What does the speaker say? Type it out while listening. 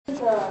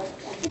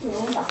这次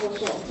演讲座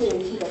是我们这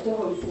一期的最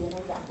后一次演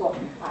讲座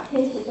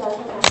天气虽然非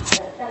常寒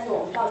冷，但是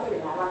我们到这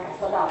里来了，感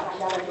受到大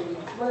家的这种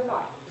温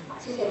暖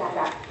谢谢大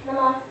家。那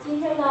么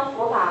今天呢，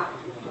我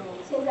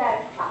现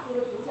在把这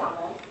个主讲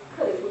人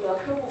克里福德·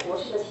科布博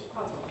士的情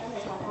况简单的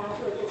向大家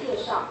做一个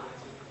介绍。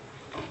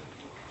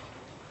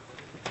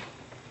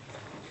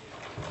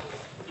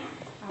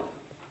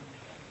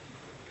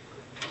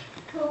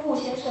科布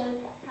先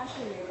生，他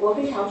是美国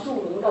非常著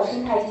名的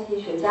生态经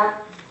济学家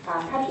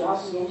他主要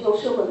是研究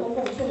社会公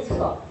共政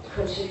策、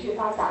可持续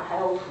发展还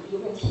有土地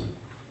问题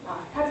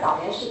他早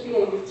年是毕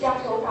业于加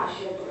州大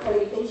学伯克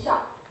利分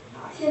校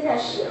现在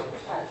是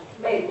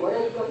美国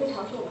的一个非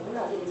常著名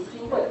的这个基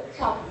金会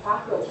少普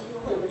巴克基金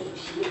会的主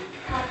席，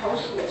他同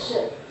时也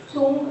是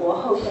中国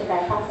后现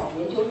代发展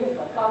研究院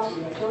的高级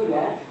研究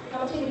员。那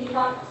么这个地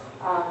方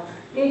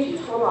列举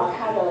出了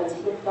他的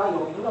几个比较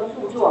有名的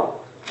著作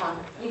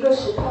一个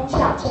是《通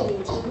向正义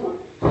之路》，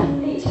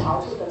亨利·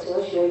乔治的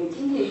哲学与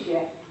经济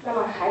学，那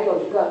么还有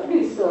一个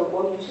绿色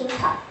国民生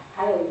产，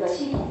还有一个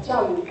系统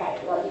教育改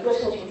革，一个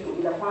社群主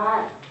义的方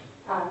案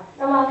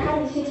那么他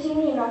的一些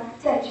经历呢，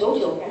在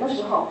99年的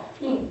时候，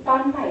应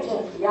丹麦政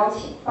府邀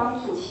请，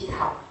帮助起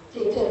草这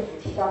个政府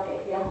提交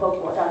给联合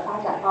国的发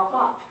展报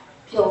告。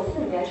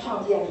94年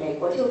创建美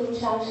国旧金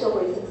山社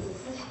会政治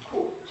思想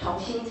库，重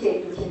新建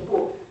立进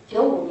步。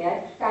95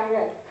年担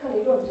任克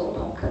林顿总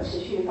统可持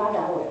续发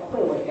展委员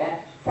会委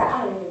员，在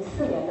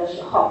2004年的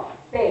时候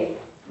被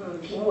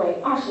评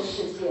为20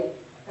世纪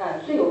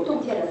最有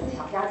洞见的思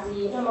想家之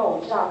一。那么我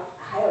们知道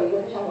还有一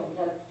个非常有名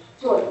的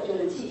作者就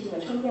是寂静的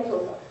春天作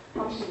者，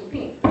他们是一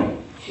并被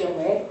选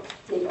为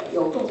这个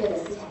有洞见的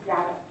思想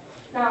家的。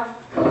那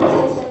科布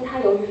先生他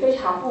由于非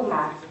常不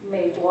满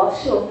美国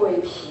社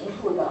会贫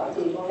富的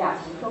这种两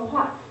极分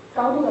化，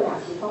高度的两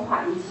极分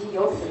化以及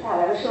由此带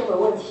来的社会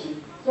问题，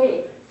所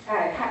以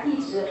他一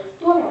直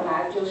多年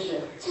来就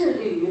是致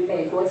力于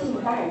美国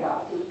近代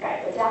的这个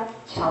改革家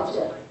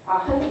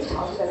亨利·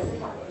乔治的思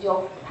想研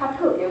究。他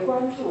特别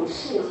关注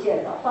世界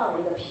的范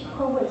围的贫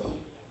困问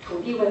题、土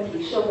地问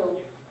题、社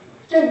会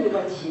正义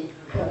问题、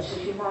可持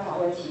续发展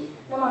问题。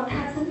那么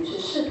他自己是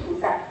试图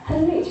在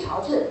亨利·乔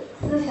治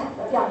思想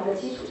的这样一个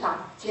基础上，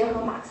结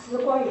合马克思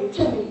关于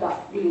正义的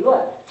理论，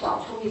找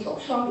出一种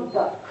双赢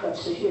的可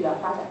持续的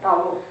发展道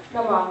路。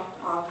那么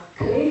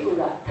克里夫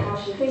的他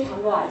是非常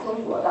热爱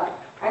中国的，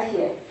而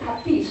且他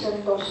毕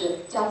生都是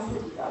将自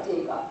己的这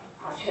个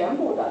全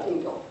部的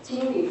这种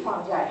精力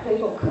放在推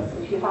动可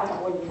持续发展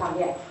问题上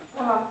面。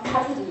那么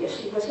他自己也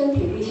是一个身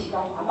体力行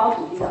的环保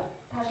主义者，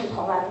他是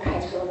从来不开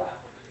车的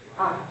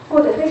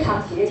过着非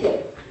常节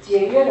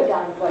约的这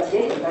样一个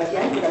简朴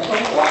的生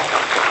活。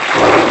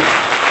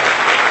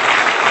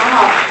然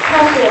后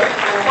他是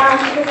当然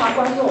是非常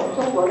关注我们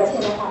中国的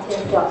现代化建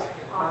设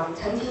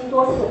曾经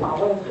多次访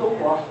问中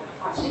国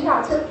实际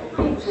上这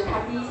并不是他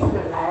第一次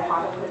来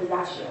华东科技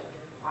大学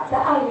在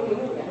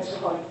2005年的时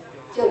候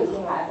就已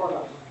经来过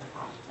了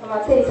那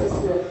么这一次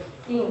是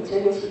应哲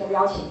学系的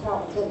邀请，在我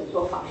们这里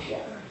做访学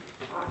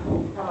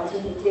那么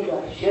进行这个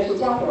学术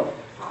交流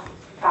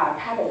把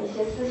他的一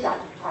些思想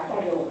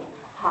带给我们。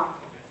好，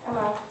那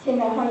么现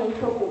在欢迎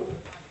克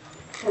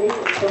里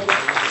夫科布。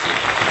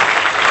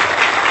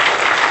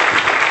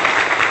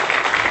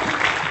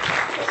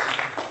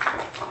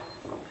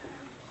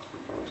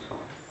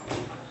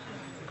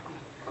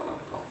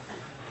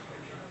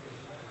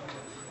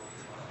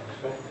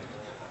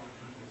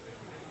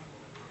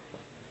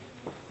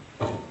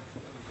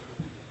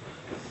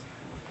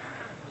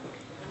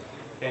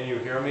Can you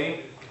hear me?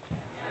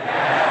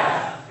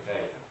 Yes.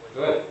 Okay,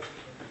 good.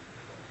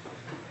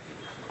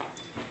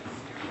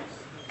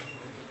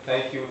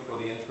 Thank you for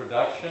the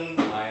introduction.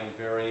 I am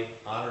very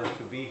honored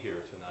to be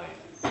here tonight.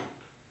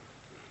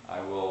 I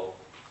will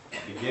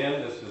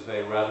begin. This is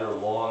a rather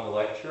long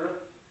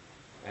lecture,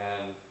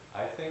 and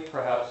I think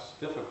perhaps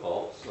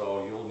difficult,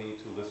 so you'll need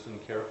to listen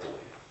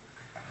carefully.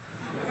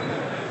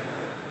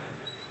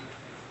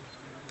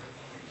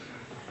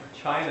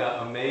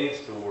 China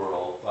amazed the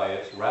world by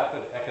its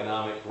rapid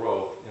economic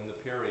growth in the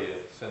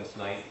period since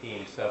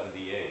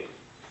 1978.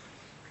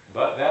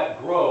 But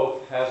that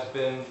growth has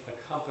been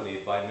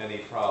accompanied by many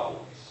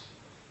problems.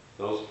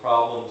 Those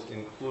problems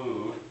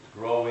include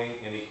growing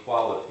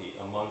inequality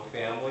among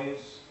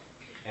families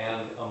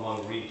and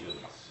among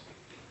regions,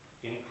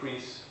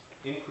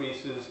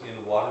 increases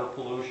in water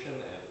pollution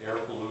and air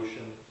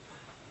pollution,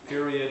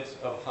 periods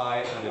of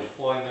high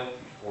unemployment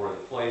or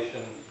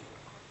inflation,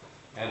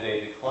 and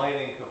a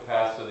declining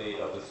capacity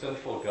of the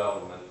central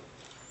government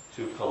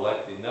to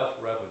collect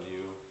enough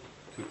revenue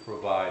to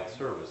provide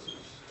services.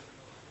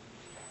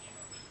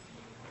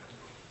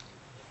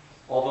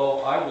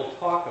 Although I will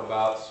talk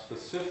about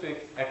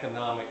specific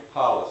economic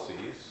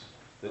policies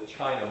that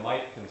China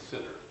might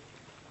consider,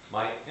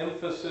 my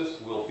emphasis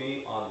will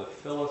be on the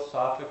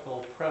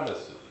philosophical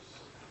premises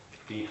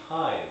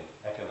behind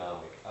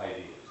economic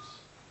ideas.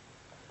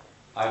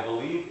 I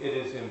believe it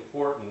is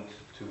important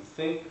to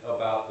think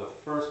about the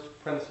first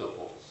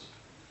principles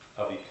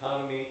of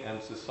economy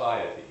and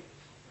society,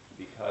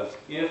 because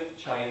if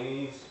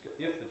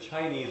the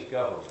Chinese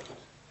government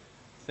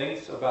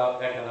thinks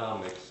about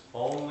economics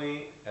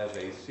only as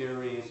a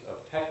series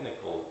of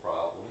technical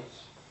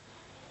problems,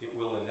 it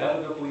will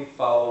inevitably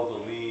follow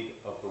the lead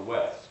of the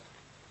West.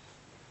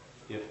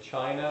 If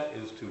China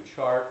is to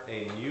chart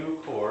a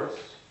new course,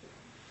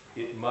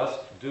 it must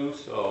do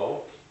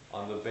so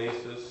on the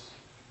basis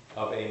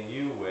of a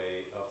new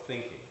way of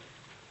thinking.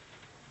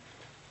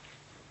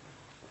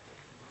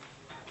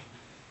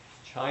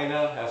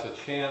 China has a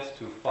chance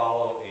to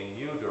follow a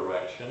new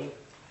direction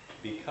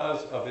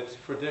because of its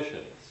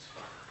traditions.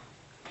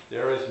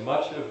 There is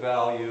much of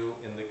value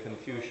in the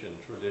Confucian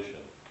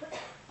tradition.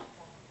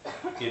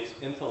 Its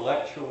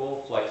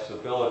intellectual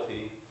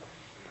flexibility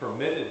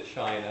permitted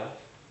China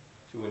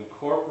to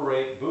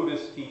incorporate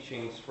Buddhist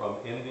teachings from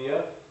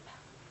India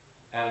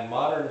and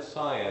modern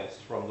science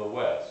from the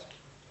West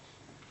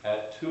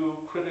at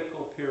two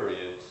critical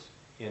periods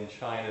in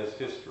China's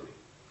history.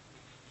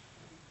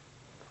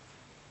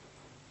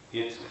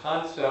 Its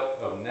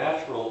concept of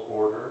natural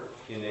order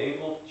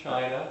enabled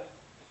China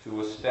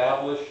to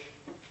establish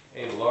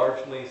a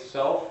largely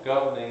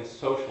self-governing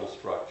social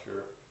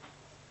structure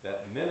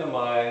that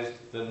minimized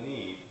the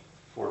need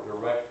for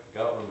direct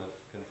government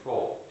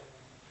control.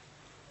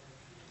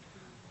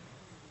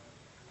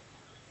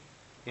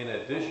 In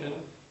addition,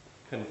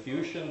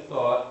 Confucian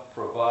thought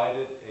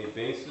provided a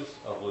basis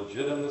of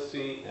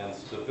legitimacy and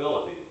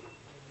stability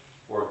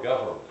for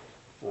government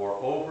for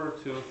over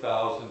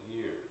 2,000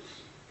 years,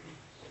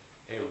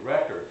 a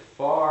record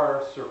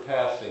far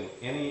surpassing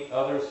any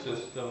other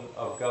system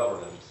of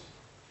governance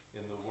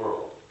in the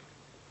world.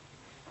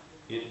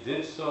 It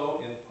did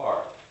so in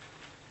part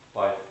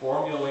by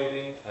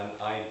formulating an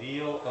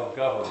ideal of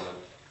government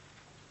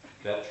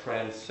that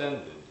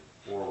transcended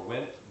or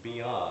went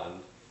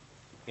beyond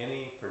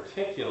any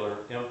particular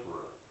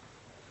emperor.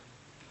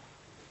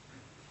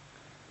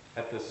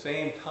 At the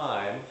same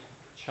time,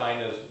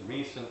 China's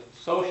recent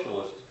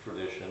socialist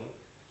tradition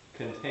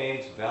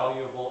contains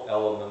valuable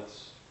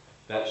elements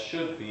that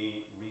should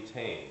be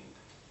retained.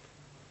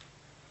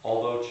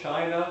 Although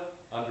China,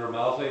 under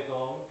Mao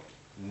Zedong,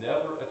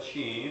 never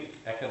achieved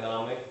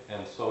economic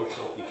and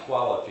social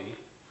equality,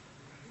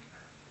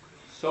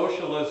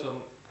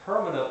 socialism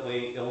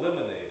permanently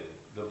eliminated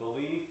the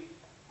belief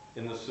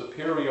in the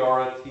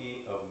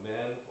superiority of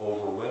men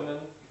over women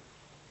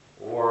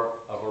or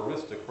of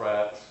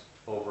aristocrats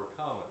over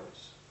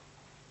commoners.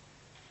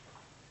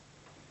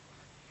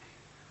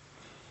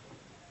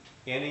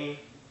 Any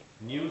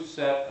new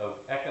set of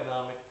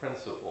economic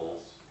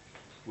principles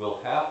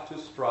will have to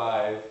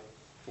strive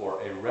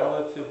for a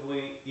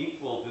relatively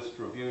equal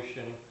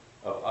distribution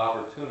of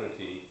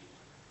opportunity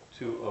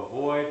to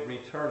avoid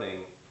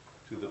returning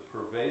to the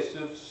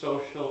pervasive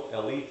social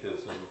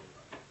elitism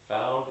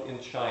found in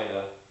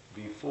China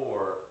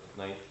before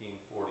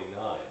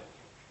 1949.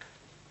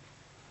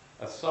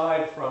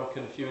 Aside from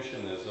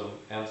Confucianism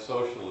and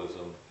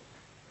socialism,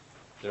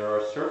 there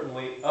are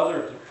certainly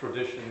other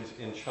traditions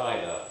in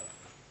China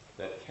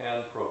that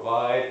can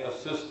provide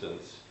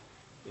assistance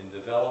in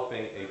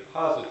developing a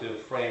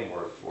positive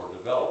framework for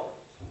development.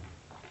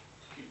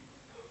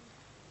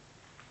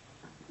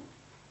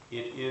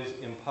 It is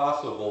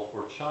impossible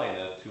for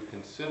China to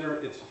consider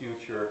its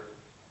future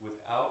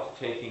without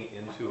taking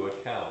into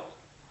account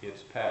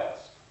its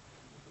past.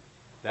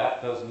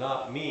 That does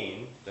not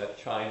mean that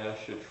China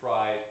should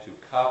try to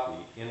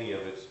copy any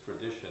of its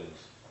traditions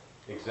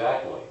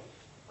exactly.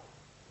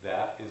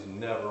 That is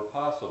never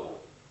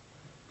possible.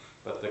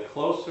 But the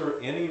closer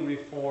any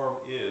reform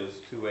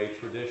is to a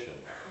tradition,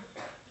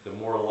 the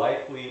more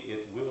likely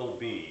it will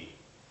be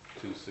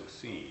to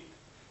succeed.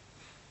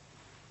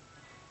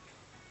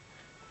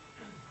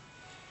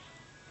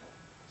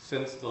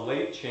 Since the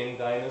late Qing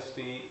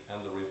dynasty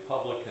and the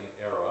Republican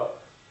era,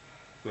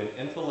 when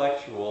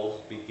intellectuals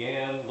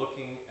began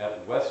looking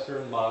at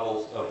Western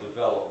models of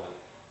development,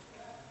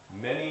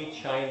 many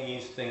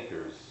Chinese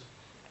thinkers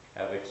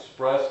have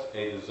expressed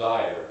a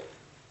desire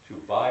to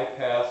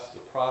bypass the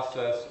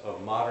process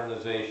of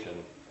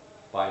modernization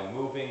by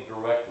moving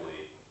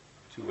directly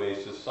to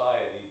a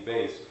society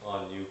based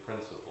on new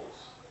principles.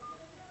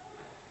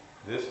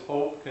 This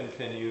hope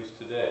continues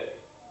today.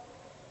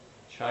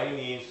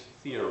 Chinese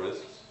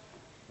theorists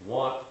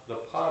want the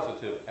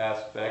positive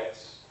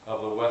aspects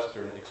of the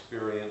Western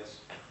experience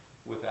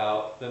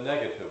without the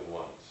negative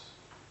ones.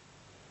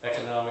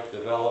 Economic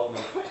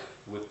development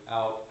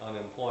without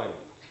unemployment.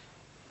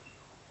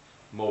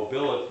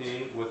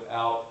 Mobility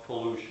without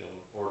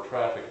pollution or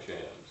traffic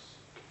jams.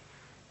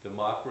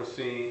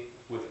 Democracy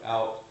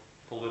without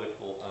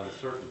political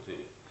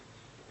uncertainty.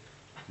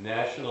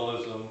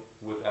 Nationalism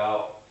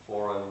without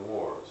foreign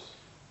wars.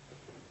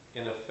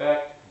 In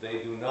effect,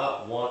 they do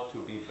not want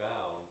to be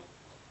bound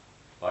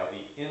by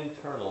the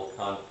internal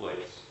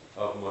conflicts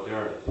of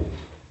modernity.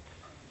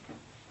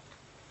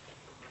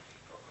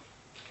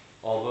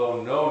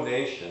 Although no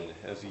nation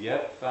has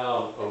yet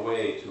found a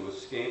way to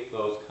escape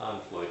those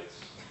conflicts,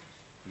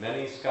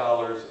 many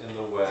scholars in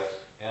the West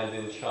and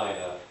in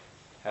China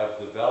have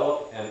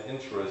developed an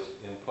interest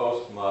in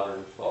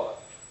postmodern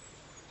thought.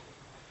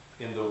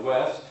 In the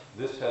West,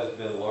 this has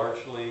been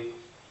largely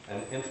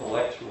an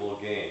intellectual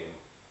game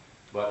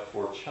but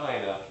for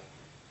China,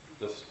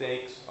 the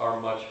stakes are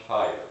much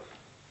higher.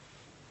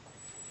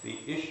 The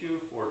issue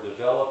for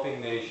developing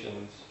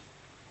nations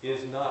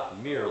is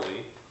not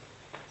merely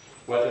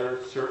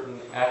whether certain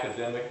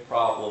academic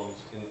problems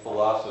in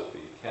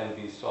philosophy can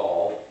be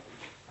solved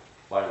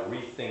by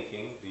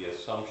rethinking the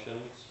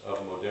assumptions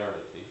of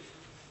modernity.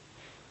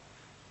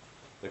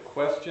 The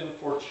question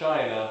for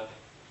China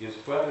is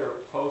whether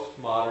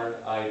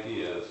postmodern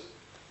ideas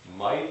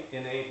might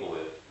enable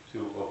it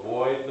to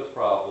avoid the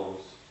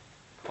problems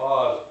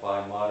caused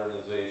by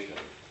modernization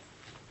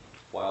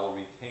while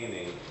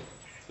retaining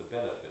the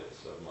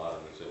benefits of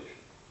modernization.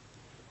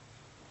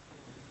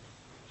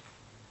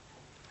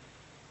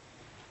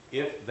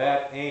 If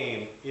that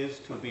aim is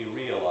to be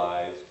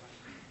realized,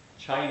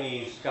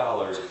 Chinese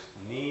scholars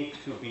need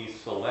to be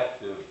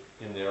selective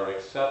in their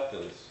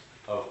acceptance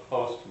of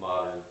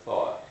postmodern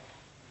thought.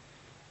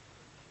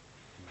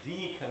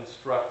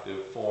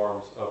 Deconstructive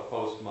forms of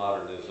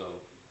postmodernism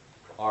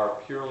are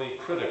purely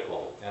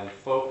critical and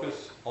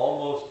focus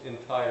almost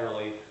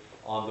entirely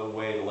on the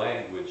way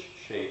language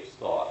shapes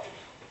thought.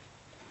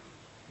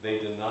 They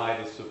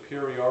deny the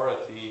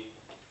superiority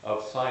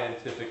of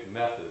scientific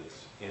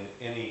methods in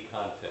any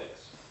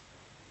context.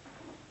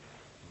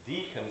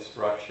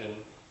 Deconstruction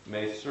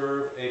may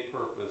serve a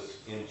purpose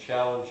in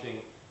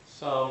challenging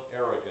some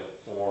arrogant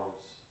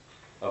forms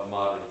of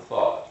modern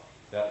thought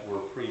that were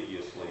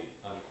previously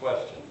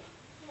unquestioned.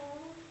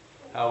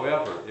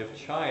 However, if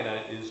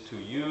China is to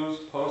use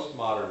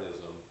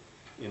postmodernism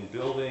in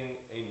building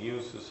a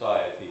new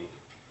society,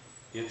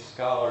 its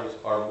scholars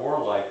are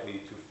more likely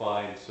to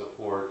find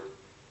support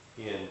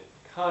in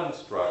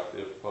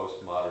constructive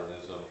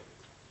postmodernism,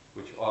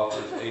 which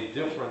offers a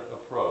different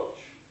approach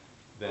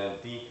than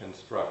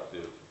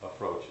deconstructive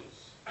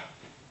approaches.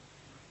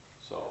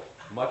 So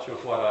much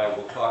of what I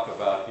will talk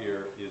about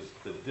here is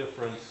the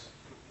difference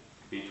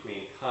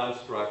between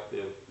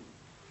constructive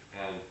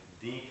and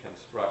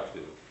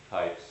deconstructive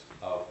types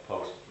of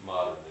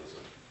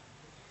postmodernism.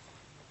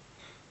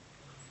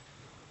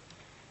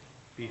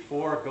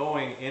 Before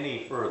going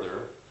any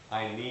further,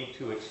 I need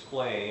to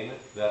explain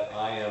that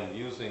I am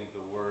using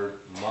the word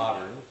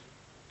modern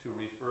to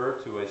refer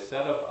to a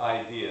set of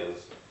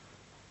ideas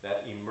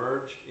that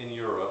emerged in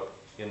Europe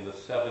in the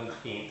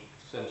 17th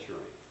century.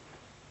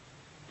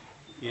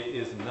 It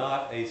is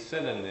not a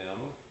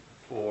synonym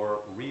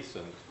for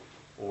recent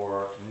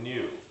or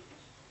new.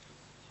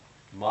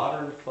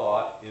 Modern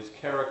thought is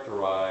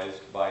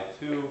characterized by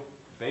two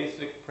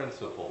basic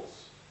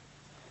principles.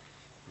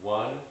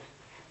 One,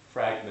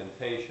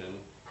 fragmentation,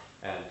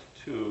 and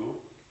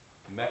two,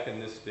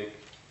 mechanistic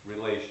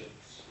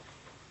relations.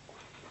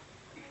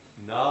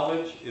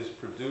 Knowledge is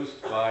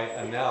produced by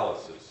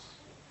analysis,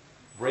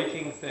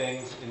 breaking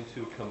things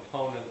into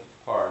component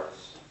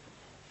parts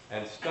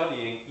and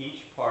studying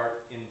each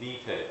part in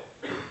detail.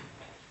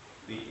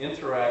 The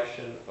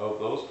interaction of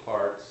those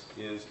parts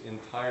is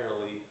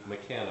entirely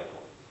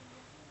mechanical.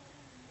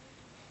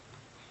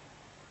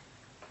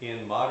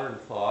 In modern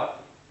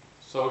thought,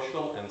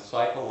 social and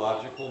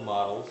psychological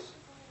models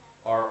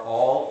are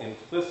all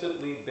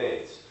implicitly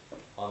based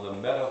on the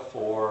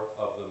metaphor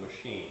of the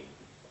machine.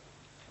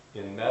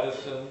 In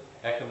medicine,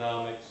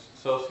 economics,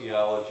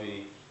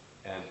 sociology,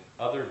 and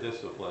other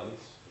disciplines,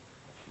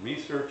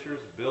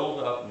 researchers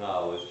build up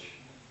knowledge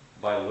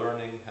by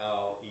learning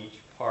how each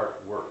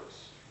part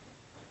works.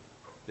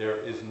 There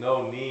is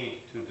no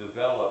need to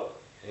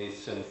develop a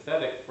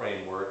synthetic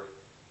framework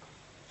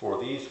for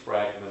these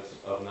fragments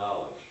of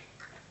knowledge.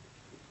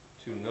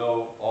 To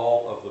know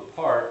all of the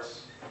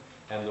parts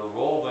and the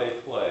role they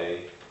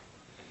play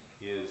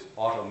is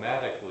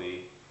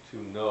automatically to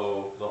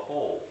know the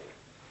whole.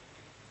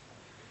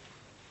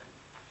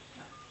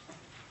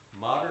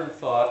 Modern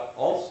thought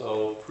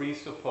also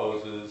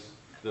presupposes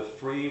the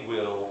free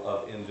will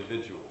of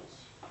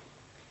individuals.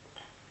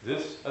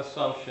 This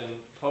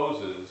assumption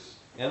poses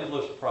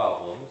endless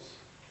problems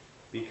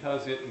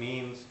because it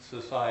means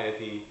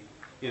society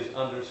is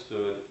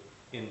understood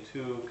in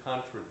two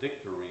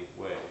contradictory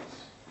ways: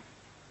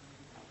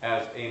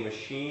 as a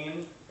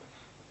machine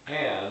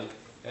and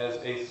as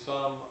a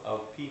sum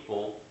of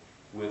people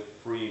with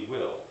free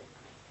will.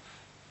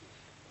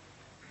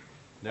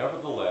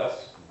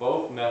 Nevertheless,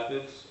 both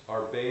methods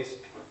are based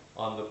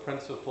on the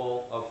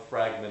principle of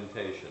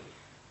fragmentation,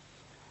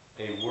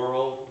 a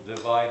world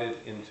divided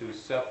into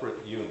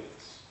separate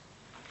units,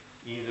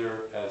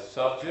 either as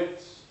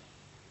subjects,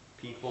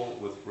 people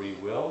with free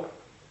will,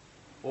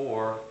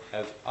 or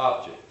as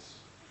objects,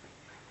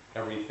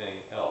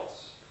 everything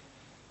else.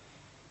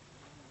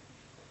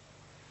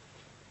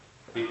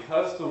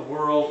 Because the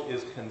world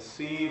is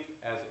conceived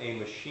as a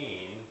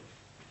machine,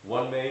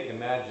 one may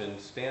imagine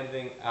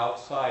standing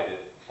outside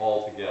it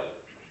altogether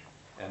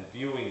and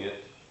viewing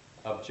it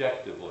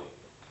objectively.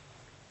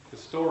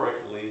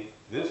 Historically,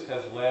 this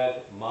has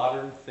led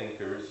modern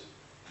thinkers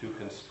to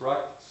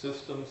construct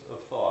systems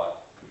of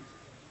thought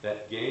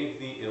that gave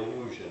the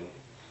illusion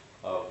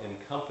of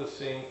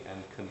encompassing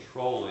and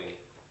controlling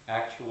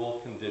actual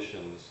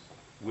conditions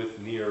with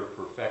near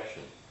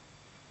perfection.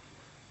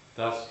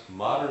 Thus,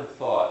 modern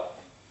thought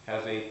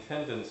has a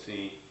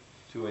tendency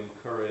to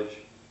encourage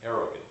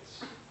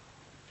arrogance,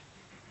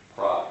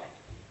 pride.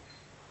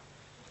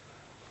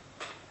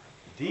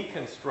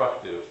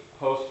 Deconstructive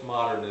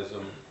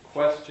postmodernism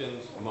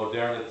questions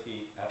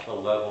modernity at the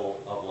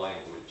level of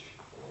language.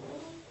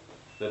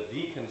 The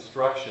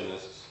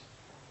deconstructionists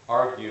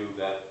argue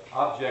that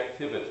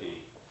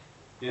objectivity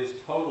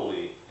is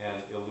totally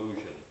an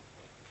illusion.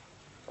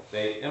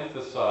 They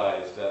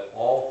emphasize that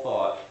all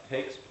thought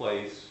takes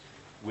place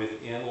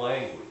within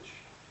language,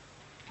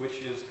 which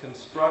is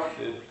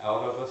constructed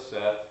out of a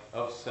set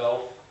of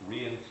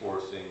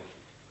self-reinforcing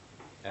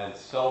and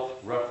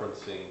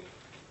self-referencing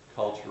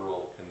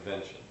cultural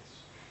conventions.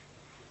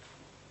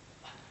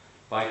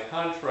 By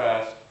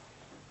contrast,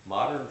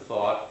 modern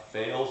thought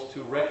fails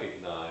to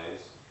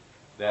recognize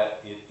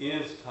that it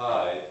is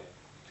tied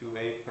to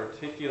a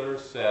particular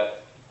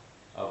set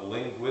of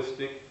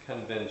linguistic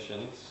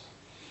conventions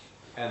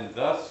and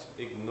thus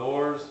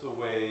ignores the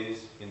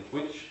ways in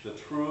which the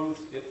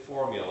truths it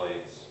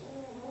formulates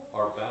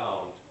are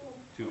bound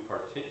to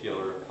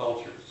particular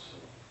cultures.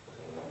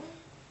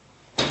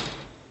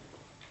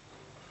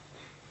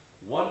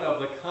 One of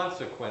the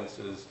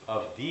consequences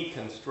of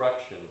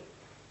deconstruction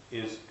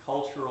is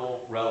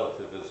cultural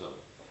relativism,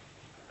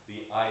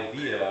 the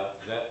idea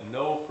that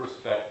no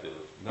perspective,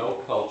 no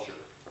culture,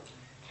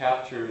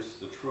 captures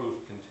the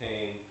truth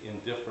contained in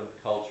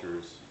different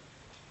cultures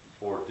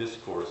or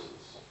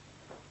discourses.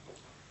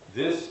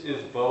 This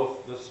is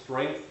both the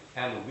strength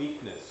and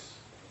weakness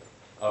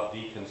of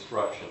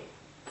deconstruction.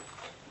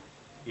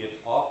 It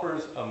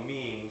offers a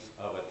means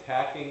of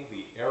attacking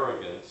the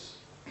arrogance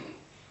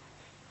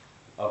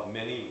of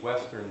many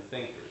Western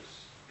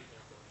thinkers,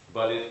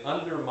 but it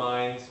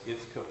undermines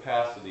its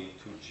capacity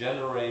to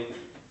generate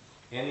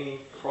any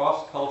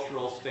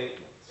cross-cultural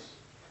statements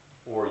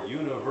or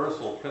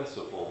universal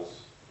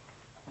principles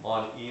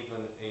on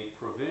even a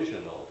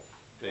provisional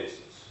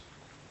basis.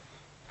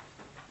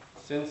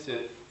 Since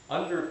it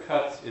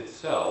undercuts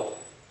itself,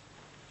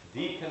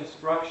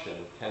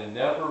 deconstruction can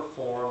never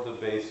form the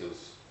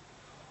basis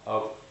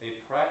of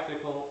a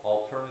practical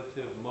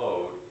alternative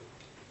mode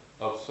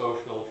of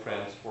social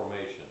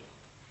transformation.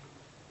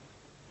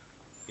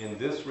 In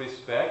this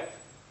respect,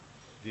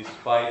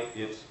 despite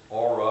its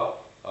aura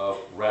of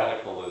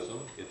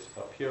radicalism, its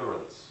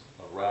appearance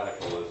of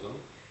radicalism,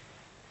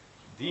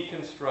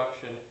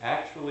 deconstruction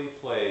actually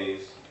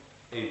plays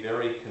a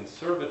very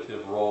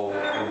conservative role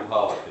in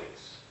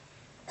politics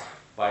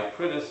by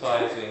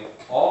criticizing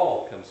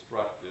all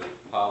constructive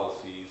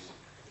policies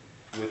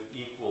with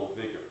equal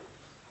vigor.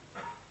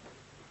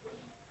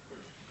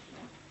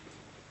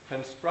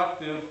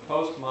 Constructive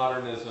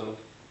postmodernism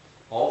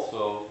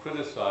also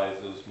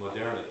criticizes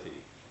modernity,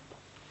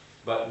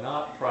 but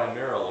not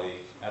primarily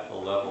at the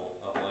level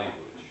of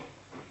language.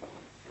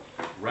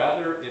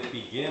 Rather, it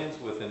begins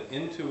with an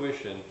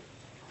intuition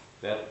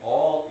that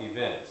all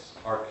events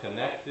are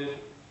connected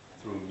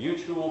through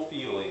mutual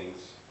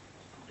feelings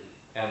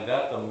and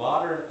that the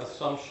modern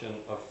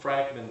assumption of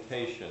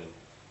fragmentation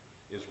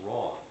is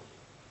wrong.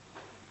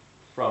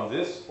 From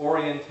this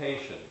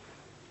orientation,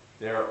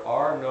 there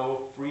are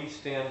no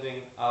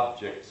freestanding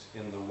objects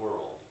in the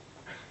world,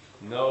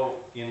 no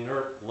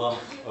inert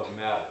lumps of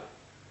matter,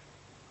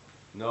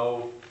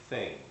 no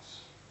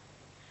things.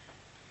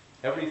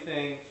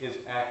 Everything is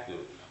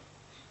active.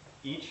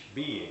 Each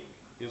being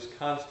is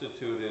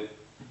constituted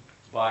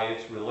by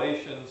its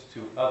relations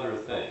to other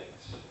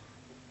things.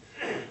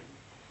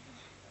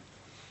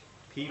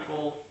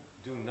 People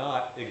do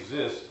not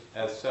exist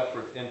as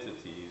separate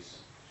entities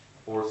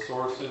or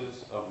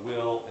sources of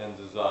will and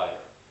desire.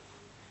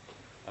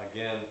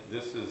 Again,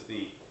 this is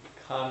the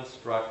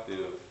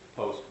constructive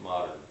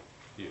postmodern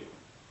view.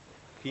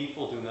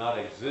 People do not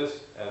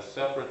exist as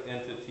separate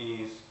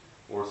entities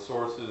or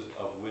sources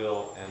of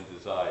will and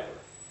desire.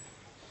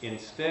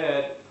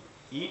 Instead,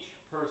 each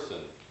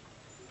person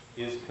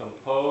is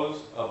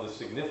composed of the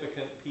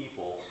significant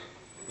people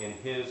in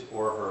his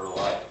or her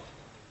life.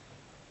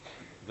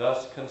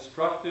 Thus,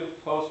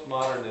 constructive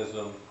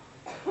postmodernism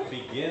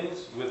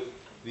begins with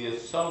the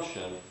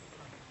assumption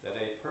that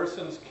a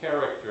person's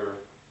character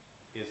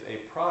is a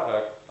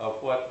product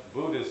of what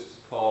Buddhists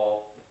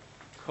call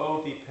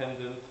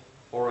codependent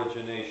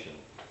origination,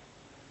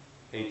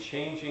 a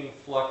changing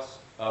flux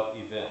of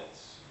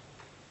events.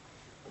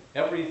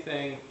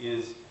 Everything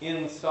is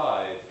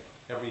inside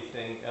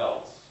everything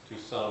else to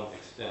some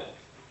extent.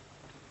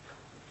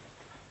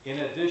 In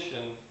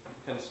addition,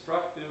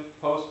 constructive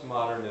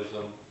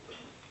postmodernism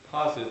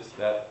posits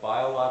that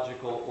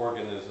biological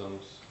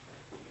organisms,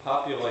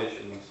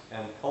 populations,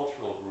 and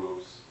cultural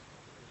groups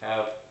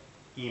have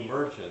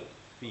emergent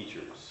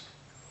features.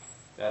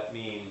 That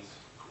means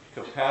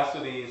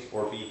capacities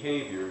or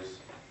behaviors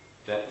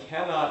that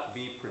cannot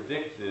be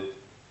predicted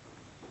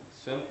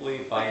simply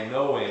by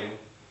knowing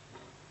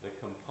the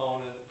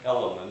component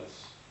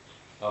elements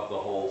of the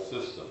whole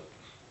system.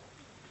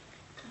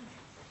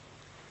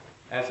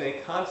 As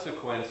a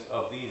consequence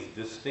of these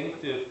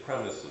distinctive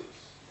premises,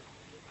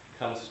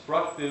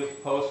 constructive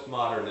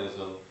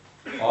postmodernism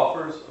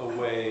offers a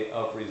way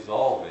of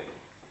resolving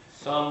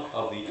some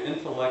of the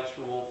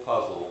intellectual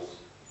puzzles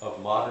of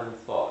modern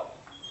thought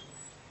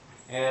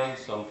and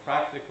some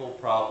practical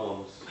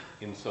problems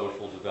in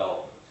social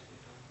development.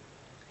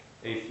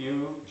 A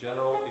few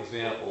general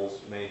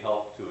examples may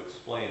help to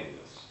explain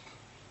this.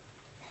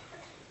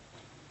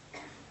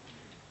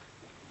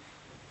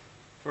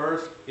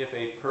 First, if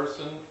a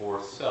person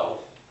or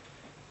self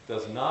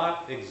does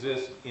not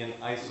exist in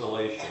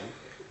isolation,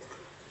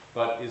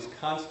 but is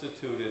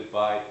constituted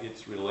by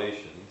its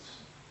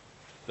relations,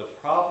 the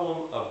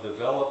problem of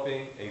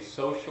developing a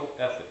social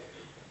ethic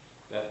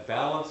that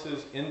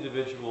balances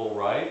individual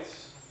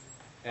rights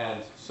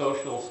and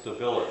social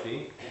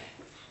stability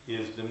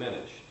is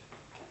diminished.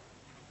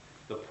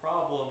 The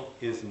problem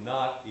is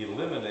not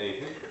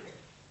eliminated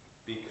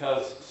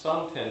because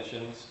some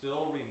tension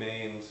still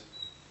remains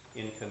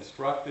in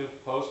constructive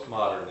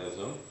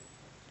postmodernism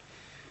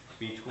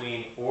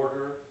between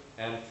order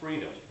and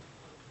freedom.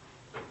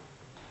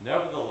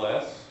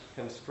 Nevertheless,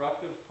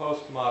 constructive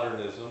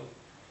postmodernism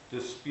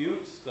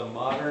disputes the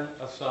modern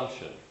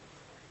assumption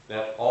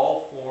that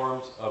all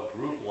forms of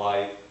group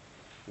life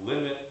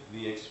limit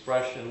the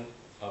expression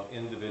of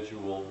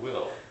individual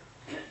will.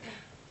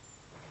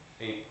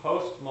 A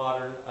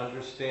postmodern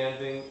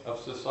understanding of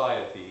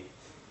society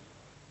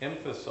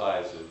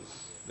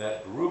emphasizes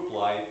that group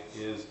life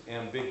is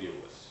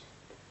ambiguous.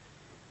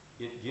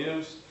 It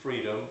gives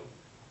freedom,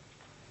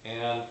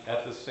 and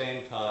at the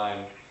same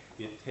time,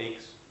 it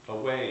takes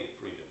away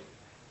freedom.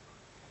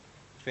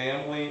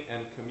 Family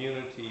and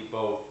community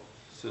both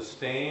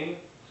sustain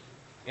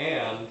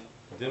and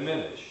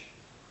diminish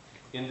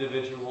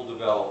individual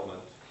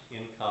development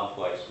in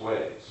complex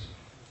ways.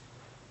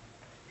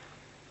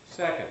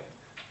 Second,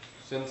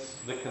 since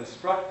the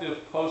constructive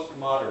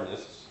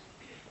postmodernists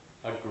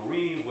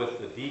agree with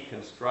the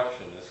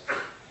deconstructionists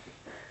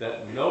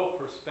that no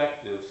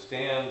perspective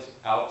stands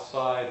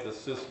outside the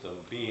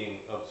system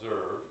being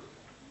observed,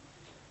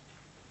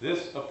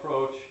 this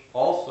approach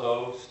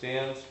also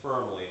stands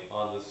firmly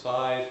on the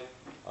side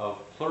of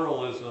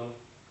pluralism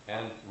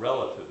and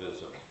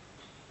relativism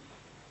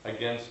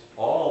against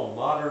all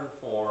modern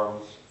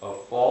forms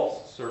of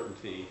false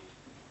certainty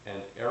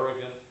and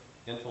arrogant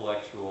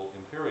intellectual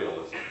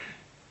imperialism.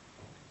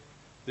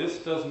 This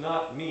does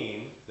not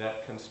mean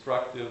that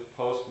constructive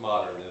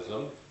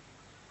postmodernism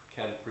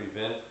can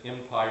prevent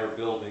empire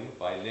building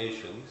by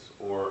nations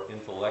or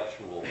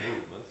intellectual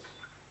movements,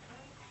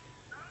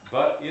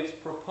 but its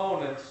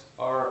proponents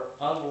are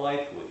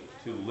unlikely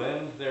to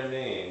lend their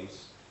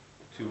names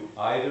to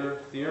either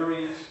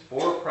theories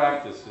or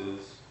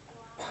practices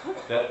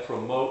that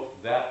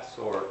promote that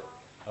sort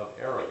of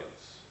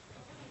arrogance.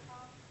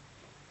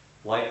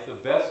 Like the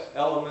best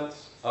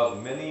elements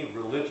of many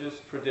religious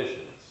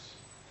traditions,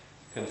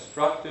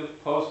 constructive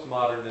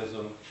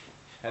postmodernism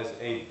has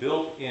a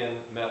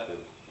built-in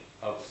method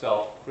of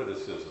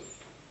self-criticism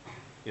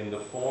in the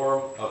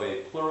form of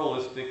a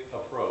pluralistic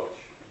approach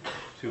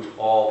to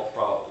all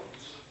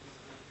problems.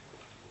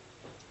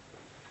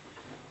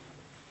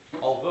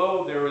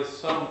 Although there is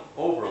some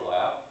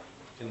overlap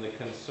in the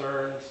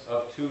concerns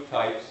of two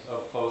types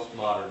of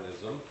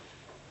postmodernism,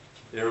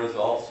 there is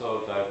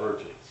also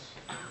divergence.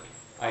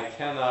 I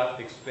cannot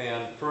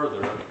expand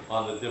further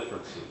on the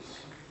differences.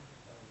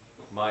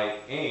 My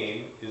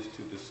aim is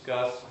to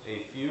discuss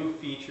a few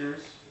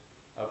features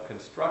of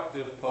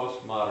constructive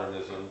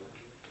postmodernism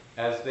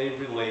as they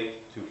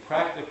relate to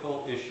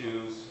practical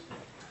issues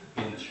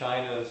in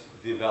China's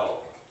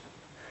development.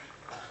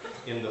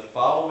 In the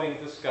following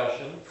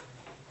discussion,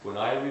 when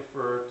I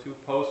refer to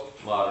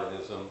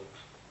postmodernism,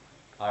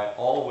 I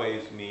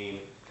always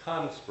mean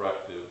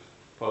constructive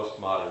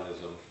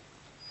postmodernism,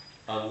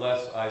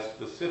 unless I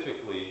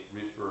specifically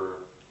refer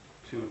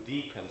to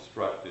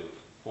deconstructive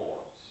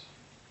forms.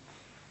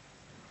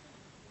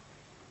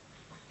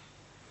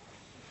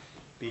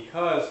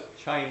 Because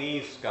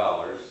Chinese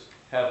scholars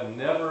have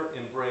never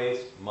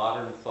embraced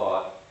modern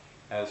thought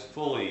as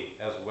fully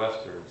as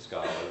Western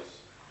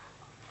scholars,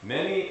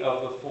 many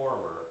of the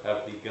former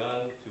have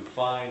begun to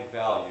find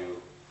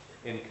value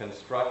in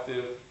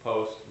constructive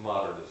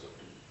postmodernism.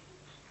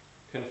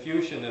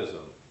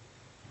 Confucianism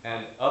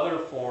and other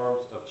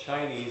forms of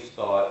Chinese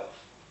thought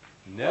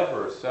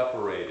never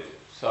separated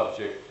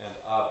subject and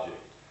object,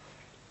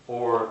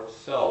 or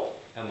self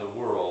and the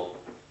world,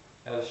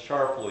 as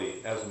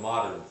sharply as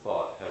modern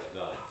thought has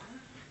done.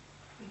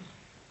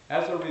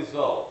 As a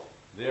result,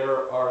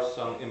 there are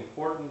some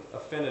important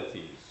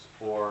affinities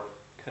or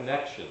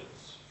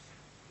connections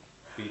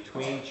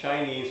between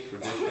Chinese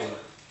tradition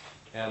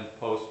and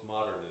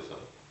postmodernism.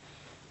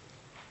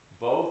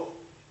 Both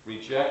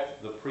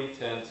reject the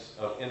pretense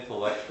of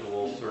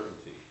intellectual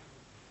certainty.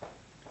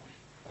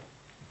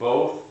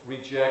 Both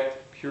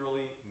reject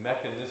purely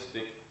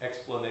mechanistic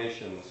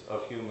explanations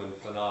of human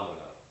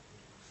phenomena.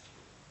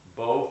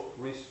 Both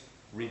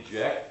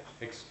reject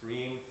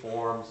extreme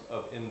forms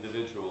of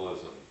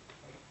individualism.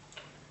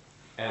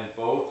 And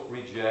both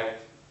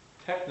reject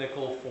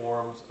technical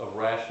forms of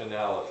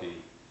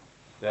rationality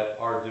that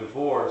are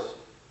divorced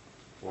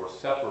or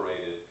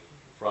separated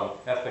from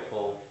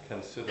ethical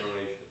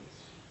considerations.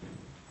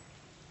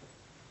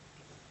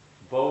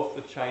 both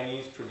the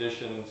Chinese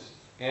traditions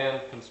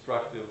and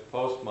constructive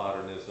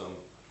postmodernism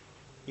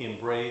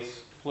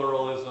embrace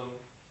pluralism,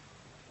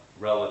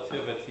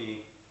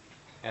 relativity,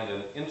 and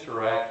an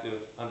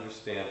interactive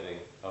understanding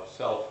of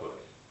selfhood.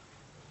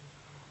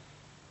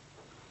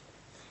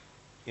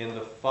 In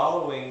the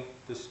following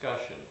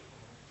discussion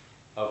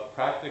of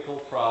practical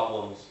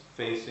problems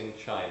facing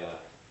China,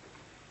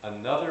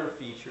 another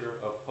feature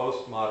of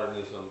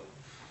postmodernism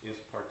is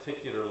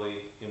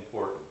particularly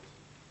important.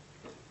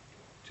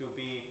 To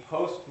be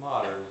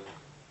postmodern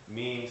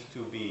means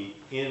to be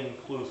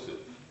inclusive.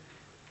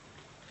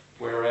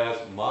 Whereas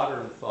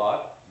modern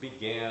thought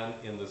began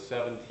in the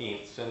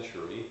 17th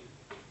century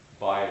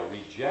by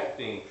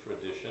rejecting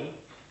tradition,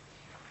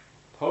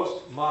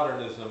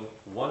 postmodernism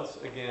once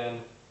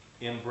again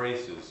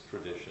embraces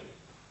tradition.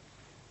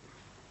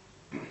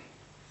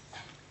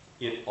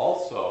 It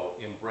also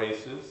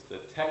embraces the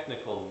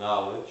technical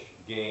knowledge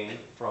gained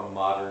from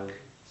modern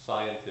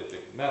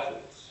scientific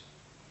methods.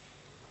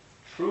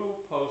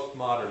 True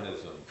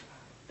postmodernism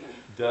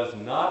does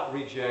not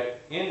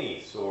reject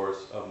any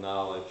source of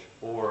knowledge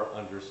or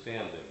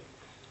understanding.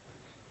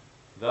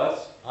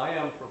 Thus, I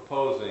am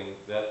proposing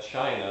that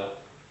China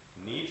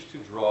needs to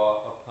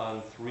draw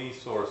upon three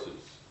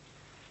sources: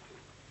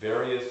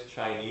 various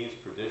Chinese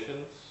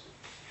traditions,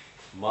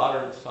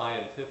 modern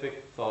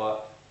scientific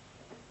thought,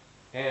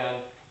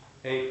 and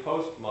a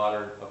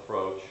postmodern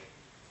approach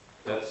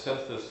that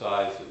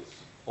synthesizes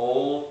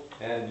old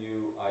and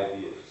new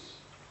ideas.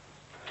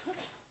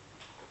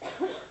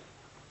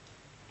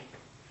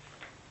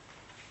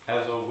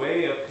 As a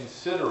way of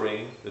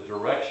considering the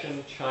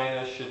direction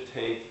China should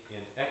take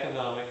in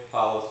economic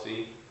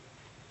policy,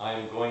 I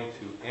am going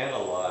to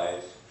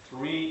analyze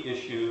three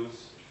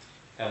issues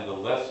and the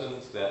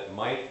lessons that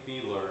might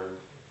be learned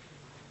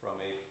from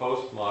a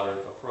postmodern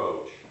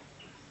approach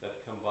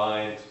that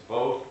combines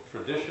both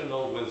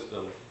traditional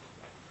wisdom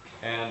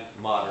and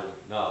modern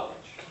knowledge.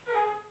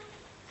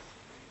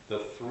 The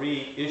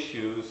three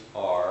issues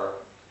are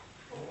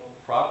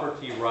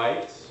property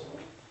rights,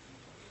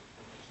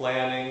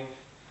 planning,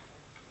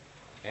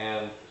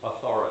 and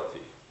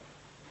authority.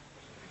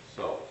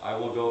 So I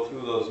will go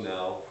through those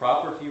now.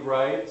 Property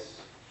rights,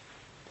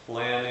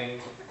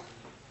 planning,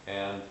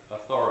 and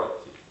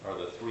authority are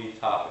the three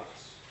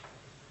topics.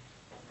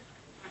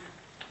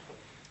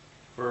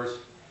 First,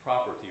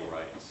 property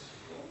rights.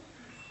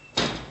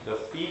 The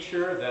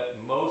feature that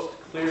most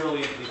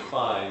clearly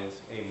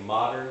defines a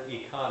modern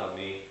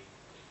economy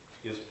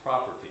is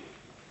property,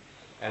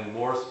 and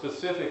more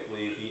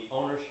specifically, the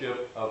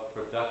ownership of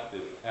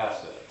productive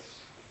assets.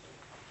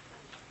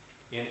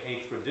 In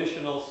a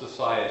traditional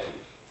society,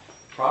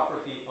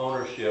 property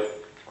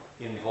ownership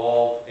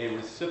involved a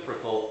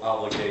reciprocal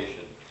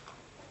obligation,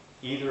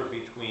 either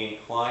between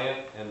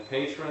client and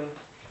patron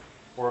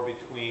or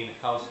between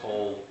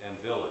household and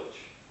village.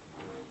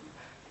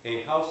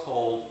 A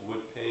household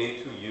would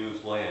pay to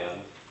use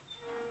land,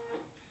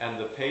 and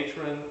the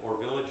patron or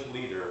village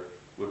leader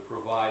would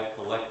provide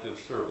collective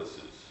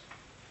services.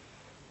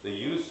 The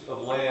use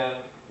of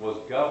land was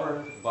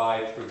governed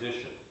by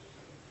tradition,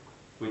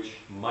 which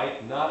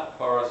might not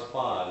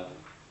correspond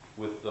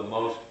with the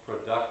most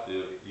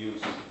productive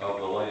use of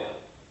the land.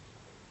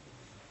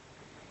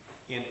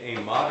 In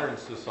a modern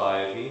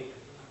society,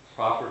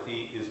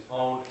 property is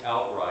owned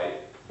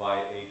outright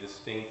by a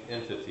distinct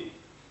entity,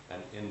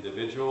 an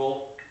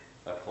individual,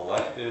 a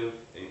collective,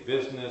 a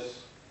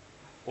business,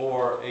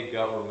 or a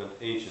government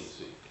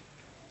agency.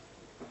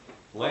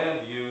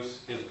 Land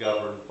use is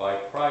governed by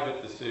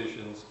private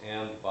decisions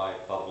and by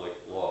public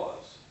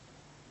laws.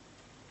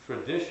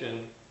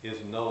 Tradition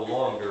is no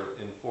longer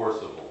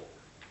enforceable.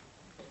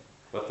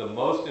 But the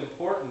most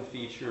important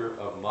feature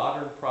of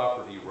modern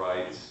property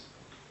rights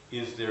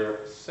is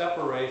their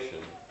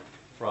separation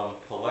from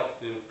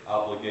collective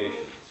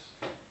obligations.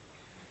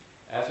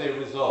 As a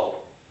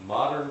result,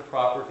 modern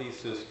property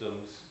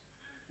systems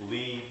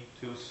lead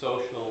to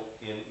social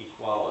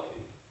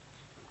inequality.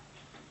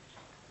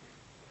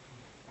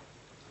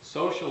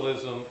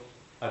 Socialism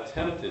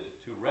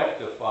attempted to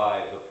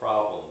rectify the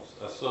problems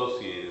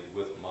associated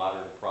with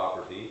modern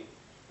property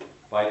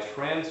by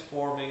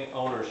transforming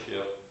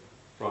ownership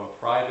from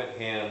private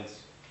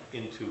hands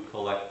into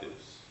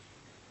collectives.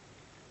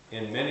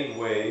 In many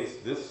ways,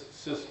 this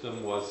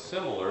system was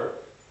similar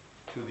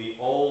to the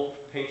old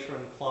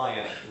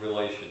patron-client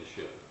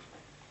relationship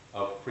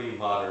of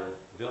pre-modern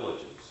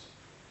villages,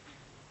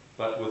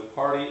 but with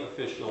party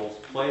officials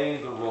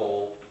playing the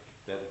role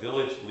that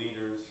village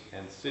leaders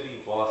and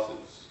city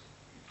bosses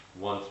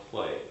once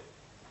played.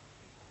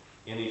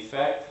 In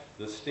effect,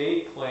 the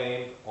state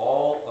claimed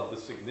all of the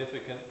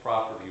significant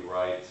property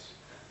rights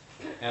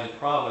and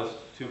promised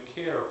to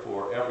care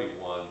for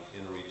everyone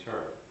in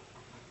return.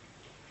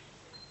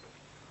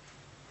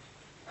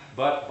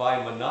 But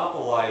by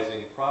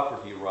monopolizing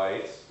property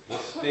rights, the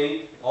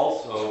state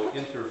also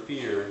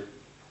interfered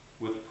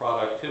with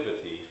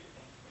productivity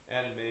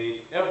and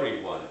made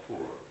everyone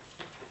poor.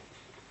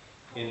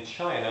 In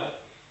China,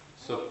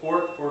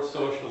 support for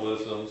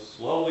socialism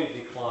slowly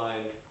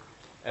declined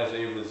as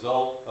a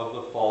result of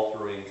the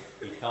faltering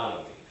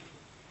economy.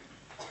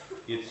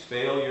 its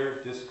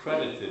failure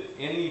discredited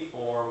any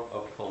form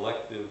of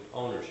collective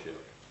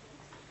ownership.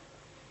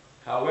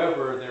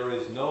 However, there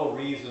is no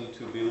reason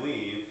to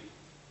believe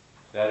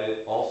that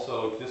it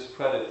also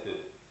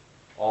discredited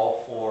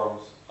all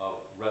forms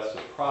of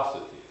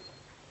reciprocity.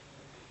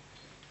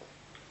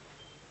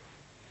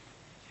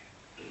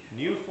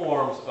 New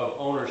forms of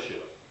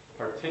ownership,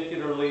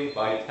 particularly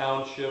by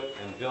township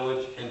and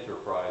village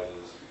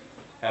enterprises,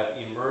 have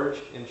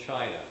emerged in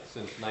China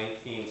since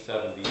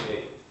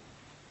 1978.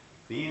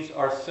 These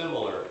are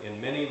similar in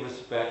many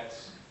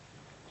respects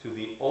to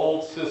the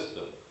old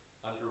system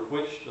under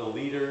which the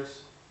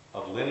leaders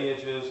of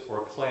lineages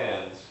or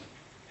clans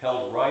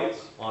held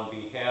rights on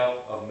behalf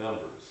of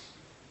members.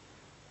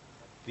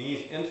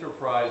 These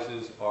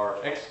enterprises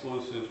are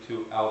exclusive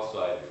to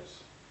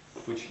outsiders,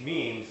 which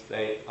means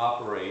they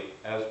operate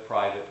as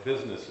private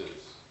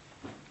businesses.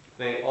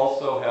 They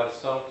also have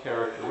some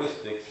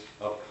characteristics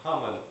of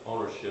common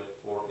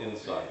ownership for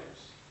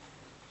insiders.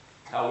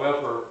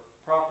 However,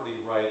 property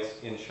rights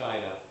in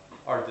China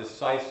are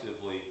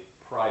decisively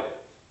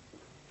private.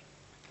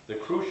 The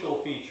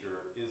crucial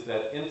feature is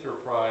that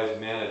enterprise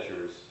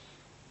managers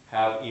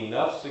have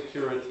enough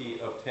security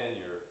of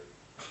tenure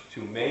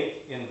to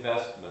make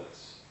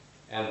investments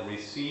and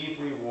receive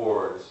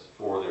rewards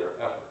for their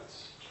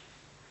efforts.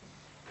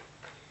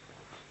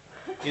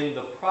 In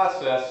the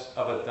process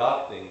of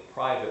adopting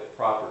private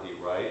property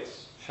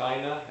rights,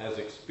 China has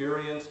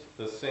experienced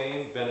the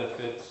same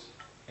benefits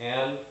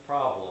and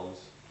problems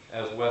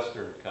as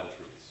Western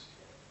countries.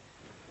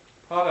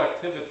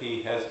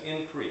 Productivity has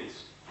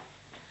increased,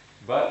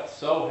 but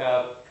so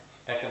have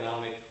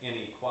economic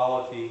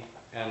inequality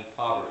and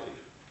poverty.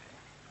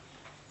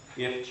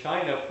 If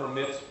China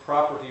permits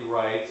property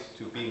rights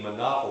to be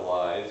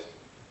monopolized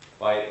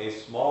by a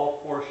small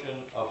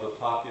portion of the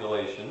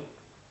population,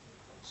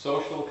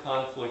 social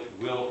conflict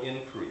will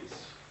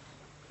increase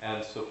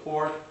and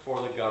support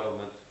for the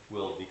government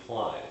will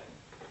decline.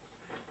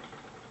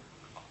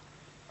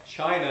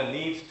 China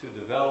needs to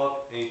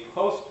develop a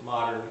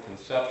postmodern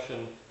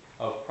conception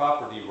of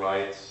property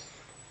rights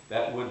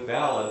that would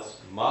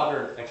balance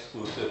modern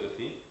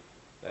exclusivity,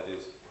 that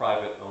is,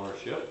 private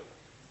ownership,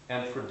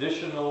 and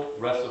traditional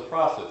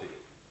reciprocity,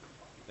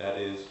 that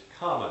is,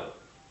 common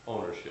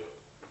ownership.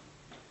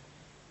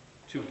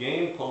 To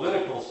gain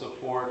political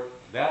support,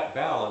 that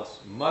balance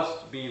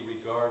must be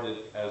regarded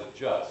as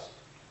just.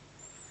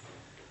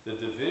 The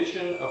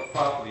division of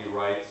property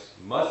rights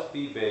must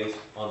be based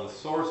on the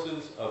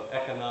sources of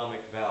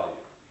economic value.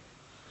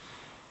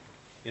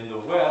 In the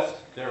West,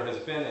 there has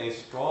been a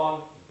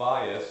strong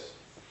bias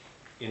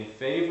in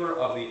favor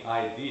of the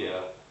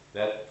idea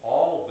that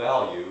all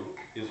value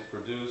is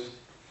produced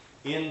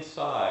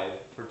inside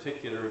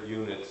particular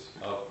units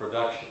of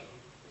production.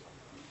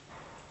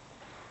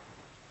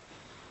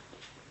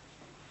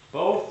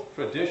 Both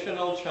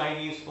traditional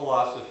Chinese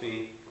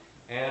philosophy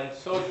and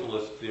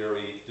socialist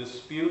theory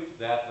dispute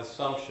that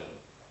assumption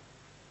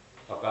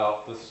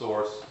about the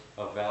source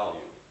of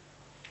value.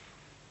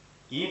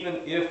 Even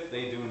if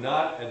they do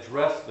not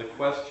address the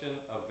question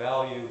of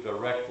value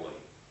directly,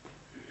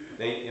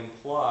 they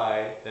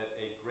imply that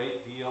a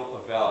great deal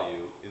of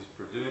value is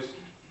produced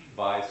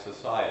by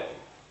society.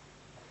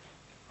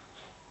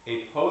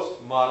 A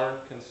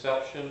postmodern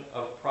conception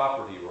of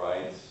property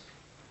rights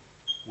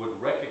would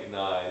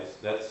recognize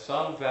that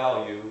some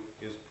value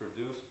is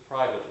produced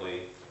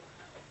privately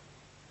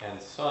and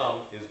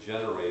some is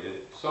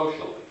generated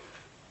socially.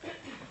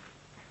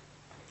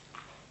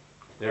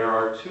 There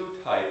are two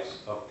types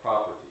of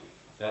property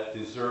that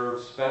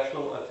deserve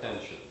special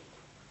attention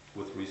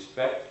with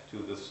respect to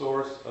the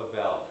source of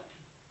value: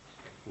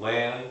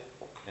 land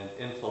and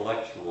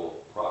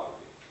intellectual property.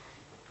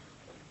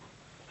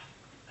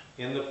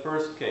 In the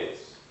first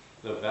case,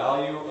 the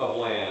value of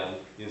land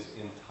is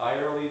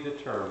entirely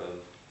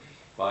determined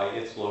by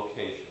its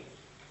location,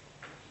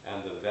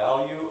 and the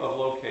value of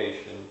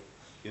location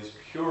is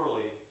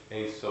purely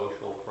a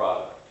social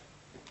product.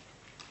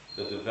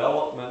 The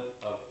development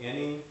of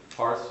any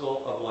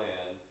parcel of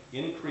land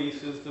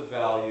increases the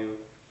value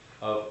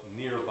of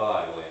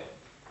nearby land.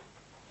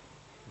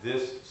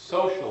 This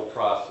social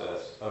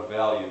process of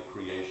value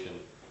creation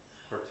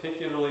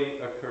particularly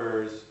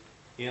occurs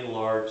in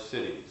large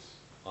cities,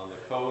 on the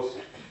coast,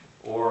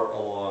 or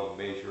along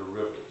major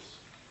rivers.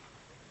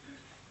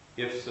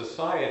 If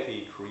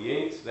society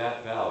creates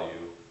that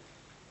value,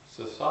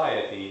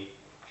 society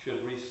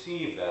should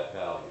receive that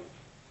value.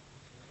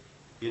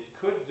 It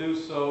could do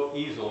so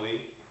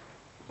easily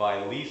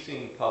by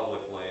leasing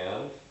public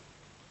land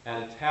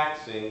and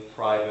taxing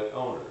private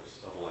owners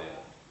of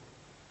land,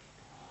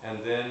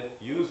 and then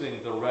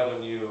using the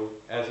revenue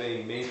as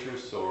a major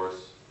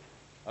source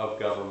of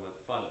government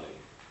funding.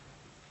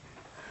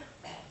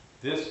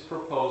 This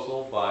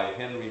proposal by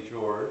Henry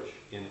George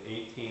in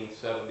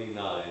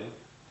 1879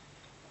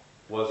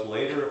 was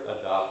later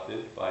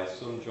adopted by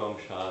Sun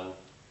Zhongshan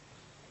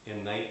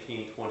in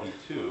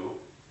 1922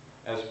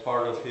 as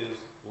part of his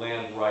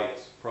land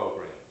rights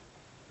program.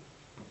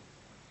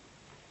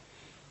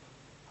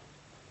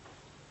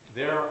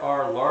 there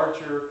are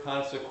larger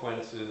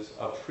consequences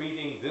of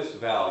treating this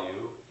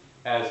value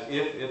as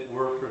if it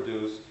were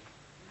produced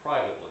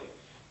privately.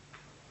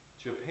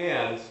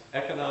 Japan's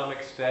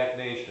economic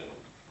stagnation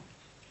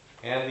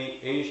and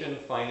the Asian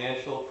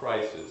financial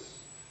crisis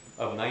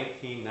of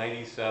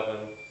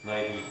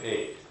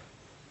 1997-98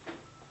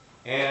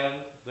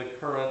 and the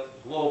current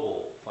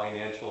global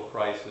financial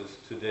crisis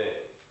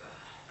today,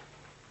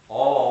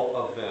 all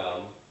of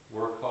them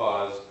were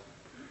caused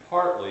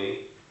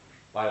partly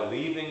by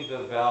leaving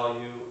the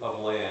value of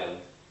land,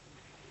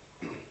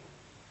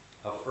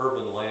 of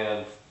urban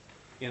land,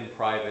 in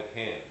private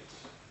hands.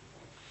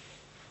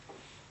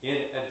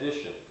 In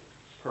addition,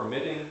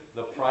 permitting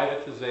the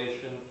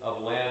privatization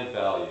of land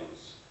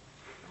values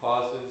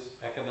causes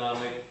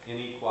economic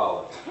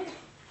inequality,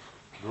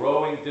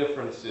 growing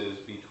differences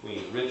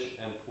between rich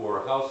and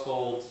poor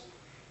households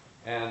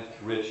and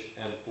rich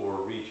and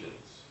poor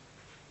regions.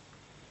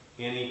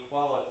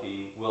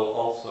 Inequality will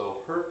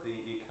also hurt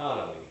the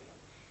economy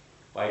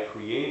by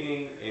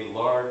creating a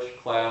large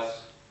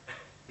class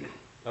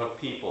of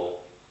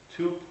people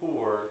too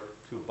poor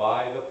to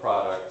buy the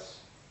products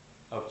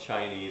of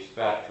Chinese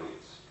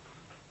factories.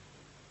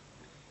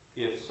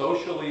 If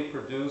socially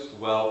produced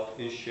wealth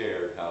is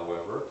shared,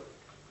 however,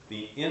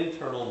 the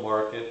internal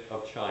market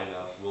of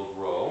China will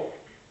grow,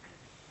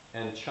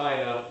 and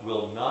China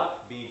will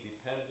not be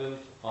dependent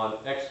on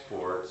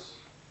exports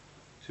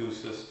to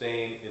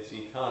sustain its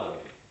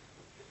economy.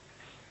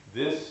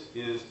 This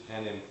is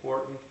an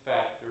important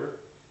factor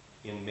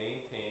in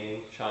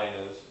maintaining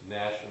China's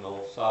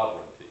national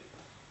sovereignty.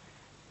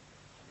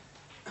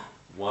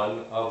 One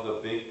of the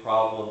big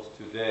problems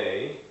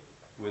today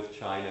with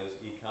China's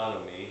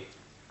economy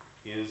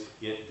is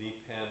it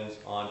depends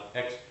on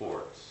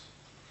exports,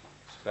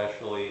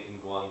 especially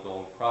in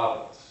Guangdong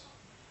province.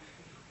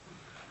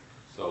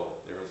 So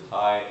there is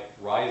high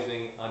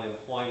rising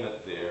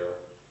unemployment there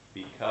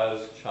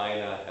because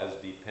China has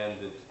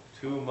depended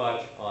too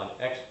much on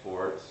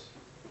exports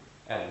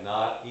and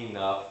not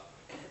enough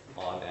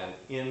on an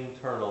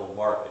internal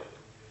market.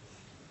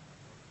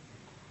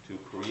 To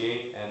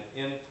create an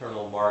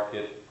internal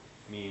market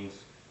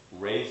means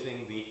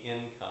raising the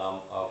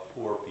income of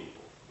poor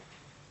people.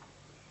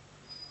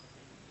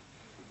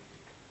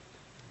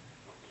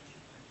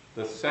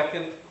 The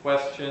second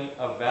question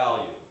of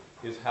value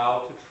is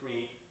how to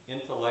treat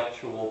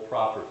intellectual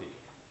property,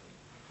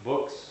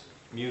 books,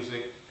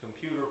 music,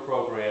 computer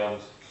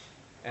programs,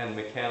 and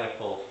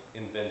mechanical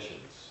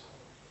inventions.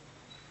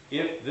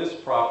 If this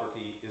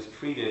property is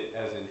treated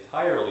as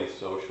entirely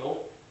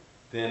social,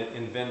 then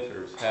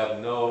inventors have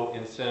no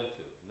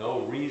incentive,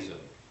 no reason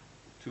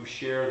to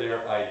share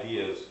their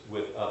ideas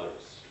with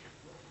others.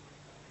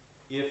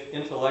 If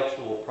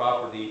intellectual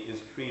property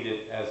is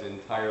treated as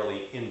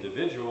entirely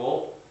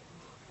individual,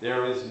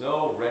 there is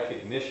no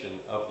recognition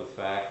of the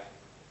fact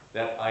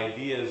that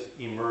ideas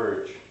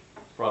emerge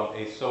from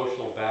a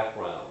social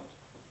background,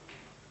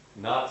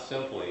 not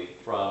simply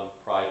from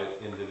private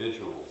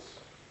individuals.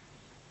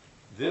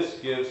 This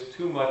gives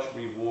too much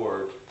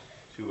reward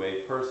to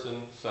a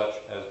person such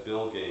as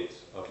Bill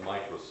Gates of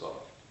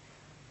Microsoft.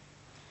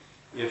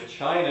 If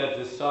China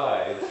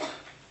decides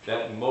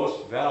that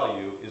most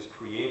value is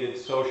created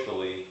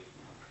socially,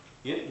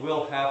 it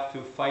will have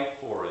to fight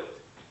for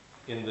it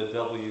in the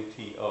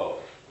WTO,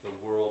 the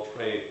World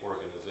Trade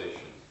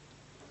Organization,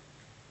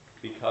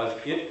 because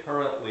it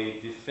currently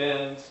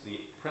defends the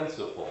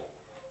principle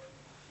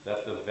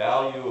that the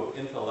value of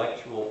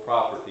intellectual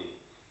property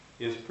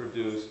is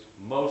produced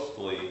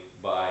mostly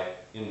by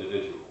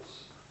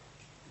individuals.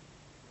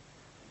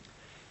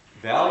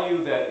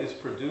 Value that is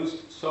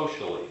produced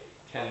socially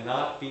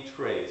cannot be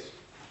traced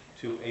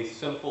to a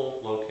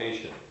simple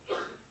location.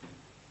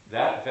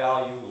 That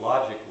value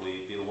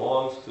logically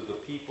belongs to the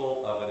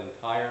people of an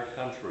entire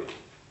country,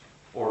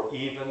 or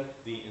even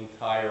the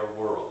entire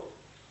world.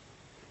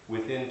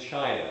 Within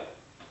China,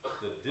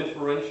 the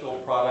differential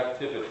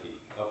productivity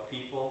of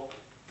people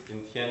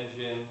in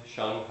Tianjin,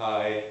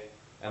 Shanghai,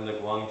 and the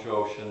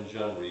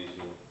Guangzhou-Shenzhen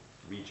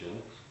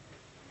region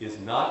is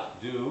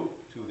not due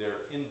to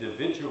their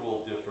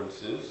individual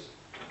differences,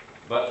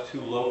 but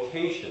to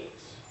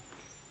locations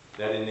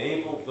that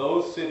enable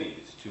those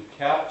cities to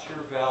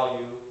capture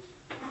value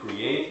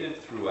created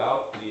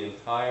throughout the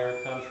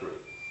entire country.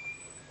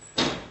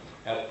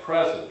 At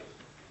present,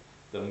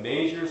 the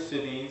major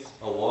cities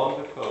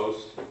along the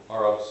coast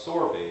are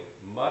absorbing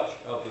much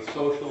of the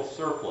social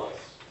surplus,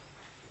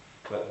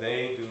 but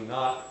they do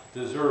not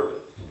deserve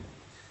it.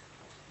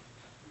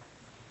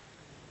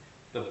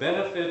 The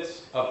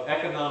benefits of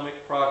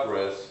economic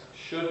progress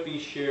should be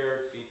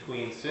shared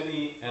between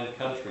city and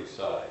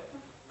countryside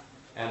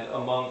and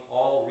among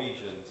all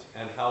regions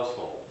and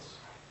households.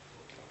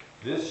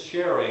 This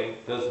sharing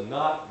does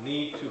not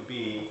need to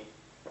be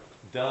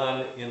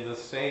done in the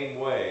same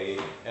way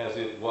as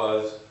it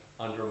was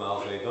under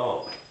Mao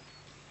Zedong.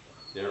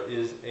 There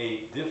is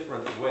a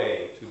different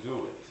way to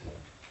do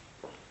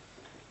it.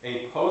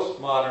 A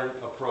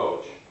postmodern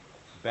approach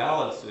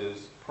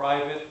balances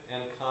private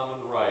and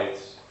common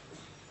rights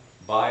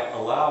by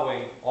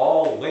allowing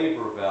all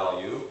labor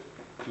value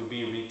to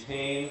be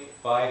retained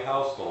by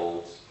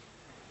households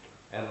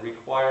and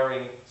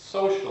requiring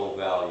social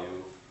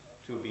value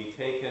to be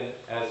taken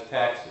as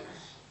taxes.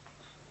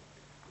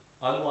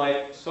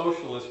 Unlike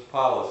socialist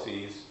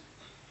policies,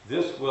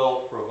 this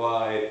will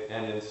provide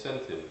an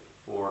incentive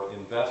for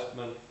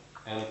investment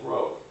and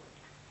growth.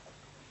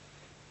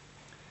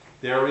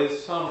 There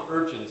is some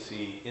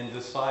urgency in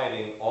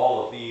deciding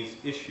all of these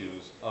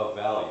issues of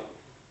value.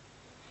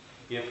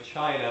 If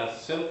China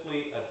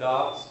simply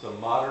adopts the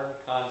modern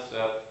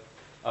concept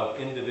of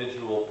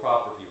individual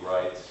property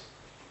rights,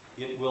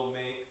 it will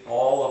make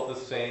all of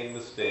the same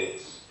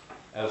mistakes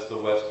as the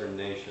Western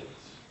nations.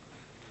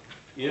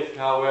 If,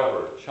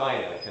 however,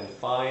 China can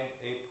find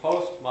a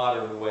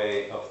postmodern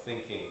way of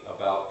thinking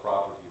about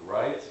property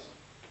rights,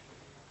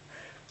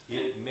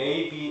 it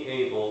may be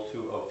able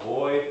to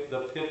avoid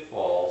the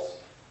pitfalls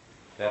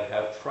that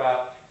have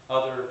trapped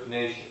other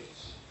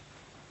nations.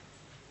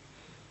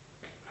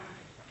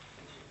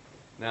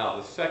 Now,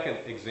 the second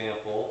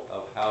example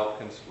of how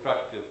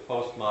constructive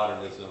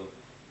postmodernism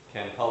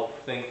can help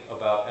think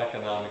about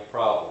economic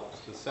problems.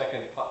 The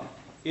second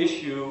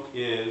issue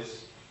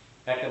is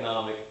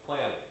economic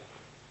planning.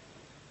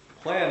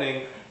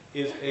 Planning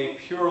is a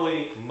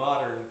purely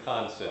modern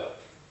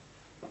concept.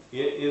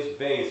 It is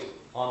based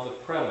on the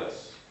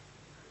premise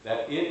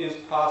that it is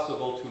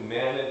possible to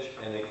manage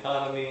an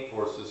economy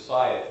or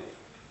society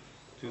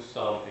to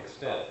some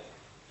extent.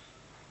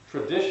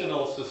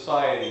 Traditional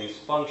societies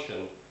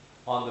function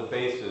on the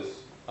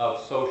basis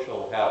of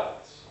social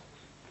habits.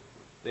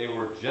 They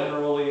were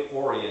generally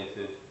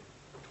oriented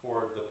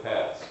toward the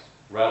past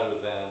rather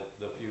than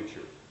the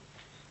future.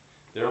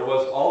 There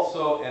was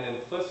also an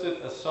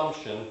implicit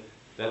assumption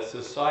that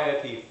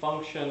society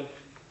functioned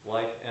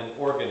like an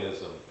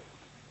organism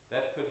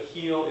that could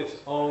heal its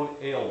own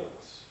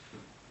ailments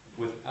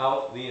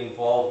without the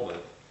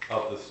involvement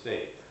of the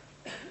state.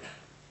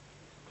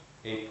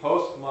 A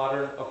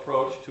postmodern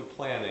approach to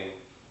planning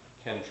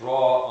can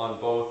draw on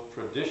both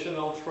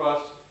traditional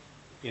trust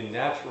in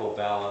natural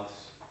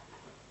balance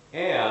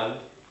and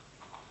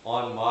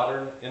on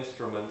modern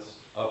instruments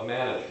of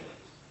management.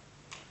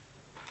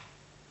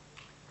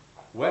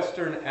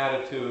 Western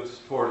attitudes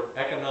toward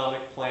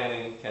economic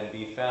planning can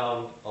be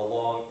found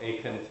along a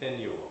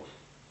continuum.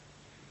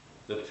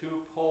 The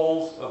two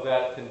poles of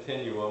that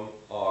continuum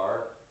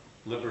are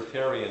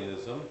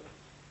libertarianism,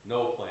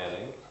 no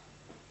planning,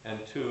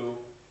 and two,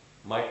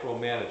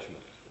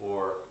 micromanagement,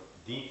 or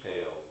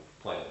detailed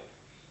planning.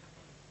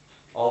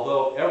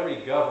 Although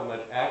every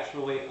government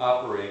actually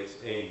operates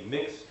a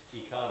mixed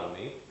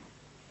economy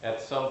at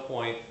some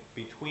point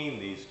between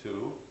these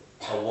two,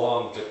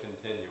 along the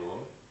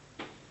continuum,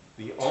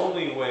 the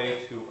only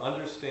way to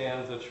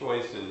understand the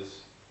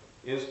choices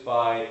is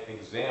by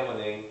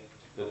examining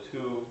the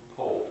two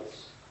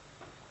poles.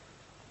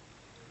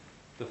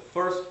 The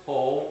first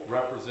pole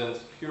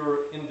represents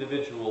pure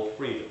individual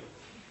freedom,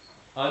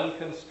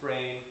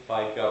 unconstrained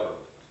by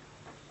government.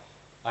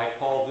 I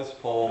call this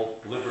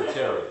pole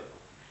libertarian.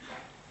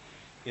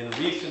 In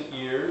recent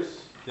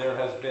years, there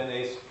has been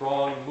a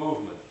strong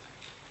movement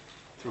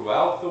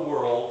throughout the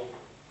world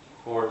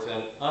towards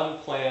an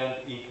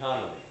unplanned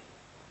economy,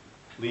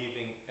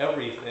 leaving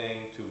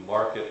everything to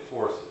market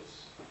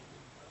forces.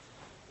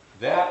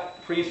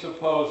 That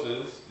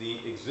presupposes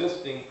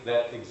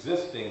that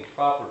existing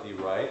property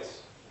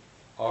rights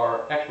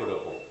are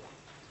equitable,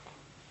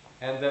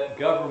 and that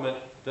government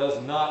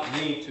does not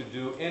need to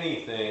do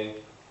anything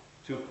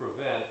to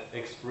prevent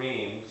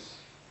extremes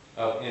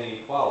of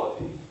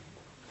inequality.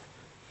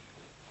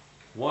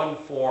 One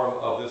form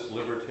of this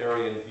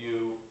libertarian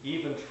view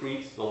even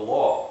treats the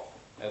law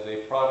as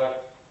a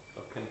product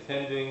of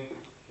contending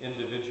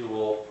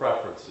individual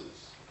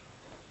preferences.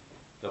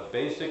 The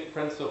basic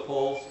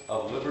principles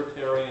of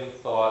libertarian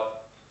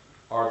thought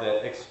are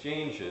that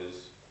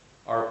exchanges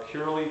are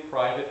purely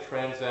private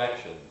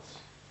transactions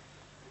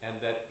and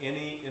that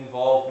any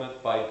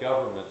involvement by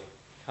government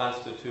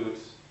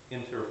constitutes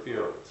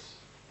interference.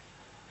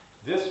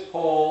 This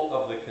pole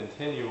of the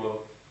continuum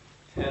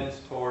tends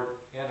toward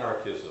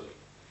anarchism,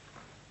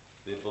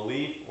 the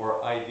belief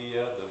or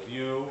idea, the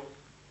view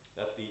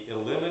that the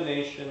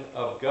elimination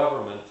of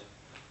government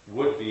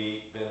would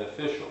be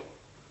beneficial.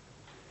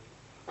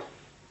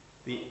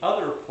 The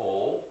other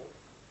pole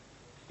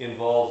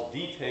involves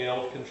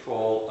detailed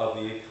control of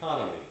the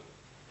economy,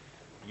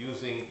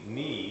 using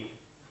need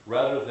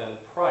rather than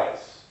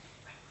price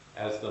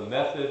as the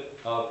method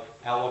of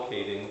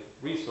allocating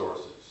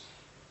resources.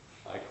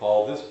 I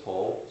call this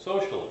pole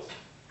socialism.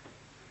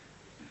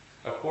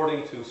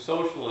 According to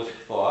socialist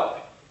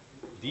thought,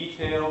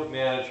 detailed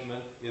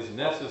management is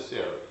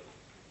necessary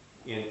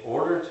in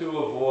order to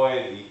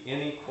avoid the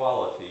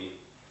inequality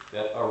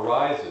that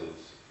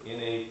arises in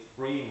a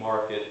free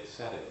market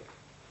setting.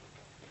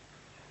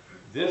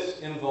 This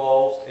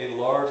involves a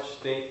large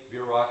state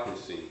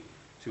bureaucracy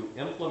to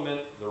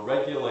implement the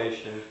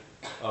regulation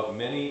of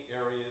many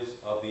areas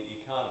of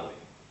the economy.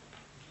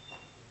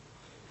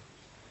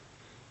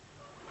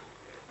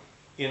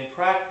 In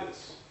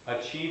practice,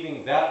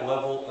 achieving that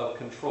level of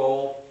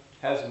control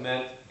has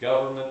meant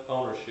government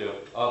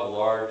ownership of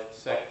large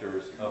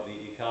sectors of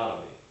the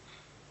economy,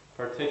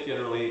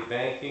 particularly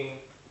banking,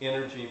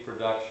 energy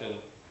production,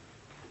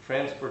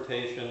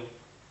 transportation,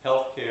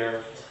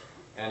 healthcare,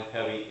 and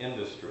heavy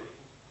industry.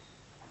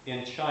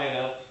 In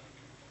China,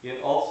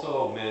 it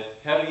also meant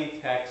heavy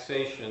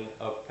taxation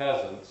of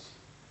peasants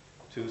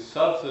to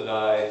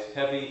subsidize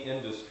heavy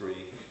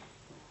industry,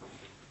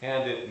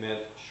 and it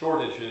meant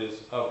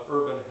shortages of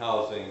urban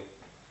housing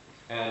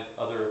and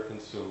other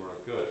consumer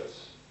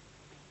goods.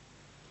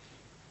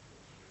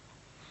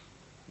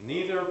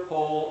 Neither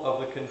pole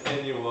of the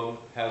continuum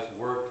has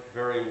worked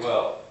very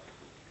well.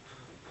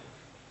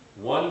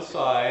 One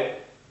side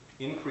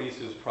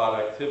increases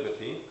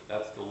productivity,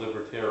 that's the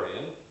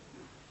libertarian,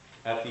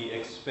 at the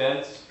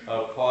expense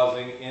of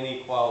causing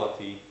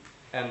inequality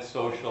and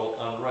social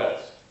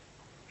unrest.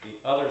 The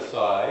other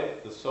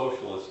side, the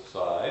socialist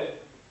side,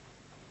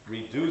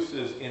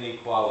 reduces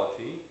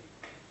inequality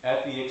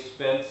at the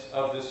expense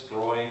of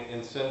destroying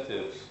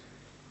incentives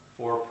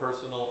for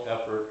personal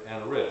effort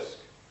and risk.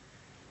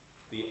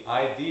 The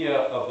idea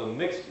of the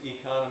mixed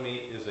economy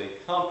is a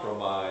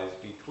compromise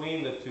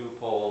between the two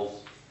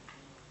poles,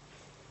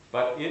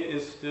 but it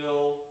is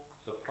still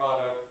the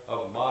product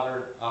of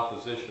modern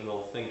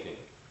oppositional thinking.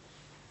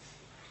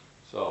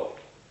 So,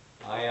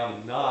 I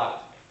am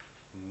not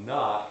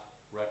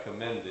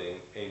recommending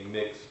a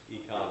mixed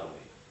economy.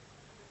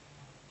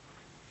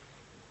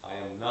 I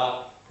am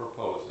not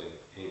proposing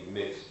a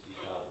mixed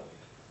economy.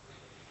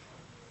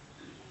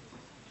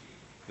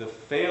 The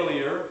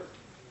failure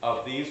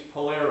of these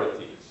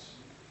polarities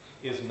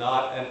is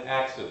not an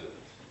accident.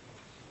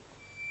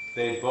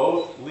 They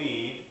both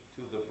lead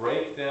to the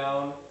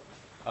breakdown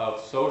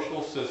of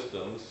social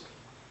systems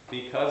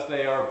because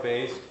they are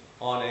based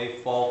on a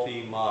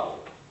faulty model.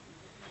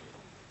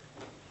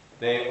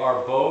 They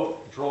are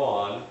both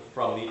drawn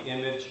from the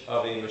image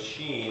of a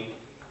machine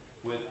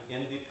with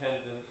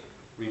independent,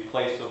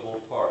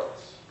 replaceable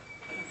parts.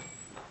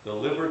 The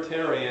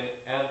libertarian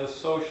and the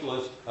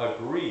socialist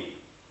agree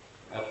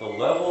at the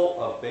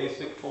level of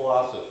basic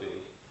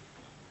philosophy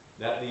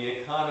that the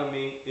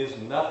economy is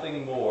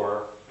nothing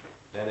more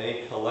than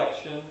a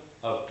collection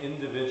of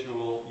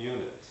individual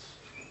units.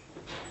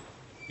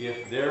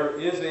 If there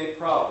is a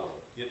problem,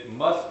 it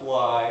must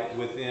lie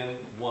within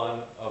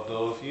one of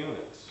those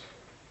units.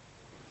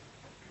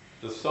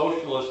 The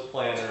socialist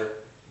planner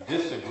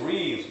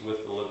disagrees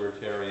with the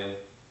libertarian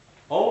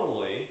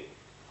only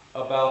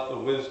about the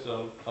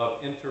wisdom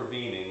of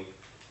intervening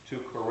to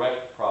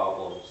correct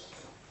problems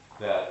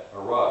that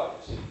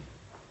arise.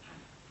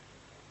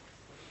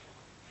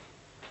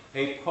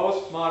 A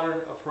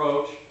postmodern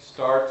approach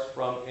starts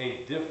from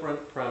a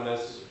different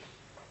premise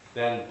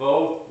than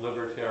both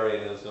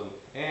libertarianism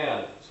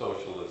and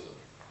socialism.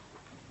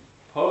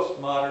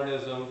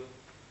 Postmodernism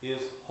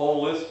is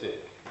holistic.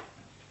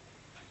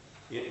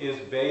 It is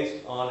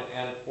based on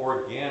an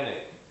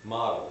organic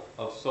model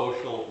of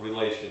social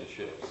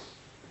relationships,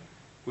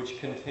 which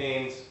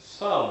contains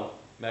some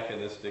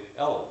mechanistic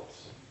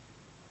elements.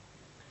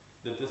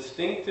 The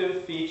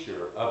distinctive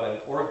feature of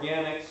an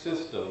organic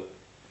system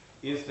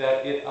is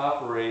that it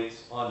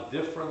operates on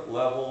different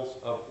levels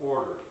of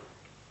order,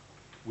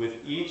 with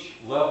each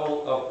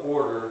level of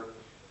order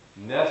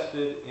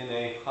nested in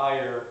a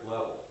higher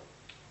level.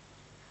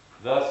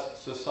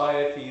 Thus,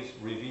 societies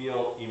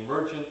reveal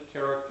emergent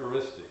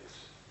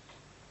characteristics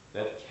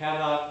that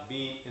cannot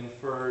be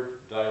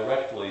inferred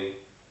directly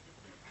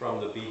from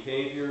the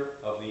behavior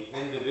of the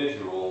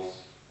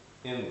individuals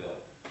in them.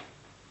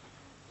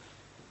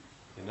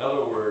 In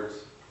other words,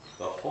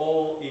 the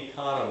whole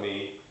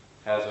economy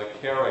has a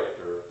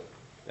character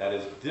that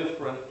is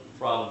different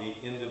from the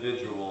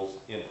individuals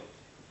in it.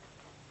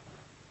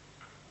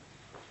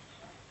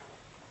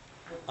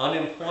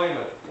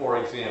 Unemployment, for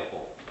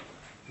example,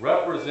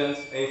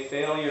 represents a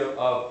failure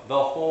of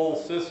the whole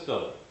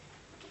system,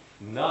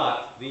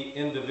 not the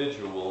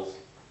individuals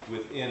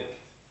within it.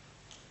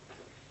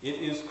 It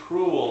is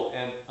cruel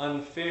and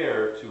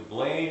unfair to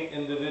blame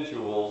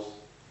individuals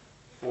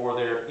for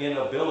their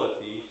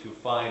inability to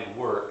find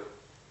work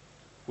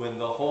when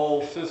the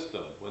whole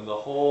system, when the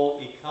whole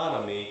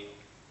economy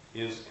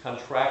is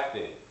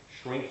contracting,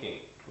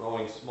 shrinking,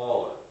 growing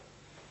smaller.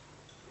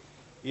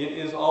 It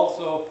is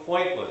also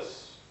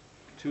pointless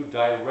to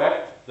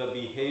direct the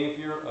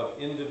behavior of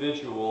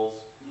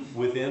individuals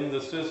within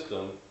the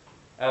system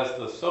as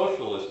the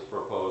socialist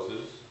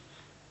proposes,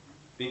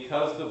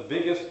 because the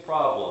biggest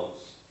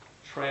problems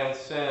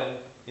transcend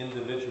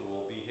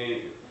individual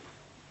behavior.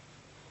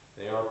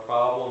 They are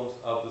problems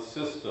of the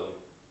system,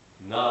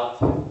 not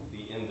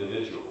the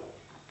individual.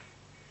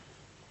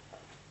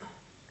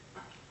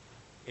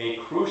 A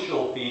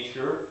crucial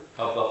feature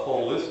of the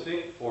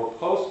holistic or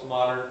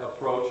postmodern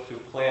approach to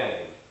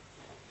planning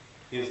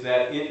is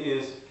that it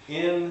is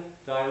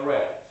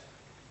indirect,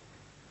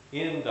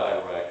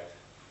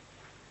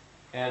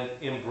 and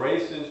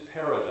embraces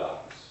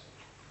paradox,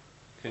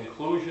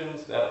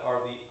 conclusions that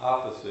are the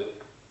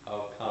opposite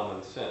of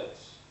common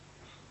sense.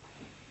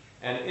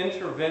 An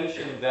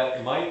intervention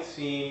that might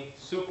seem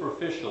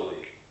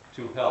superficially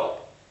to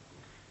help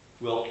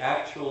will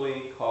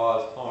actually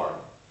cause harm.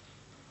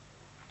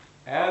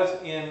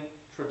 As in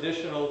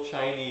traditional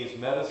Chinese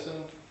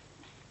medicine,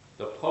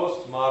 the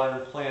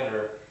postmodern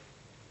planner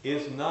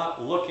is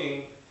not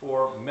looking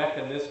for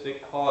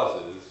mechanistic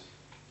causes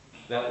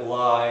that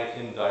lie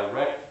in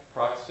direct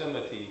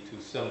proximity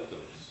to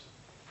symptoms.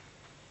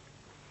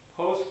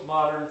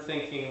 Postmodern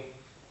thinking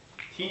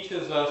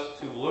teaches us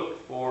to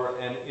look for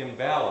an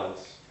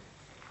imbalance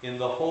in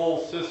the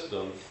whole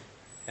system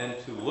and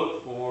to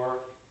look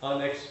for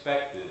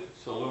unexpected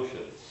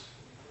solutions.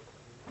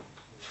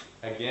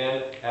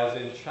 Again, as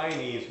in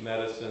Chinese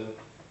medicine,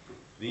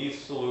 these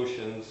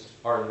solutions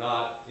are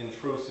not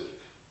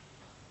intrusive.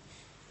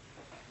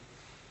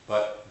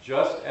 But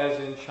just as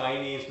in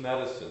Chinese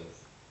medicine,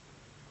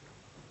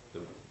 the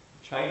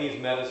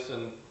Chinese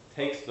medicine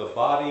takes the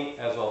body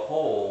as a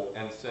whole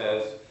and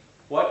says,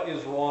 what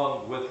is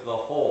wrong with the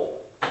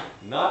whole,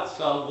 not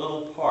some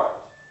little part,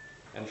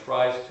 and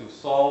tries to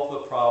solve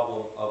the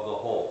problem of the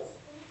whole.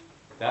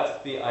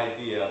 That's the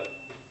idea,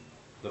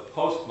 the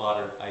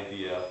postmodern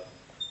idea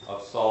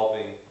of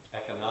solving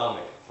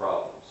economic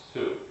problems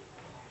too.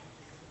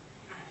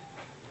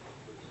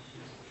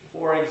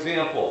 For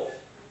example,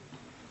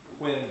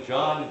 when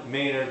John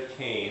Maynard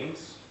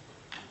Keynes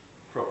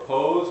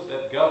proposed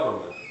that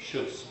government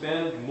should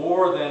spend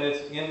more than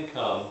its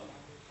income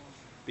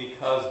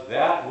because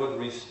that would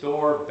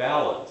restore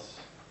balance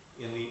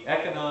in the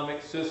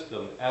economic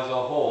system as a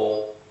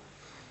whole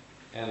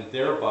and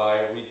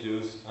thereby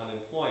reduce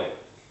unemployment.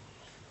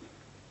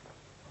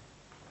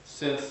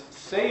 Since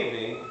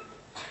saving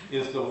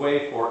is the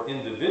way for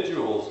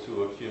individuals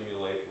to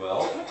accumulate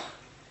wealth,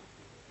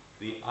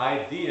 the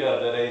idea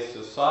that a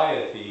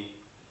society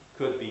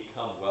could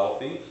become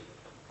wealthy,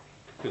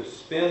 could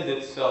spend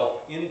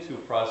itself into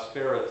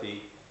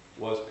prosperity,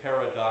 was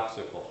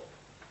paradoxical.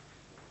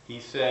 He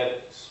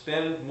said,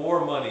 spend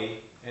more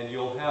money and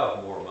you'll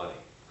have more money.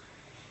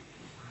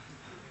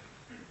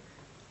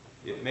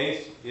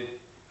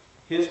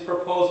 His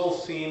proposal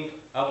seemed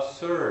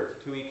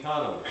absurd to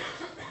economists,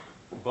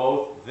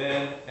 both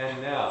then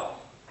and now,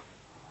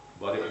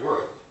 but it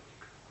worked.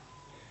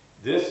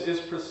 This is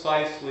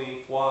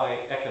precisely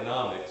why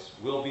economics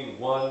will be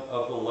one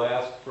of the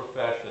last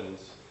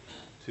professions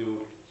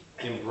to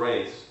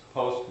embrace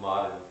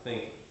postmodern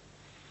thinking.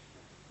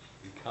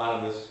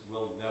 Economists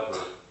will never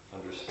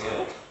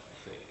understand it,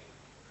 I think.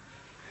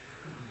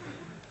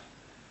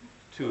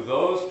 To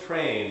those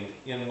trained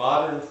in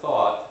modern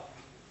thought,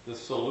 the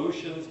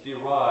solutions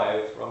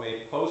derived from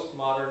a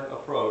postmodern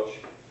approach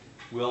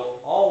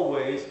will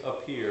always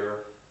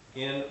appear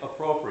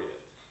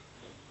inappropriate,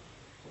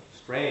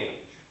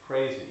 strange,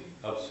 crazy,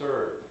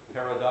 absurd,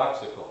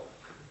 paradoxical.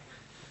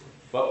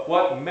 But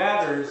what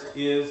matters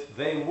is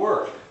they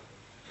work.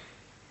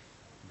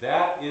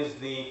 That is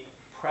the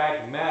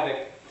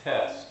pragmatic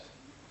test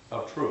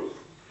of truth.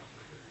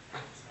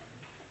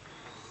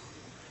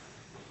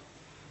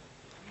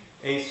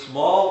 A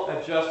small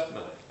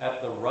adjustment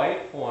at the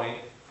right point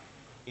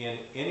in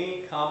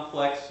any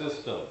complex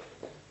system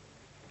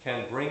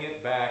can bring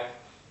it back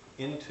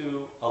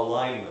into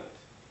alignment.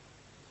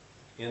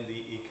 In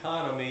the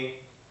economy,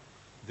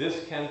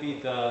 this can be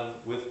done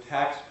with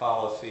tax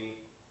policy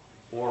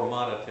or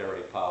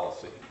monetary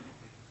policy.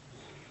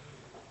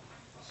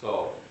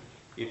 So,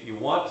 if you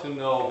want to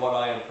know what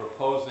I am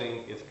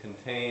proposing, it's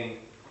contained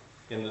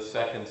in the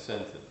second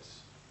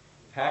sentence.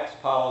 Tax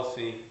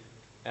policy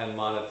and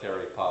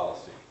monetary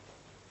policy.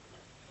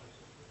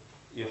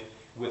 If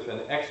with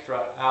an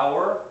extra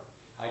hour,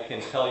 I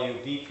can tell you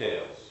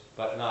details,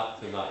 but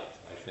not tonight,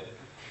 I think.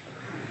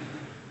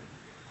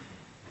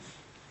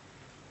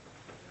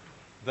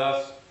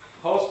 Thus,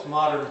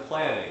 postmodern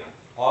planning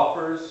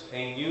offers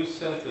a new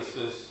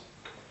synthesis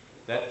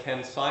that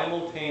can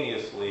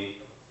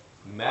simultaneously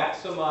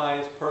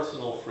maximize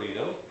personal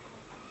freedom,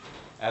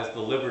 as the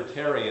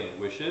libertarian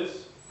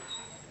wishes,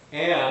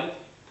 and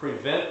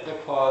prevent the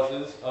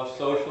causes of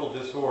social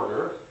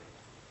disorder,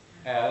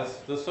 as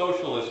the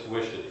socialist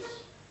wishes.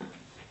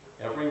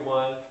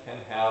 Everyone can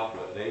have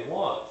what they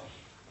want.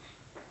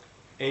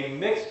 A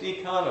mixed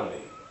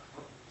economy,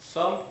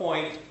 some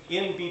point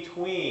in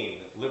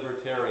between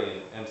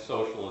libertarian and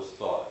socialist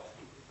thought,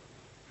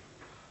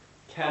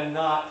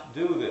 cannot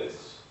do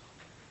this.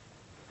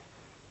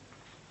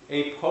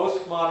 A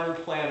postmodern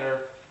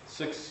planner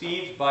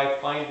succeeds by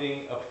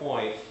finding a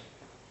point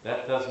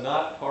that does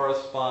not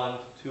correspond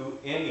to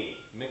any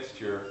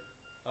mixture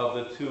of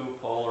the two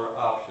polar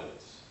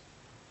options.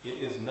 It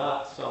is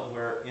not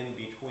somewhere in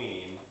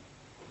between.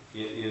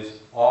 It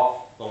is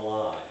off the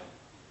line.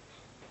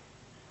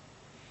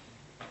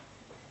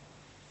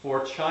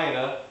 For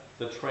China,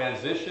 the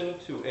transition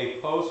to a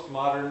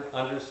postmodern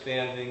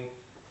understanding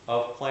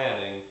of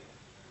planning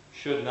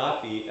should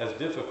not be as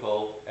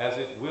difficult as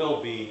it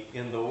will be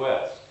in the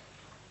West.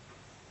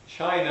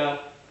 China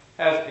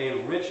has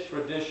a rich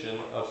tradition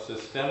of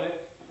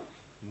systemic,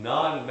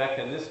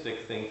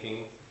 non-mechanistic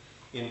thinking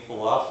in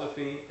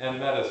philosophy and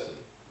medicine.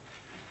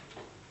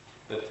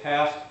 The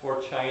task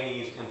for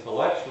Chinese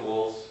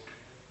intellectuals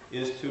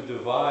is to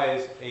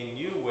devise a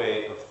new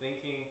way of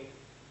thinking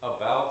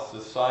about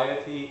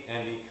society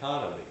and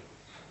economy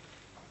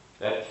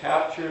that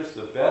captures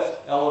the best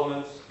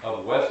elements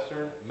of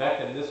Western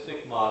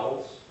mechanistic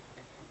models,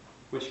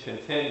 which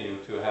continue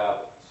to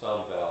have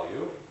some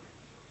value,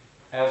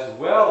 as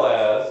well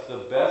as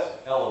the best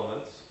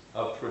elements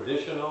of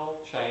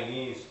traditional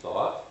Chinese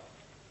thought,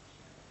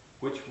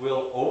 which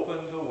will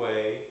open the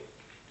way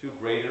to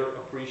greater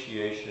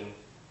appreciation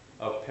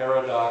of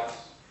paradox,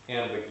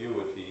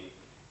 ambiguity,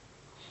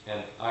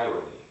 and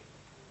irony.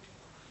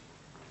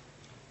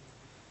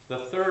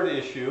 The third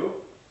issue,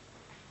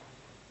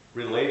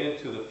 related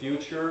to the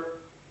future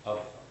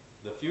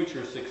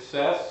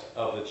success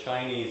of the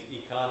Chinese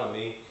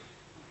economy,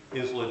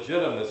 is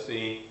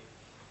legitimacy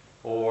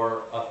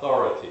or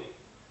authority.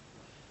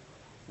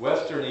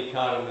 Western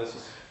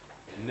economists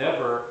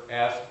never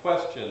ask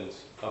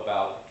questions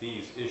about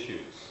these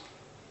issues.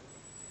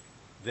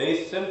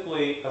 They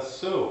simply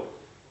assume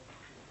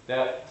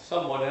that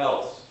someone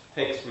else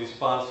takes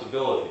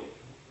responsibility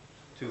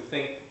to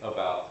think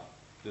about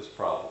this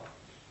problem.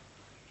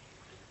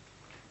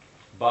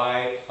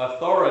 By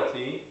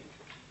authority,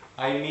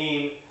 I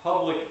mean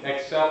public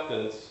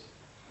acceptance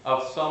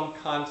of some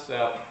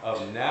concept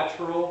of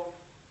natural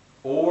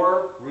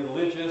or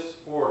religious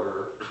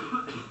order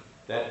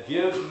that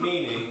gives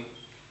meaning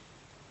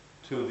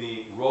to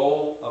the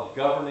role of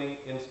governing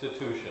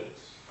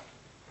institutions.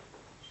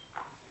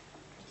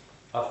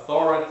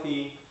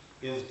 Authority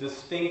is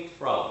distinct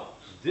from,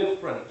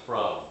 different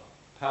from,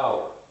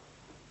 power.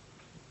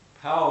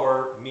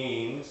 Power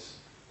means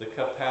the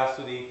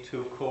capacity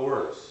to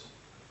coerce,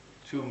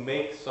 to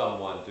make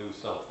someone do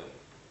something.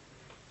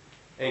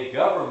 A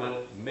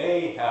government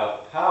may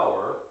have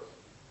power,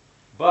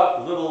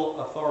 but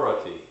little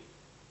authority,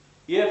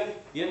 if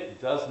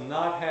it does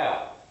not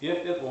have,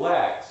 if it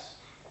lacks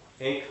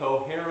a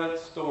coherent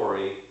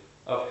story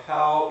of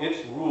how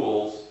its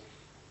rules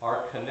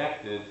are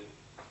connected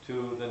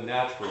to the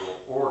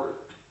natural order.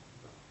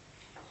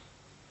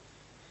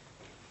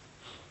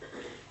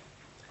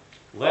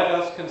 Let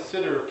us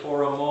consider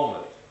for a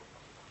moment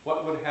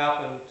what would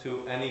happen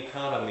to an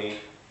economy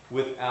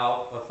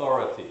without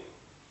authority,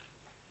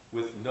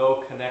 with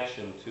no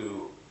connection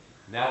to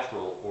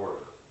natural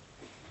order.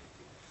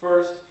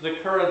 First, the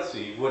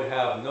currency would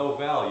have no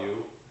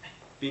value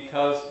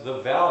because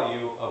the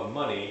value of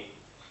money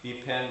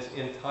depends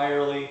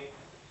entirely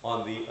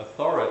on the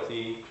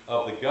authority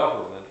of the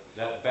government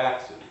that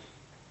backs it.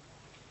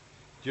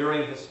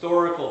 During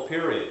historical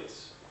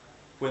periods,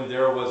 when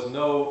there was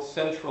no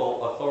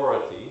central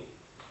authority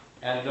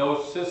and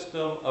no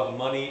system of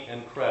money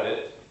and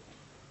credit,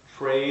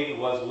 trade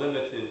was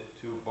limited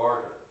to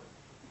barter.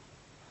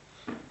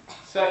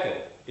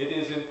 Second, it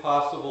is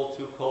impossible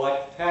to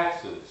collect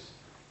taxes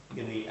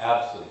in the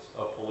absence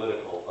of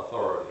political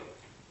authority.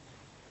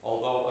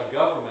 Although a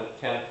government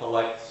can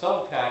collect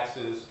some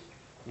taxes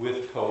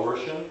with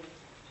coercion,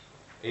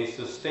 a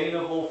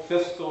sustainable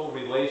fiscal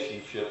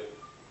relationship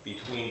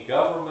between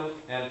government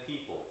and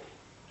people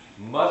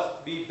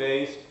must be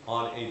based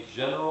on a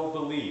general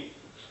belief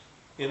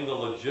in the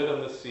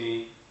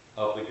legitimacy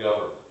of the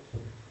government.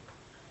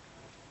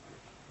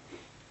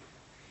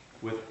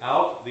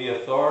 Without the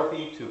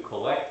authority to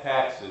collect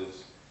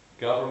taxes,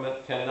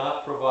 government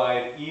cannot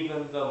provide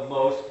even the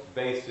most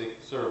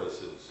basic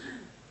services: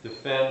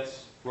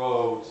 defense,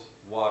 roads,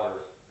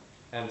 water,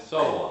 and so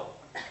on.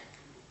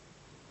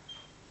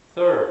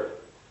 Third,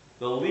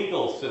 the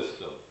legal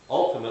system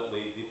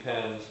ultimately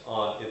depends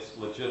on its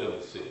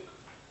legitimacy.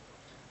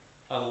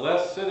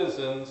 Unless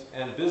citizens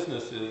and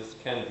businesses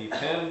can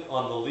depend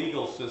on the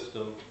legal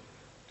system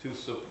to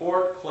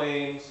support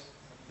claims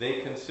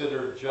they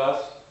consider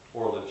just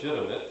or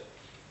legitimate,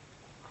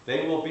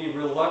 they will be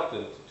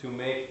reluctant to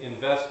make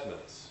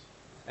investments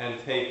and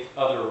take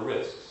other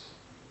risks.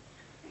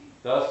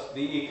 Thus,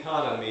 the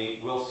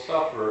economy will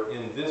suffer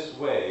in this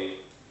way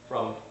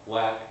from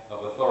lack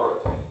of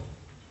authority.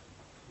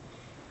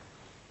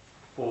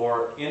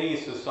 For any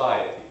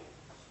society,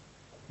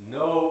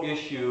 no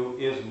issue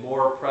is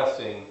more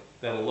pressing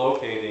than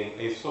locating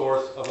a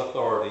source of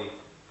authority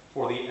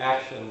for the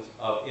actions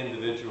of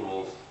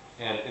individuals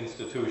and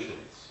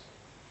institutions.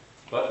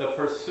 But the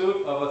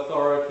pursuit of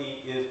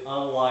authority is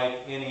unlike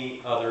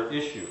any other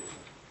issue.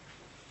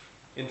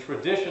 In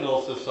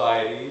traditional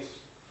societies,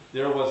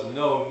 there was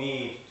no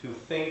need to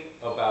think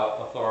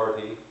about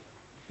authority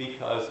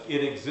because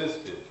it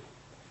existed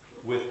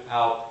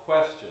without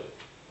question.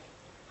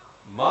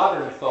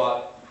 Modern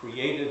thought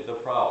created the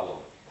problem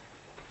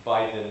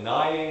by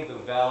denying the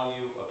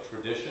value of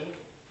tradition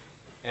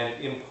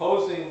and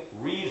imposing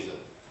reason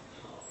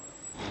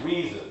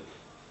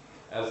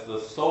as the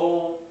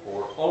sole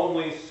or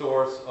only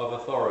source of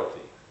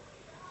authority.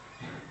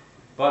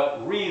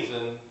 But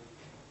reason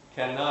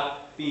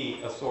cannot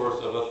be a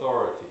source of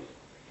authority.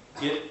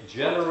 It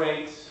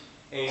generates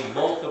a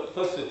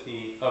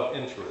multiplicity of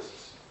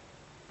interests,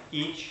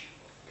 each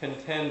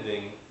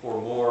contending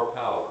for more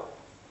power.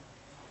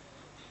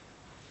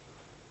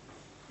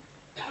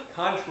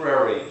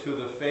 Contrary to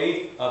the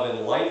faith of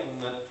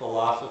Enlightenment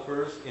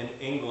philosophers in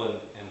England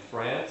and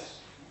France,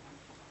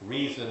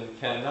 reason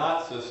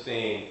cannot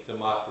sustain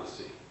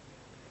democracy.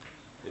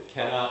 It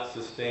cannot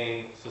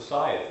sustain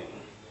society.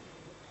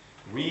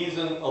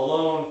 Reason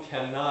alone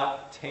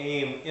cannot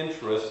tame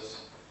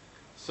interests,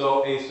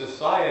 so a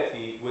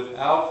society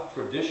without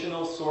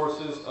traditional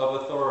sources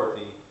of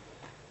authority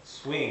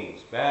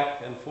swings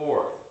back and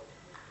forth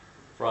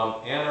from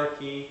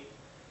anarchy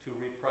to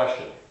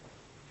repression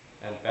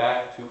and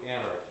back to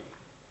anarchy.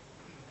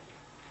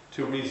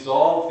 To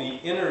resolve the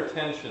inner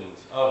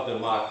tensions of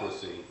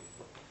democracy,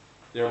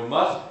 there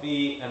must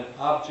be an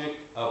object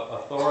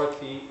of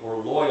authority or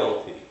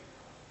loyalty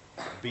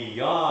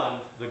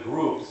beyond the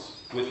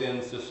groups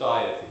within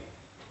society.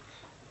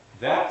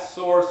 That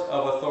source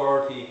of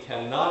authority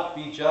cannot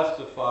be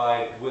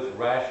justified with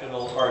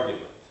rational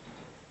argument.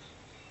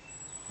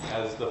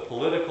 As the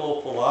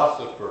political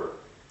philosopher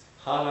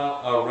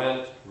Hannah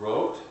Arendt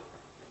wrote,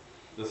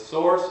 the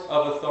source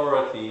of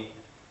authority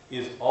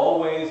is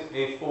always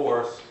a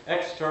force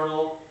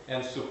external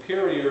and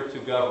superior to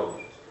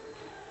government.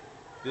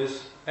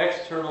 This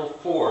external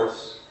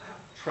force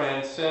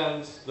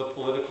transcends the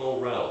political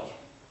realm.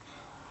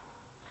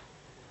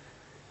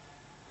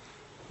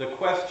 The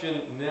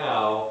question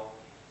now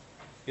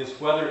is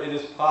whether it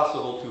is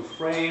possible to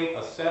frame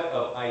a set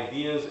of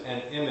ideas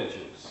and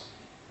images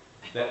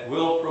that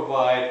will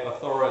provide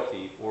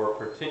authority for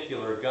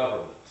particular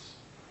governments.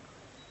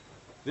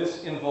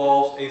 This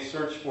involves a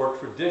search for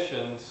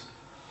traditions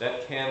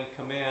that can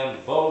command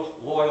both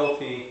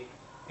loyalty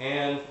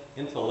and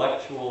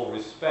intellectual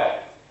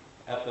respect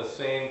at the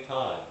same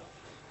time.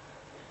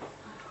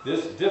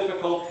 This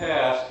difficult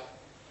task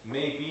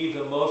may be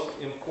the most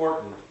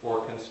important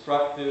for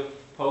constructive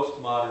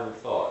postmodern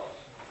thought.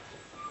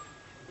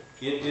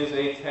 It is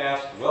a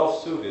task well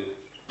suited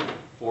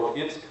for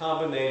its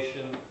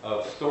combination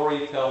of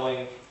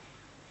storytelling,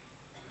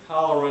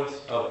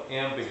 tolerance of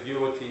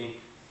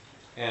ambiguity,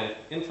 and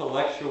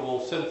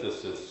intellectual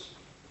synthesis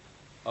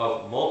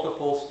of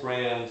multiple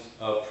strands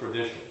of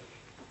tradition.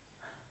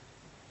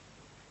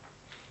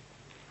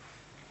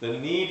 The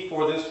need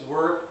for this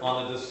work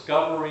on the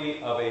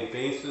discovery of a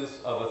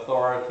basis of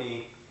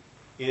authority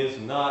is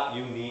not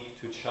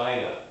unique to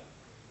China.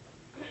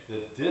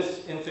 The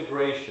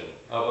disintegration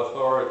of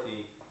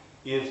authority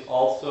is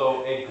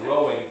also a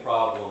growing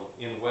problem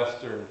in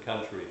Western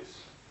countries.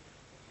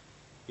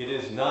 It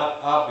is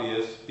not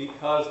obvious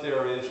because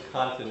there is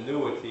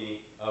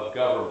continuity of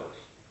government,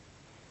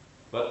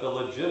 but the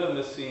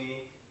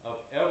legitimacy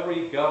of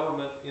every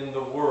government in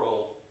the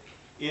world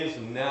is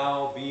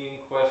now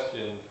being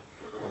questioned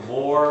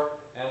more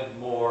and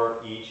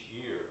more each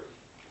year.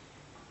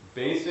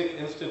 Basic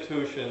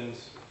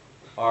institutions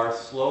are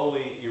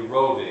slowly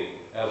eroding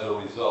as a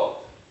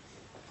result.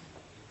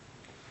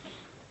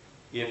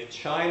 If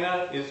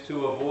China is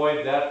to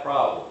avoid that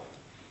problem,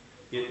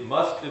 it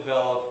must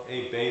develop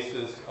a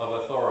basis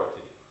of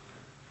authority.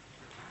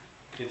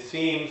 It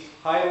seems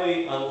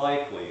highly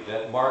unlikely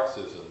that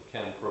Marxism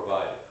can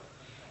provide it.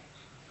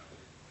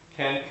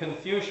 Can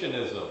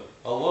Confucianism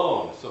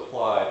alone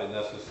supply the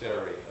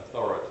necessary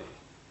authority?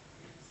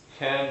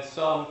 Can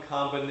some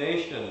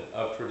combination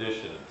of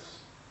traditions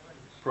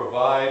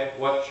provide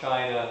what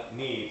China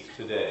needs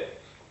today?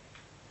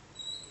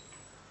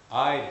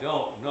 I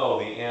don't know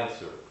the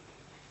answer.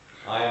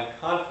 I am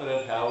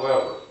confident,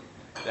 however,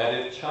 that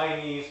if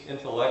Chinese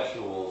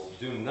intellectuals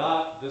do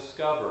not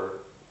discover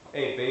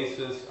a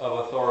basis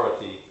of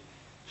authority,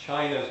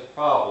 China's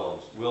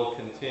problems will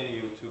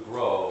continue to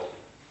grow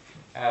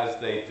as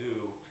they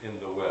do in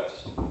the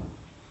West.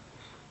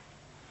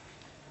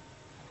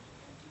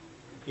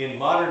 In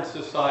modern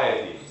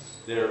societies,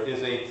 there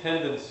is a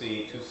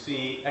tendency to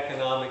see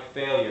economic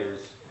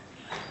failures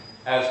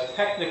as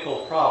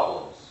technical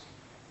problems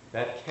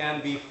that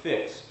can be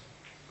fixed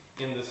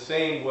in the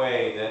same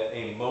way that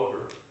a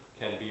motor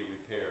can be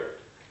repaired.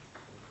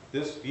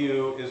 This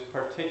view is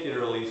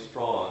particularly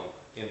strong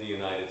in the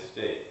United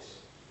States.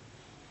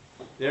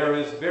 There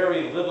is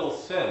very little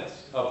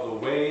sense of the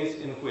ways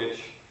in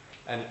which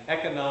an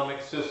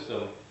economic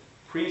system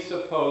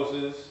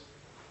presupposes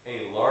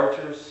a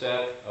larger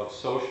set of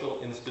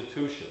social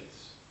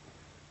institutions.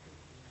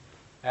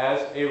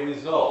 As a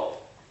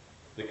result,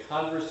 the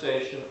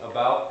conversation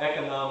about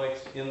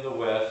economics in the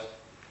West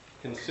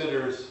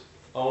considers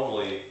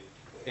only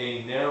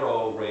a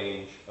narrow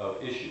range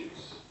of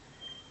issues.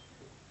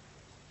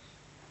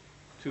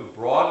 To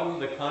broaden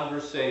the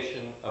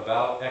conversation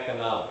about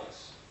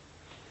economics,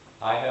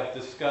 I have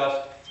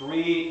discussed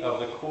three of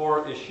the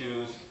core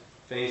issues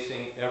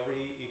facing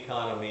every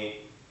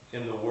economy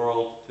in the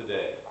world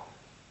today: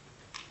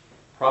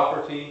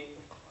 property,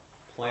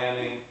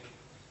 planning,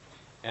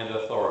 and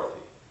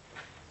authority.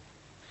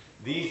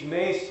 These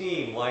may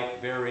seem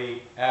like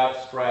very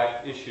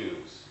abstract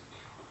issues,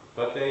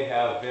 but they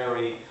have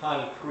very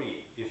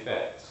concrete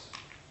effects.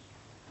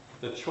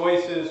 The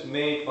choices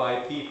made by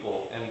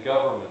people and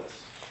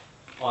governments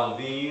on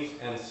these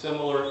and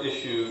similar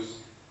issues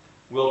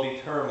will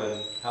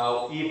determine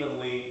how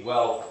evenly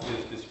wealth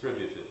is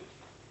distributed,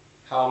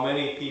 how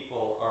many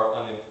people are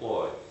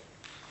unemployed,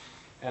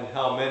 and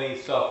how many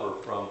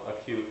suffer from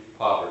acute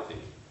poverty.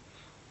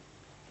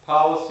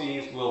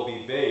 policies will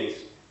be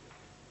based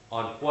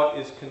on what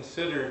is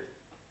considered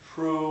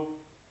true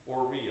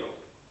or real,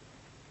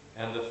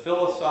 and the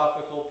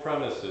philosophical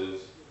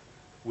premises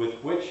with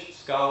which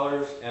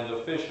scholars and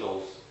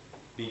officials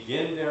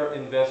begin their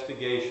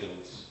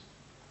investigations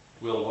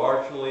will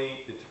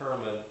largely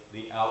determine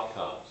the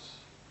outcomes.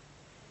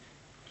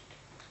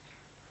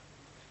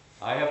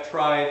 I have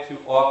tried to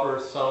offer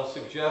some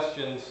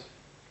suggestions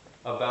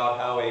about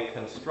how a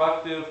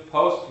constructive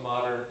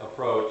postmodern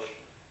approach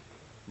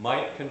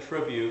might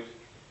contribute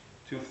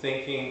to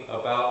thinking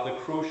about the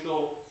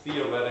crucial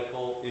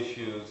theoretical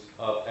issues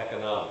of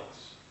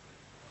economics.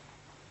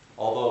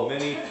 Although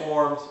many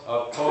forms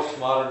of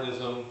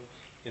postmodernism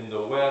in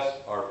the West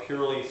are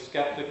purely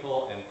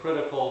skeptical and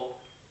critical,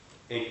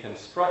 a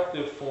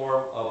constructive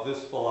form of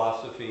this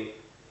philosophy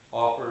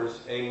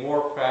offers a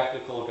more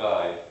practical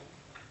guide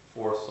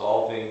for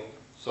solving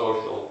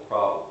social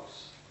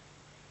problems.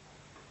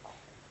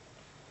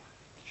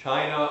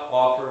 China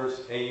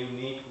offers a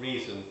unique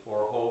reason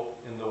for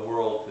hope in the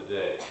world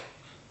today.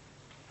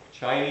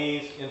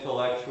 Chinese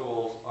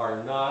intellectuals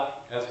are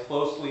not as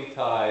closely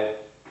tied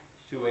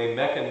to a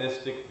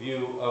mechanistic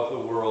view of the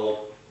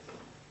world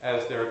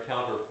as their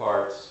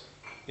counterparts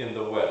in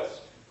the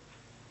West.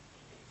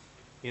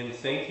 In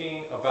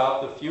thinking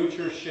about the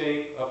future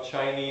shape of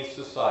Chinese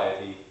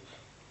society,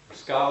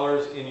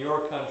 scholars in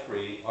your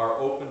country are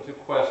open to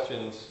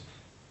questions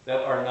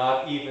that are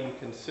not even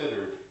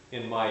considered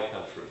in my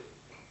country.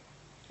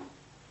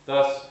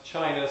 Thus,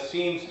 China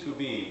seems to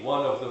be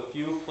one of the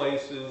few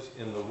places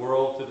in the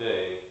world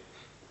today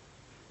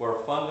where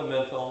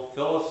fundamental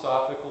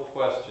philosophical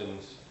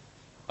questions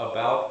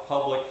about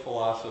public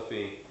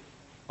philosophy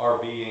are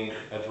being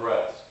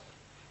addressed.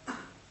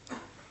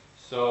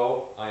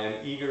 So, I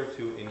am eager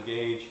to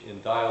engage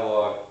in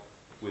dialogue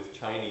with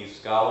Chinese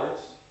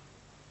scholars,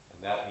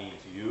 and that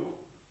means you,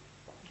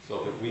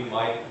 so that we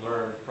might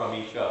learn from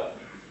each other.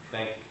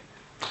 Thank you.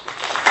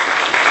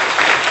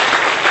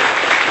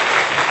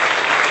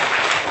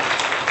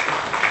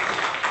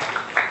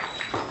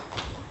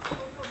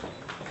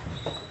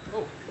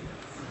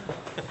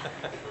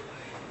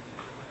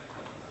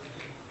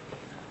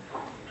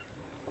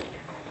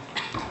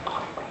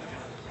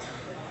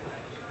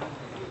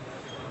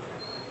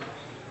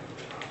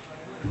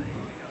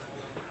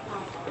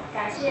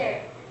感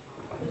谢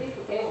克里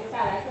夫给我们带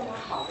来这么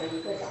好的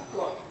一个讲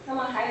座。那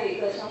么还有一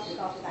个消息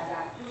告诉大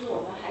家，就是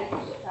我们还有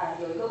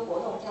一个活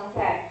动将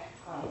在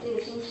这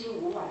个星期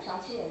五晚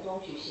上7点钟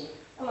举行。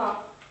那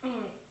么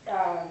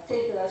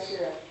这个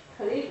是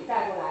克里夫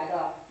带过来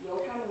的，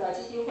由他们的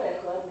基金会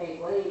和美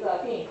国的一个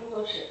电影工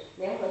作室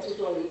联合制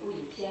作的一部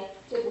影片。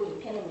这部影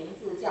片的名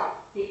字叫《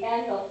The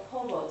End of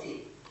Poverty》，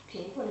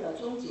贫困的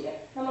终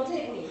结。那么这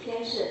部影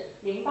片是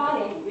08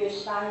年5月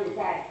18日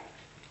在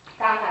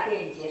戛纳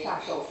电影节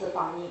上首次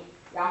放映，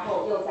然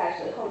后又在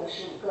随后的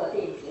15个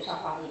电影节上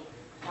放映，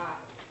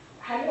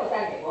还没有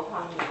在美国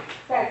放映，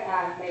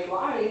在美国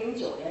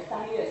2009年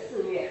3月、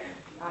4月，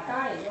当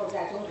然也没有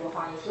在中国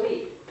放映，所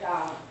以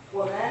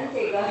我们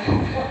这个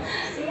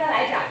应该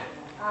来讲，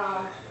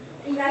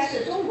应该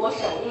是中国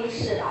首映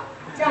式吧，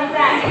将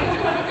在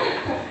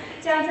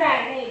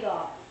那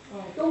个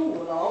东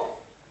五楼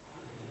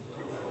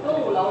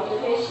哲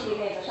学系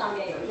那个上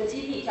面有一个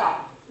基地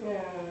叫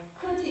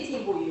科技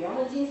进步与人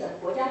文精神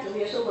国家哲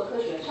学社会科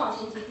学创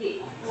新基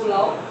地5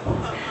楼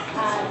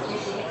举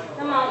行。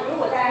那么如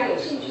果大家有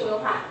兴趣的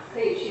话，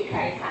可以去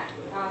看一看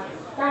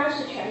当然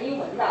是全英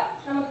文的。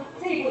那么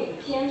这部影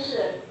片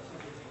是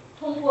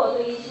通过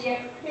对一些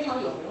非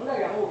常有名的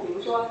人物，比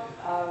如说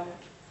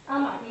阿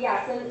玛蒂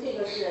亚森，这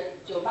个是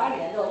98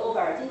年的诺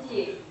贝尔经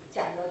济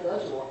奖的得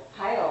主，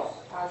还有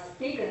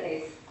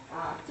Stiglitz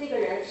这个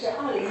人是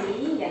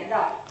2001年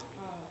的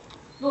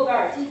诺贝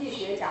尔经济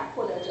学奖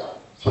获得者，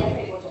前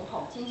美国总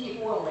统，经济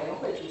顾问委员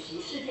会主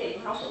席，世界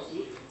银行首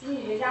席，经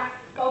济学家，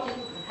高级副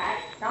总裁。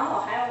然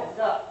后还有我们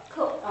的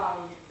克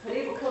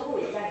里夫科布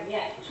也在里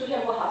面出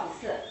现过好几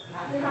次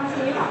对他们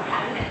进行访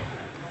谈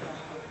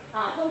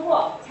通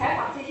过采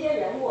访这些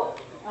人物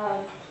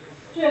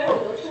最后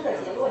得出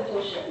的结论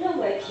就是认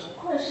为贫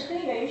困是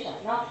根源于什么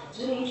呢？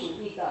殖民主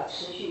义的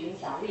持续影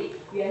响力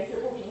源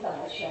自不平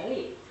等的权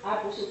利，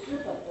而不是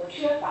资本的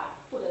缺乏，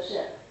或者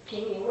是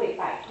平民为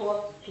摆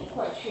脱贫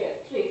困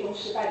却最终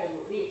失败的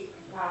努力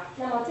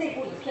那么这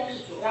部影片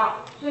是主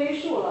要追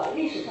溯了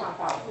历史上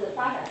导致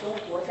发展中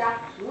国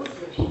家如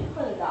此贫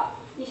困的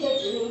一些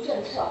殖民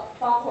政策，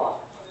包括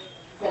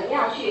怎么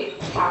样去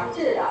强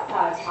制的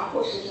强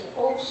迫实行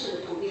欧式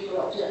土地所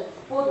有制，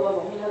剥夺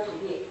农民的土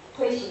地，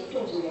推行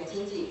种植园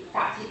经济，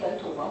打击本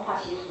土文化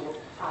习俗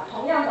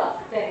同样的，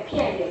本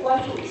片也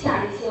关注以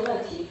下的一些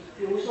问题，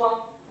比如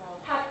说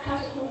它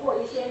是通过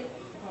一些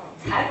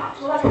采访，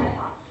除了采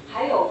访，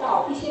还有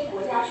到一些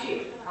国家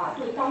去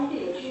对当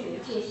地的居民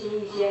进行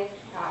一些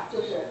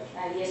就是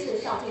也是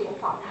像这种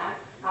访谈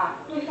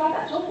对发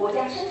展中国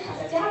家生产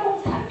的加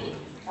工产品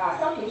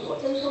商品所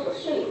征收的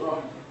税额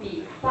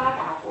比发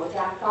达国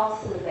家高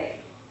4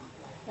倍。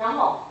然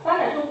后发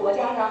展中国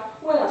家呢，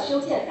为了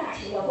修建大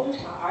型的工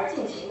程而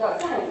进行的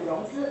债务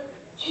融资，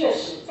确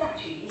实榨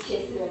取一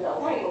切资源的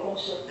外国公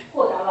司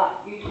获得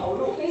了与投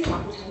入非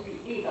常不成比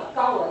例的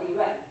高额利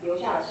润，留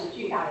下的是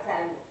巨大的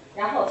债务，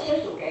然后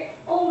签署给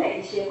欧美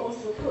一些公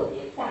司特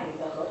别占领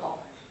的合同，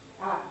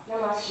那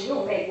么使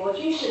用美国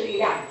军事力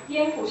量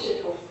颠覆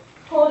试图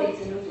脱离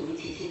殖民主义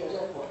体系的政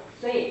府，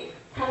所以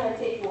他们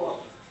这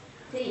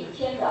影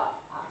片的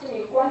这么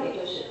一个观点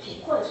就是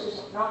贫困是什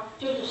么呢？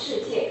就是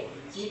世界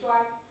极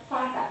端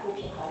发展不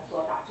平衡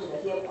所导致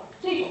的结果。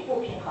这种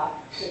不平衡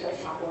使得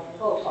强国能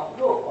够从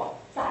弱国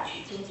榨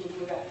取经济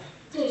利润，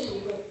这是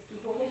一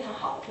部非常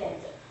好的片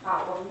子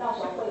我们到时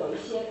候会有一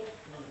些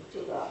这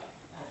个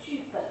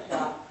剧本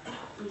的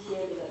一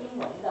些这个英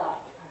文的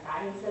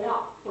打印资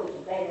料会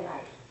准备在那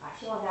里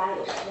希望大家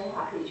有时间的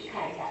话可以去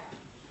看一下。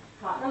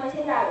好，那么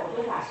现在我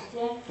就把时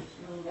间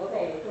留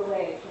给各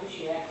位同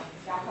学，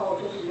然后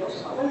就是有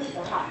什么问题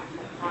的话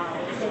我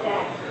们现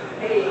在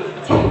可以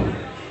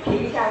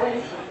提一下问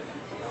题。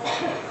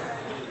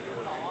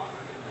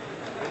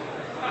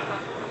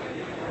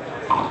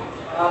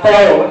大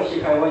家有问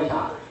题可以问一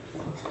下。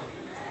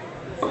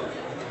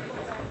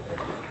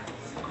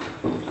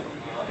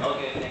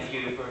Okay, thank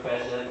you,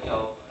 Professor.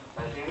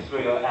 Thanks for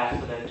your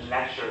excellent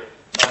lecture.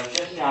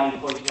 Just now you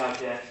pointed out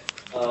that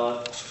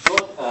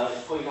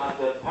pointed out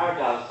the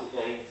paradox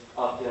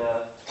of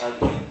the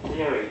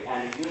theory,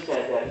 and you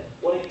said that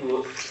what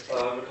you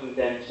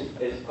recommend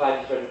is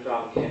quite different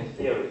from Kant's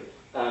theory.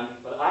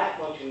 But I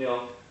want to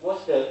know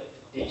what's the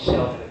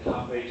detailed and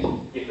concrete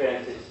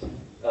differences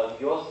of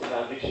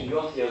between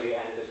your theory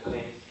and the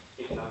Kant's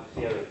economic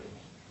theory.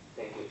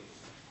 Thank you.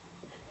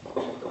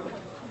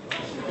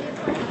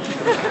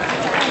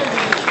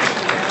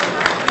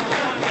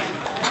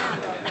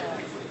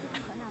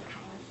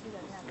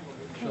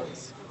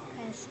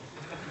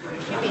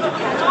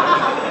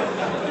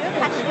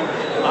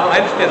 ，I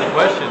understand the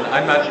question.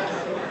 I'm not.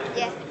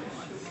 Yes.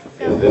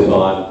 Is this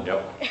on?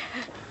 Yep.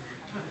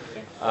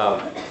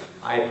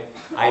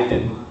 I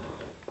didn't.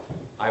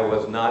 I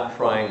was not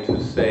trying to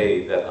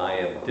say that I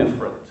am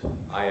different.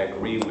 I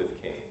agree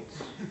with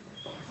Keynes.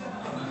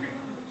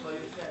 So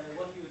you said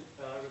what you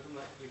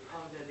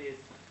recommend is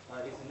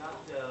not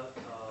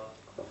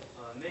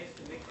mixed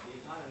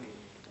economy.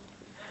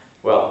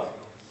 Well,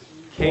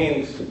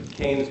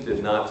 Keynes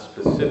did not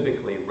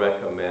specifically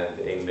recommend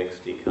a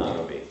mixed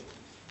economy.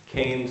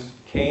 Keynes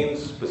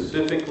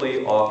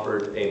specifically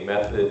offered a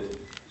method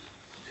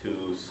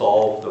to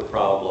solve the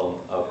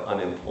problem of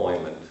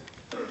unemployment,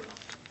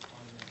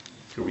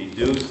 to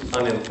reduce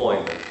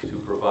unemployment, to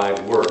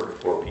provide work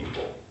for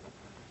people.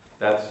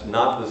 That's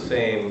not the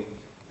same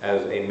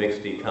as a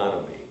mixed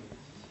economy.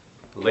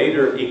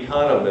 Later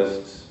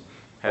economists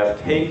have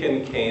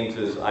taken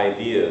Keynes's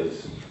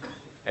ideas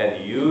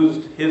and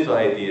used his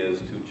ideas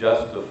to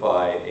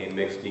justify a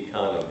mixed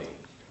economy.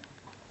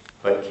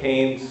 But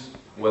Keynes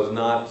was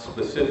not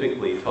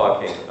specifically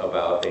talking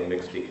about a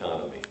mixed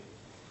economy.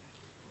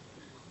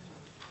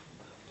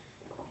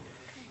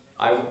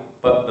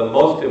 But the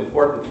most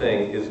important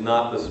thing is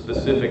not the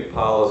specific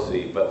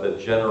policy, but the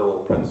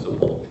general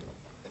principle.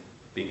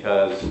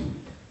 Because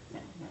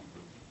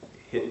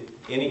a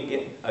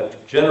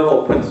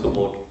general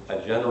principle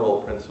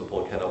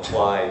can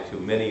apply to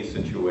many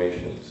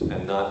situations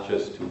and not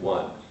just to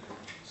one.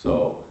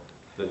 So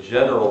the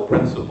general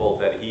principle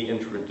that he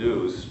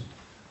introduced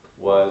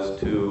was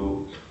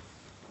to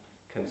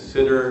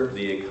consider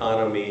the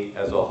economy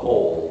as a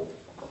whole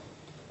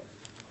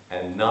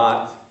and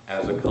not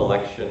as a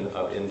collection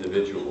of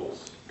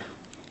individuals.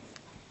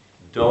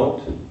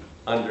 Don't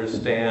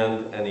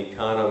understand an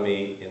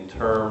economy in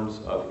terms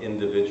of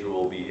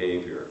individual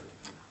behavior.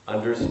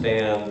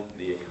 Understand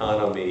the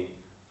economy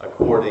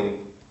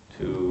according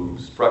to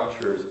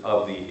structures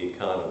of the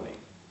economy.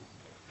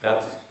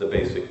 That's the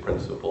basic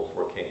principle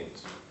for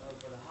Keynes.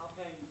 But how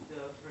can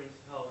the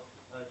principle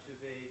to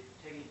be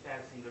taking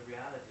effect in the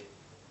reality?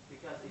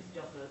 Because it's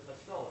just a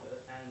thought,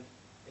 and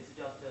it's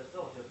just a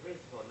thought, a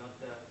principle, not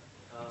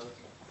a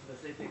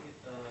specific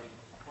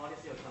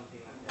policy or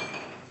something like that.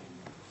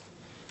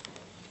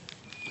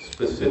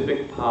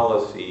 Specific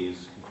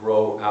policies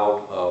grow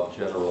out of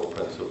general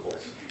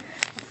principles.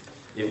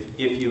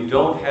 If you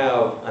don't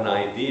have an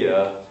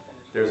idea,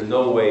 there's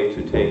no way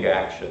to take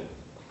action.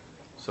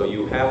 So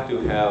you have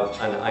to have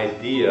an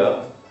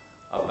idea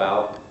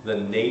about the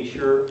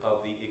nature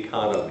of the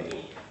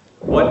economy.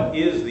 What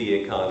is the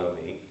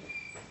economy?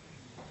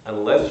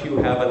 Unless you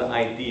have an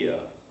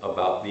idea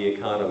about the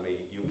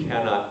economy, you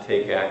cannot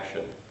take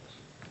action.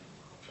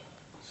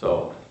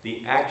 So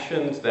the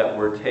actions that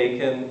were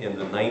taken in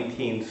the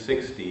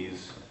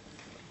 1960s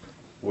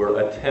were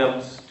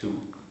attempts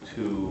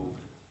to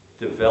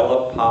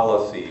develop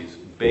policies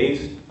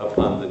based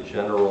upon the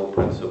general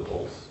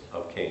principles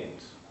of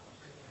Keynes.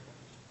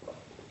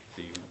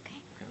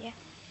 Okay.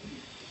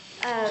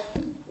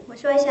 我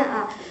说一下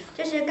啊，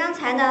就是刚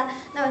才呢，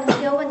那位同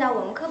学问到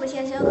我们科布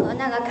先生和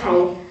那个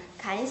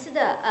凯恩斯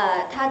的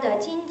他的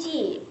经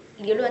济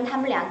理论，他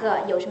们两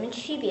个有什么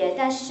区别？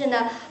但是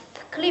呢，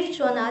 Cliff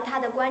说呢，他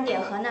的观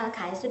点和那个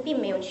凯恩斯并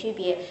没有区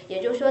别，也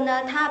就是说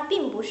呢，他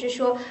并不是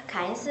说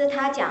凯恩斯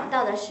他讲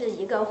到的是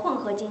一个混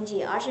合经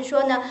济，而是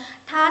说呢，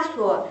他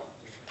所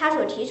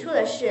提出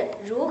的是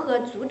如何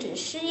阻止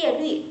失业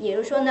率，也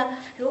就是说呢，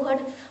如何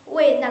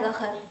为那个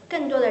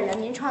更多的人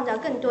民创造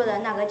更多的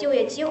那个就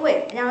业机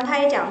会。然后他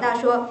也讲到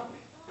说，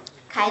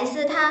凯恩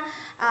斯他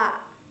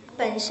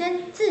本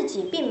身自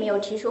己并没有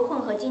提出混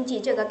合经济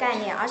这个概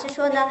念，而是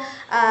说呢，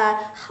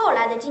后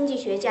来的经济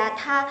学家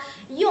他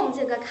用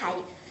这个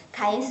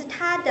凯恩斯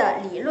他的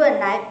理论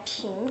来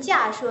评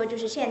价说就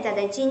是现在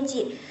的经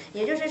济，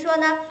也就是说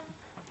呢，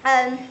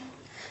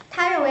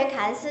他认为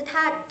凯恩斯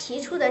他提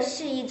出的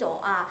是一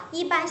种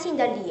一般性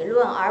的理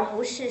论，而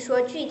不是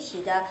说具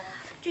体的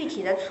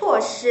措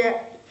施。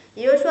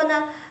也就是说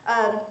呢，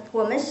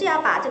我们是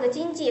要把这个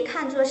经济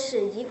看作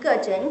是一个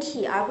整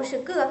体，而不是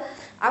个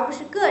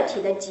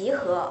体的集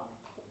合。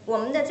我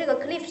们的这个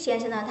Cliff 先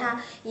生呢，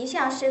他一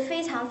向是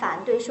非常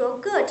反对说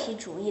个体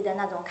主义的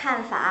那种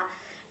看法。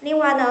另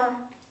外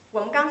呢，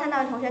我们刚才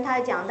那位同学他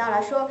也讲到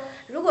了说，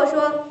如果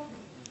说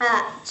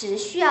只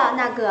需要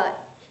那个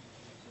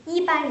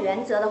一般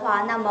原则的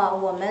话，那么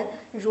我们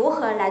如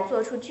何来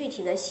做出具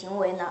体的行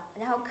为呢？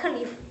然后克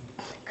利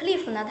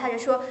夫呢，他就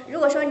说，如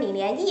果说你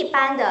连一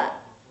般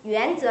的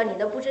原则你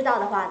都不知道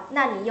的话，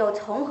那你又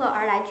从何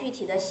而来具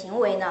体的行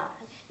为呢？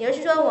也就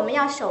是说，我们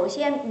要首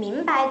先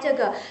明白这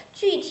个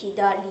具体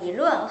的理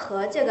论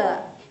和这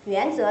个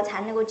原则，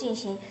才能够进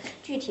行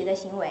具体的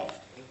行为。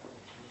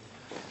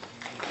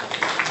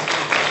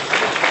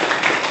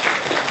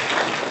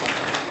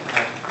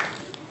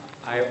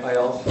I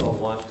also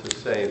want to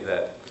say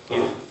that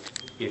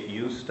if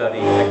you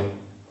study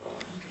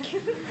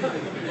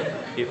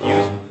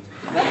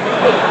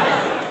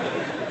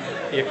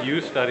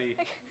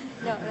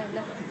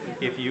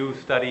if you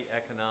study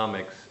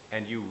economics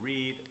and you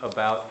read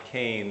about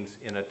Keynes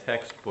in a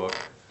textbook,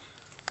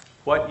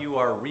 what you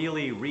are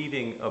really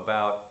reading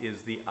about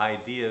is the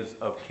ideas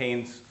of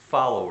Keynes'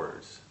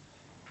 followers,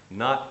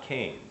 not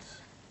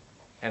Keynes.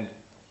 And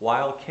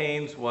while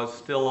Keynes was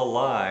still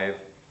alive,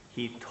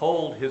 he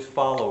told his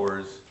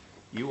followers,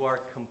 you are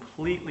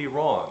completely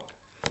wrong.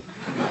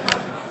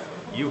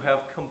 You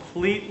have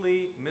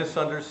completely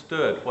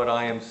misunderstood what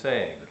I am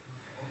saying.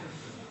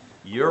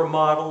 Your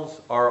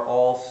models are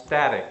all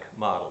static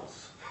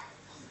models.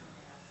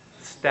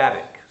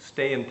 Static,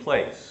 stay in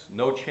place,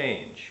 no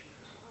change.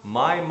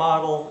 My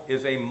model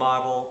is a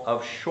model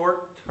of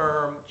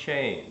short-term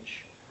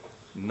change,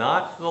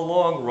 not the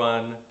long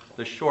run,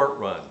 the short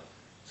run.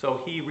 So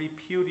he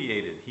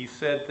repudiated, he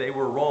said they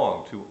were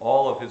wrong to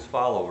all of his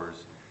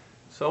followers.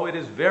 So it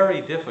is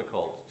very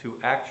difficult to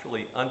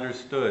actually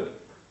understand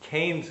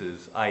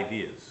Keynes's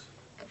ideas.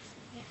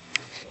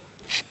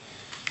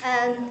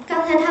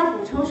 刚才他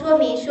补充说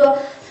明说，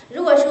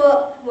如果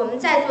说我们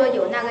在座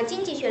有那个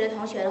经济学的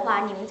同学的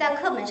话，你们在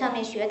课本上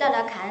面学到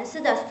的凯恩斯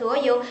的所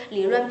有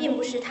理论，并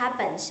不是他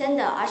本身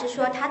的，而是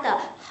说他的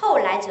后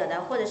来者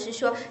的，或者是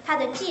说他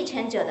的继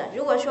承者的。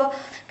如果说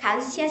凯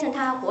恩斯先生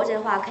他活着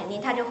的话，肯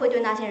定他就会对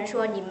那些人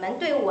说，你们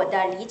对我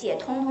的理解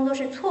通通都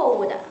是错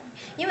误的。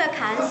因为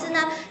凯恩斯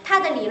呢，他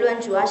的理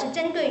论主要是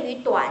针对于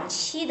短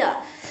期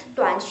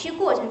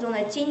过程中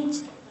的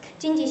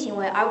经济行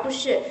为，而不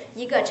是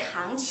一个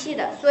长期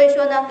的。所以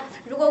说呢，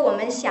如果我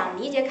们想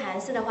理解凯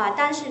恩斯的话，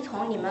单是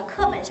从你们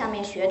课本上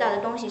面学到的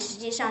东西，实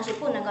际上是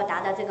不能够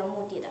达到这个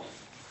目的的。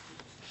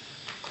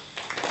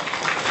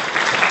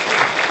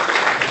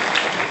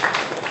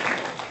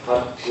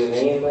Good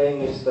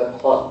evening, Mr.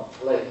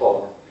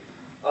 Clayford.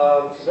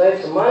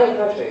 Today, to many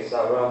countries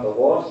around the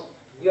world,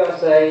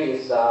 USA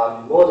is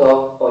a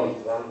model or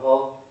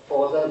example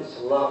for them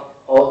to learn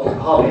or to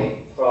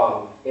copy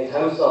from in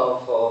terms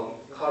of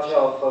culture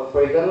of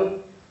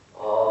freedom,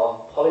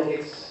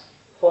 politics,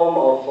 form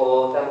of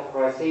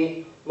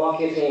democracy,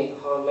 marketing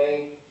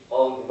economy,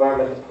 or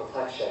environmental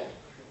protection.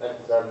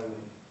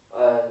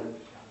 And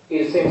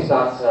it seems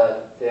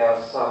that there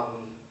are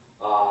some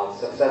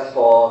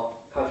successful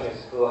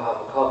countries who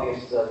have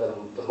copied the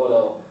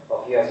model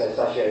of USA,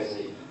 such as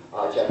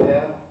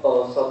Japan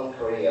or Southern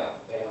Korea,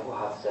 and who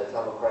has the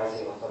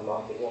democracy or the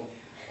marketing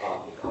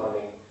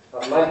economy.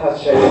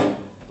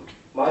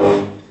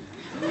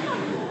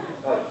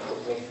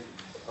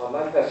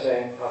 My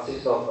question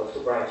consists of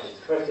two branches.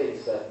 First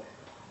is,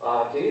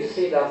 do you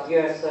see that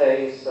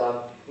USA is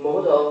a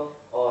model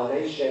or a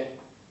nation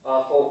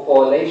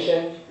for a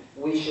nation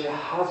which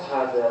has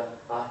had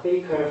a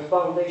thicker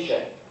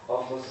foundation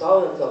of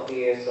thousands of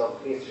years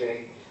of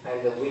history,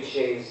 and which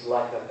is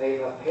like a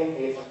paper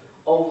painted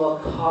over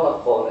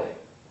colorfully?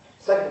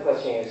 Second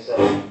question is,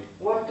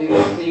 what do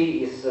you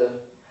see is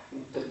the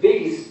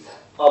biggest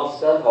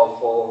obstacle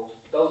for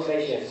those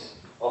nations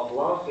of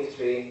long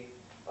history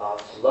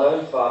to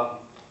learn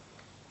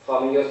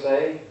from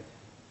USA,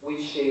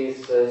 which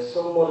is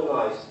so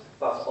modernized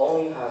but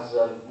only has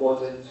more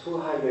than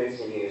 200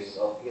 years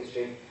of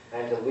history,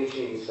 and which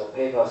is a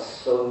paper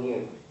so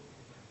new?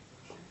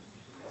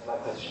 That's my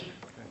question.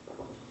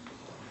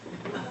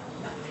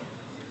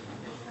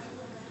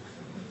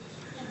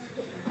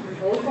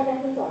 大家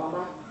听懂了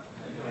吗？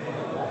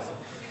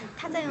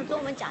跟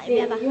我们讲一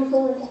遍吧。用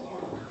中文讲一下。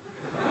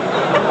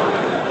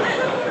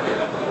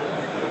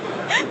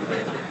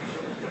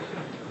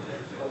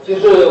就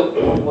是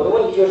我的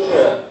问题就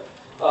是，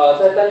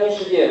在当今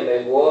世界，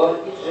美国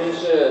一直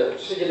是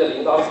世界的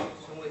领导者，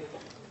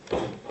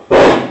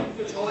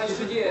成为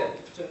世界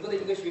整个的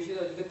一个学习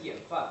的一个典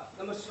范。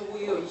那么似乎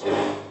也有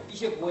一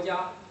些国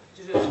家，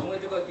就是成为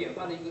这个典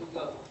范的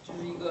就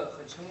是一个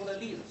很成功的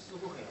例子，似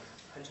乎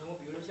很成功。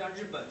比如说像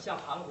日本、像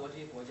韩国这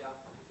些国家。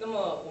那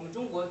么我们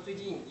中国最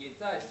近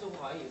似乎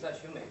好像也在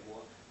学美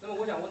国。那么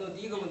我想问的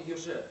第一个问题就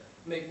是，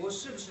美国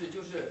是不是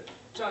就是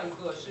这样一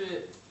个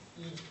是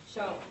以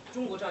像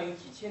中国这样有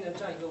几千年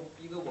这样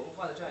一个文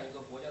化的这样一个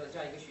国家的这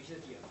样一个学习的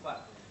典范？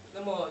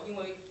那么因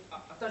为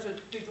但是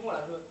对中国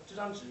来说，这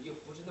张纸又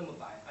不是那么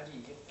白，而且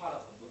已经画了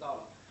很多道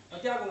了。那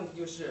第二个问题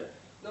就是，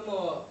那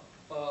么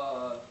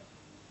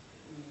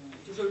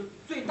就是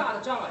最大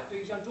的障碍，对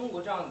于像中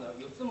国这样的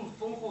有这么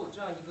丰厚的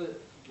这样一个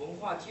文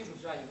化基础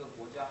这样一个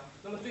国家，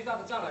那么最大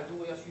的障碍，如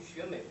果要去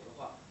学美国的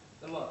话，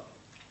那么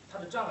它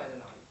的障碍在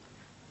哪里？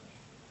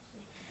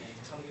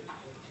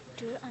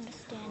 Do you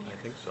understand? I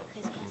think so.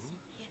 His question?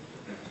 Yeah.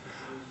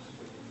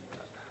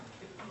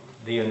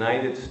 The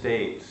United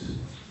States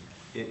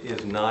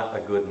is not a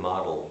good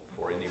model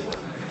for anyone.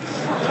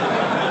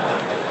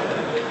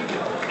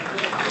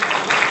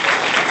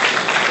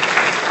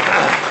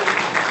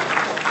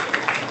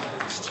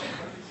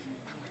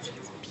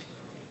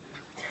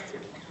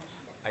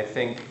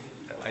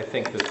 I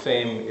think the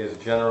same is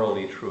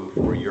generally true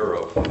for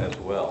Europe as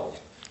well.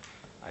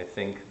 I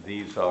think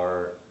these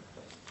are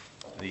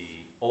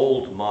the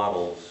old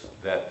models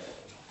that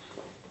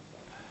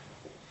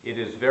it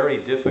is very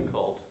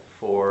difficult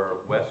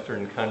for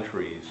Western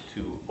countries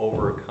to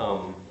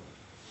overcome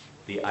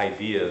the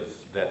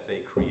ideas that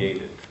they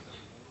created.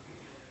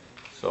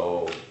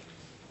 So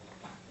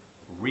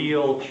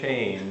real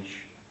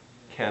change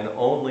can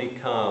only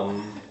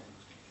come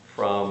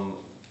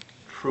from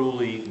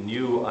truly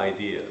new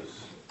ideas.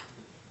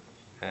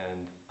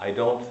 And I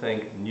don't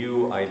think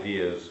new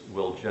ideas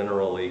will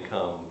generally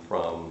come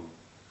from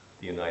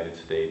the United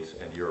States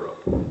and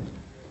Europe.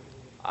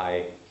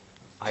 I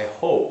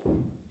hope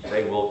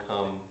they will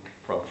come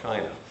from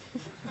China.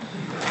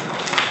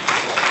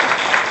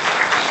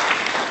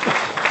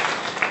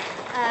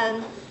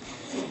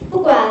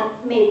 不管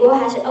美国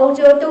还是欧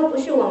洲，都不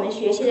是我们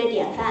学习的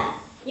典范，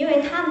因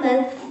为他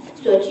们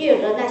所具有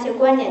的那些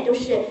观点都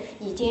是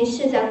已经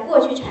是在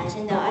过去产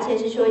生的，而且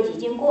是说已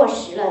经过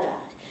时了的。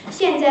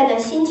现在的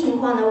新情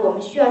况呢，我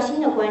们需要新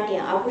的观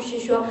点，而不是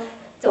说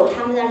走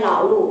他们的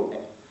老路。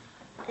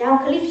然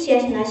后克利夫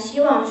先生呢，希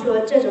望说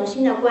这种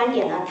新的观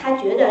点呢，他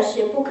觉得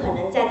是不可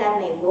能再在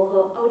美国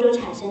和欧洲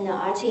产生的，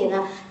而且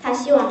呢，他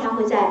希望它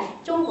会在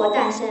中国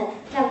诞生。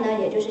那么呢，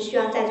也就是希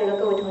望在座的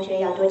各位同学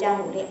要多加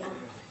努力啊。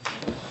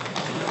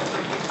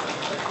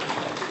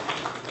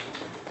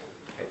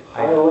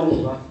还有问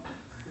题吗？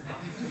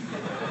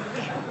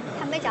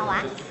还没讲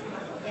完。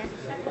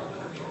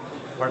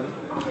Pardon?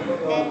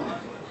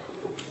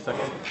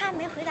 他还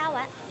没回答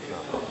完。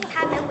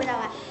他还没回答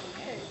完。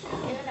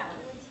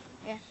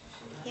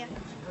Here.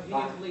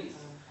 Please.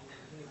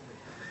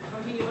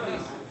 Continue,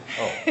 please.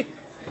 Oh.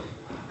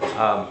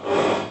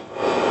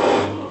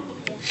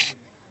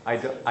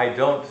 I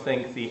don't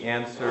think the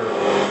answer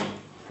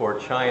for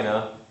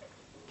China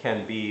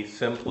can be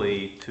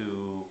simply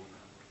to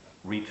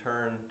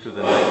return to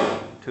the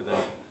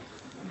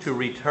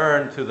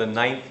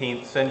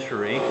 19th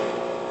century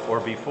or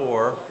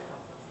before.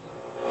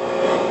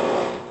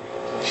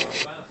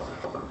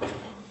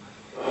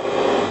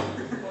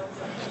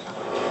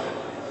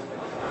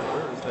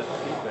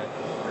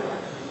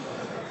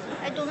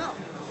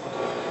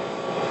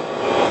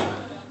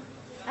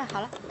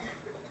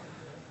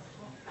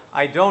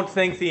 I don't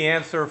think the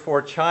answer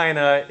for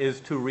China is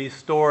to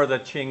restore the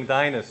Qing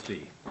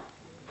dynasty.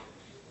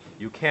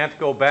 You can't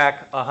go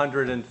back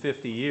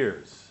 150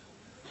 years.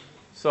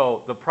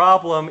 So the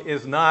problem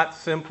is not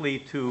simply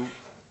to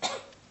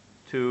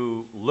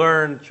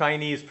learn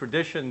Chinese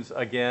traditions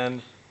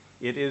again.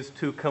 It is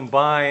to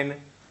combine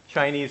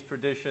Chinese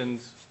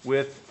traditions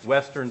with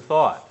Western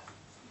thought.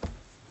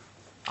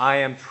 I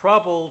am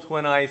troubled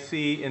when I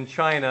see in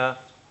China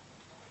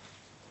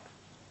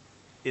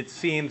it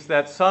seems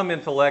that some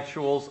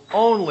intellectuals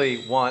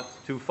only want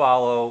to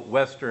follow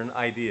Western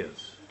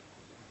ideas.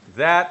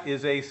 That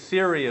is a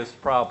serious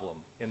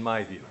problem, in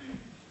my view.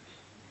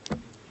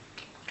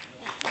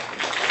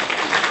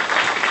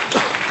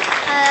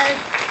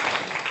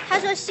 他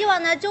说希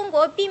望呢，中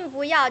国并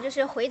不要就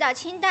是回到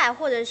清代，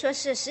或者说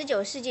是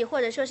19世纪，或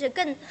者说是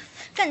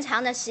更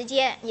长的时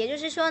间。也就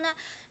是说呢，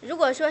如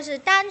果说是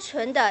单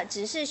纯的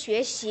只是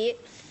学习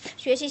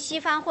西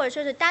方，或者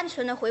说是单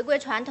纯的回归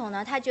传统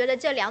呢，他觉得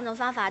这两种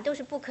方法都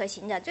是不可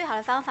行的。最好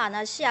的方法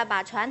呢是要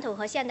把传统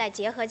和现代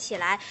结合起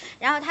来。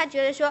然后他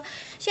觉得说，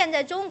现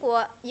在中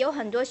国有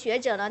很多学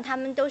者呢，他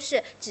们都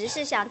是只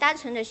是想单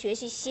纯的学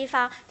习西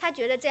方，他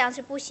觉得这样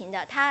是不行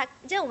的。他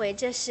认为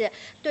这是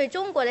对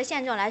中国的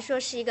现状来说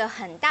是一个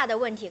很大的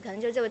问题，可能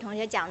就这位同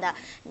学讲的，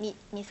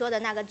你说的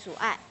那个阻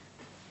碍。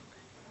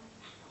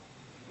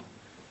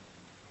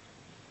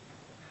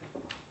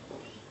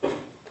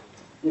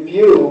if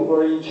you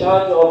were in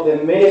charge of the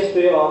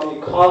Ministry of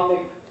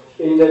Economic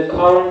in the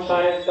current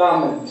Chinese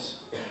government,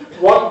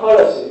 what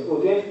policy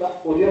would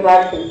you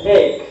like to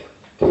take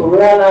to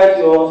realize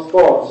your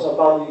thoughts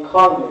about the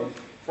economy?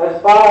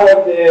 As far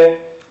as the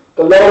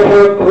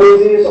global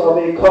crisis of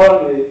the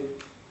economy,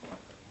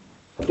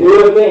 do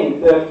you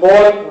think the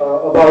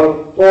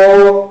about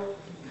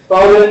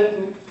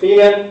 4,000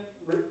 billion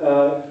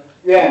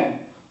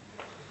yuan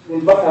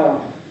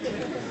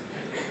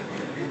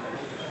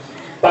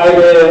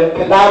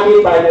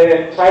conducted by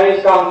the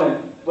Chinese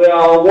government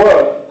will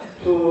work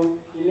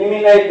to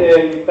eliminate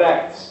the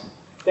effects?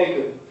 Thank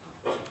you.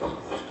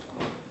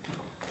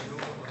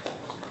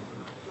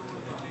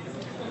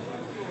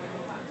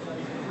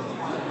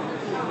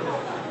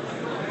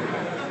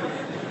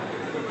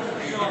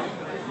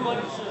 如果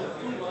你是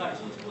中国的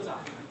经济部长，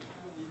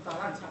你打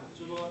算采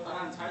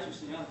取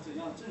怎样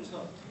的政策，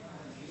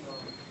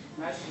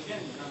来实现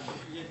你的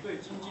一些对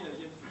经济的一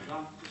些主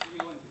张，这是一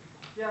个问题。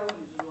第二个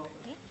问题是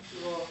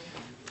说，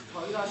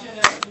考虑到现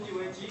在的经济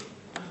危机，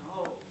然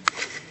后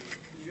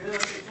你觉得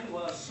对中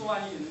国的4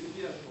万亿人民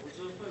币的投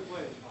资会不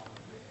会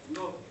能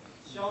够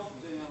消除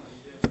这样的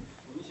一些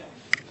影响？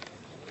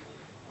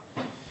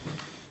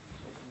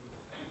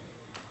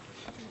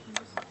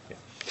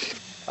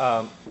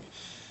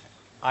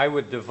 I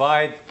would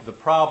divide the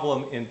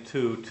problem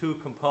into two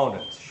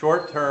components,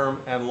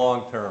 short-term and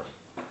long-term.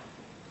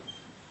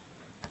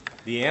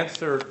 The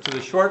answer to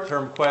the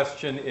short-term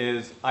question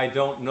is, I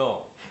don't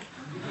know.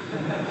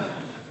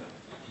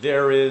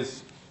 There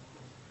is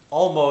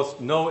almost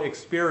no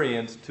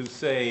experience to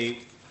say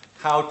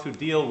how to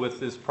deal with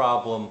this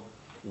problem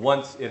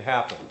once it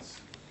happens.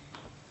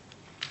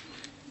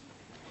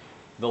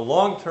 The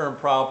long-term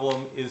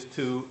problem is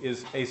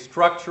a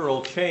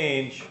structural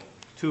change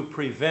to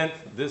prevent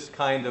this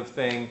kind of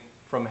thing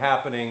from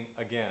happening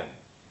again.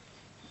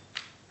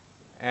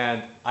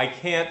 And I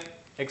can't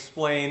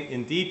explain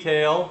in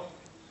detail,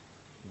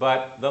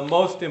 but the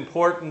most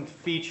important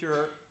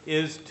feature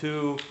is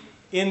to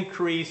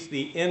increase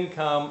the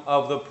income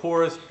of the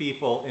poorest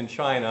people in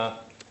China,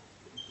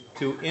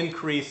 to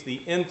increase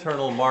the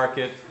internal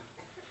market,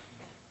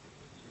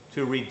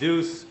 to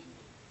reduce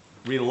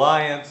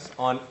reliance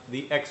on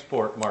the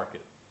export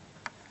market.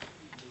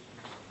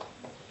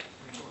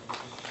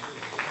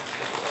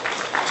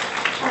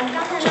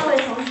 刚才那位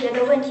同学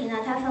的问题呢，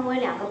它分为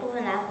2个部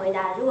分来回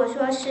答。如果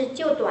说是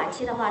就短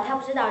期的话，他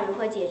不知道如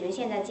何解决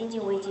现在经济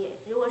危机；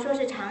如果说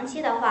是长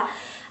期的话，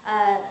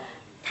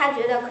他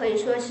觉得可以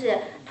说是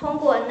通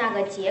过那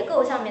个结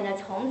构上面的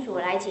重组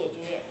来解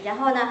决。然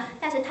后呢，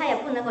但是他也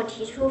不能够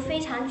提出非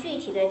常具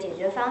体的解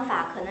决方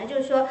法，可能就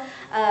是说，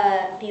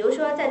比如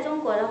说在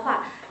中国的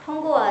话，通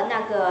过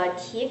那个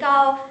提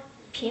高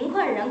贫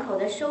困人口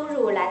的收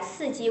入来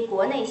刺激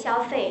国内消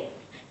费。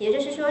 也就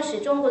是说，使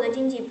中国的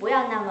经济不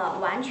要那么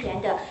完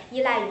全的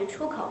依赖于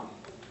出口。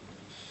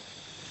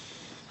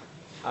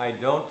I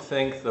don't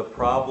think the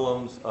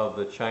problems of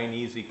the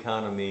Chinese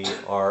economy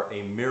are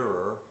a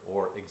mirror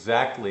or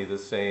exactly the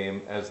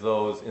same as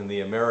those in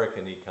the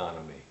American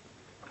economy.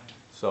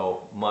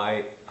 So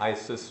I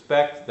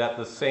suspect that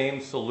the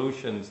same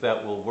solutions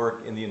that will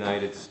work in the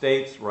United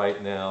States right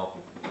now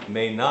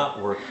may not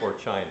work for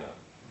China.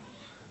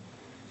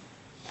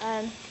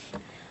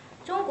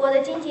 中国的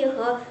经济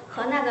和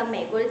那个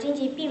美国的经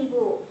济并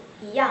不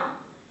一样，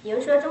也就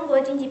是说，中国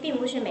的经济并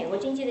不是美国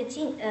经济的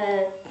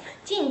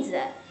镜子。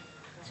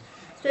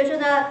所以说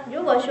呢，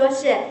如果说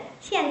是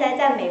现在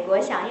在美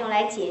国想用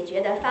来解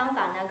决的方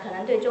法呢，可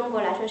能对中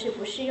国来说是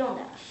不适用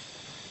的。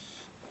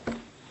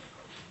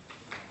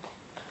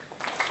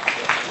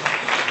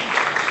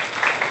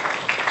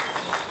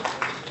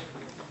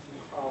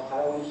还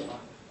有问题吗？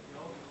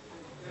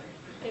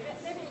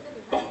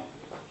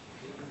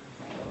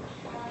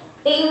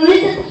 In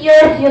recent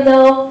years,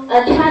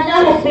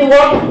 China has been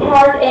working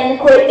hard and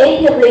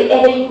creatively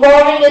at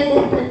evolving a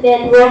system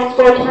that works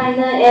for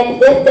China at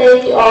this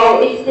stage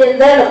of its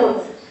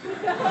development.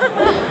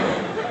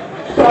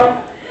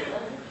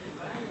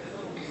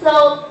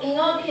 So, in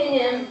your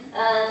opinion,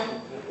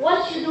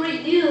 what should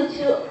we do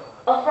to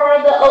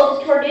affirm the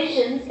old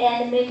traditions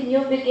and make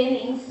new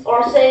beginnings,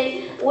 or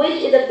say,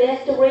 which is the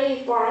best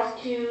way for us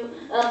to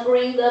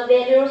bring the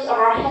values of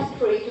our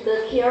history to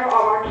the care of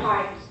our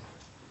times?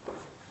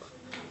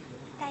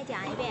 再讲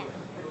一遍，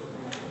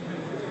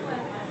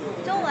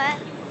中文。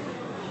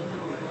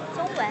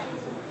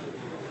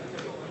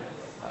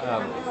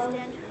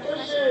就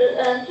是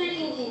最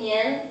近几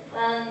年，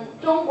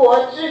中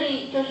国致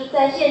力就是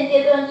在现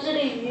阶段致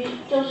力于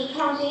就是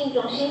创新一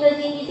种新的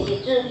经济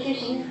体制去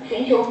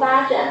寻求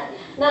发展。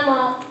那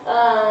么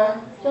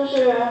就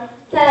是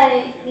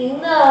在您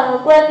的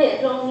观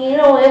点中，您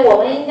认为我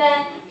们应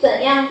该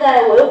怎样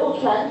在维护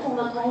传统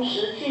的同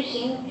时去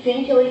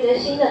寻求一个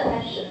新的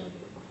开始？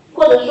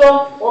或者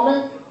说我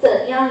们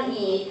怎样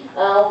以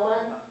我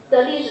们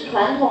的历史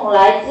传统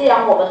来滋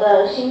养我们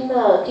的新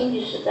的经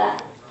济时代？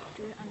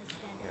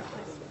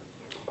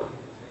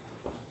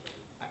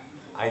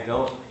 I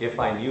don't, if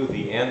I knew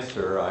the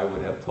answer, I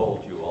would have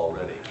told you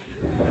already.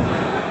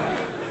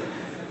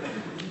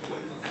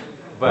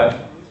 But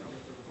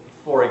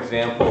for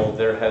example,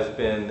 there has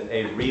been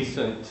a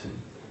recent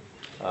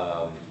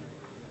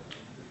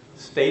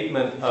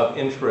statement of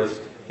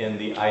interest in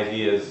the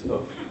ideas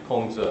of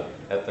Kongzi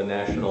at the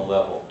national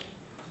level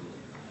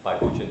by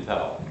Hu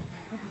Jintao.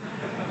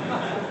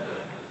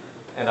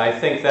 And I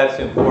think that's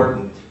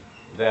important,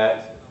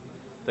 that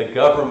the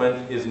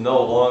government is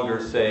no longer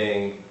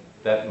saying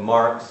that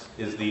Marx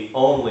is the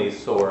only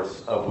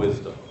source of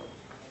wisdom.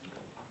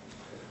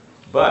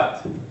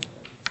 But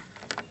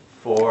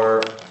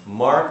for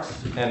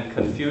Marx and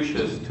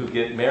Confucius to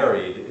get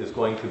married is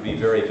going to be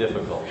very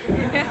difficult.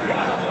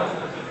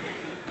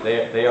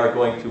 They are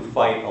going to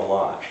fight a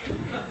lot.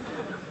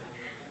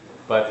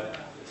 But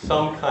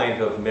some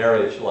kind of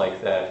marriage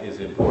like that is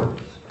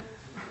important.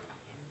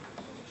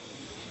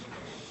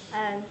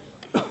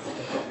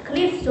 克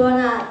里夫说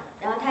呢，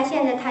然后他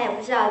现在他也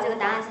不知道这个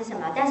答案是什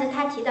么，但是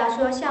他提到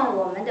说，像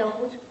我们的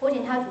胡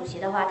锦涛主席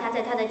的话，他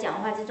在他的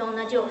讲话之中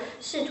呢，就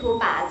试图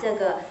把这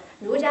个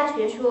儒家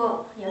学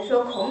说，也就是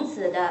说孔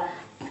子的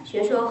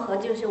学说和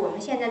就是我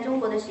们现在中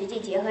国的实际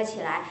结合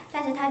起来，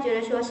但是他觉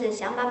得说是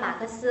想把马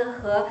克思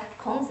和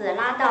孔子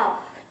拉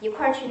到一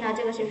块儿去呢，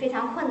这个是非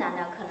常困难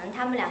的，可能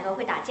他们两个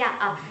会打架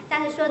啊。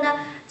但是说呢，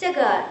这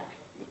个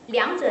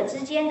两者之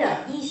间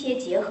的一些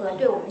结合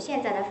对我们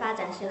现在的发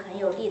展是很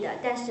有利的，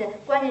但是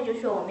关键就是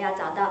说我们要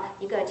找到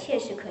一个切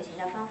实可行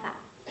的方法。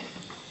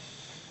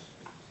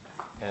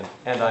And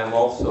I'm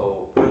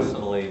also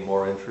personally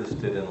more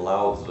interested in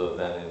Lao Tzu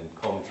than in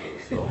Kongzi.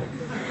 So.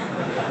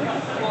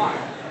 Why?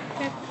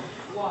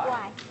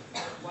 Why?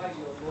 Why is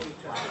your voting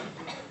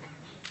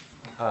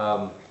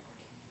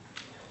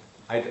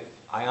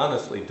I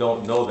honestly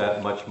don't know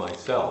that much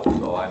myself,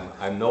 so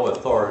I'm no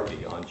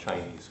authority on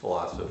Chinese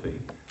philosophy.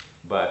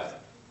 But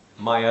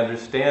my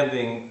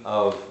understanding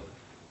of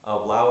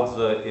Lao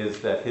Tzu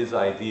is that his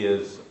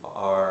ideas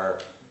are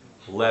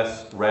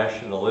less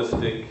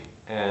rationalistic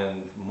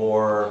and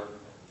more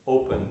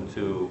open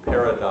to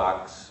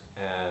paradox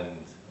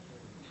and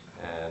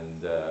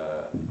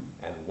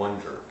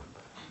wonder.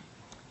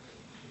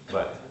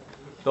 But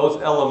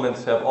those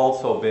elements have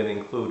also been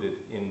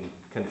included in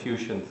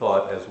Confucian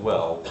thought as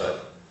well.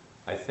 But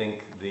I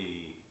think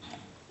the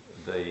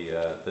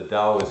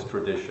Taoist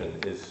tradition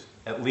is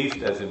at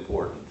least as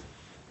important.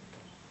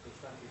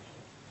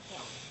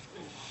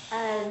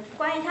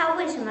 关于他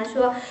为什么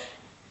说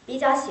比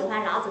较喜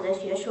欢老子的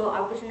学说，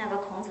而不是那个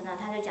孔子呢？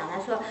他就讲他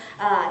说，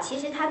其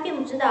实他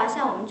并不知道，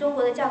像我们中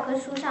国的教科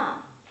书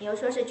上，比如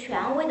说是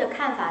权威的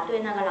看法对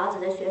那个老子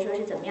的学说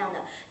是怎么样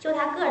的。就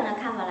他个人的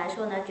看法来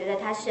说呢，觉得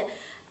他是，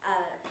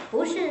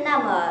不是那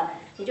么，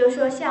也就是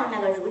说像那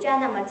个儒家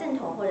那么正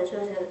统，或者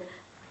说是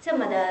这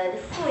么的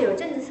富有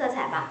政治色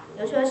彩吧。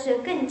比如说是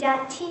更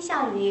加倾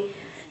向于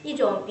一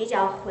种比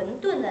较混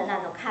沌的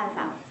那种看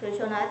法。所以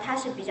说呢，他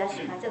是比较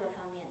喜欢这个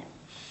方面的。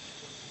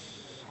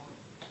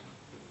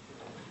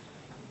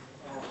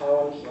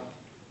Sorry.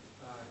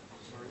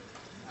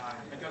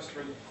 I got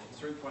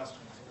three questions.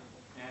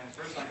 And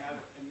first, I have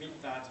to admit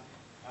that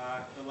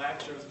the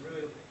lecture is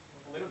really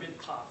a little bit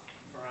tough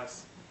for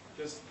us,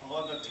 because all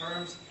of the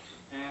terms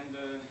and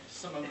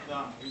some of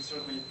them we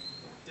certainly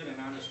didn't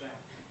understand.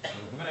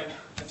 But I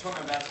tried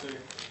my best to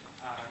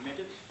make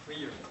it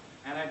clear.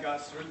 And I got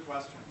three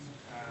questions.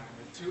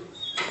 The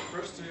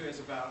first two is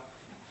about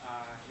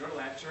your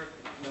lecture,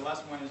 and the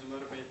last one is a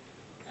little bit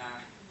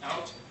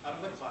out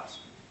of the class.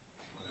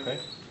 Okay.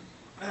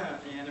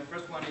 And the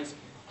first one is,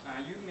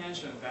 you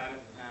mentioned that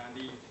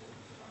the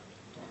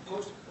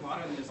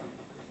postmodernism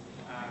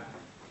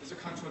is a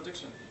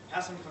contradiction,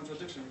 has some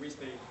contradiction with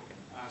the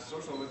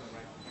socialism,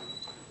 right?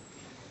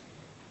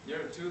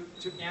 There are two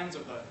ends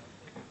of the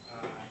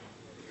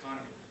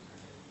economy.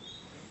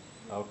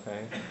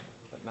 Okay,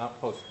 but not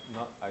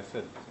I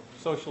said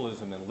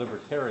socialism and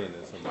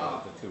libertarianism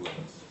are the two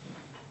ends.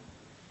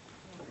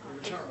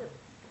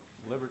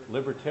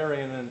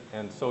 Libertarian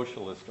and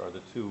socialist are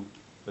the two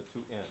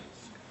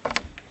ends.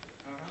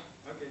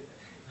 Okay.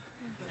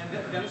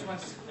 And that is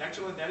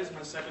that is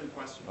my second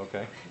question.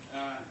 Okay.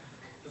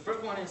 The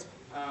first one is,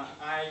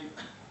 I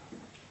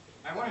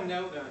want to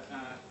know that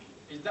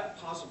is that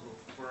possible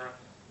for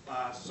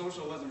a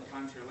socialism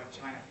country like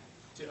China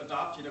to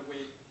adopt it a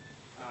way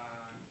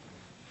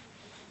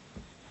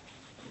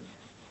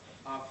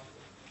of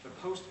the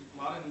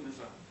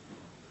postmodernism?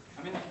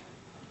 I mean,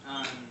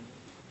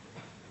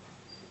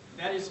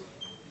 that is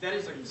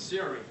a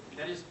theory.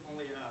 That is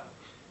only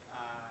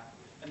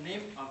a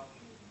name of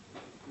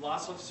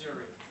lots of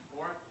theory,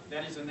 or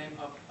that is a name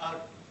of a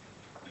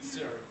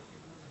theory.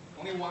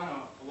 Only one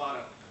or a lot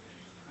of,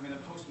 the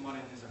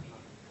postmodernism.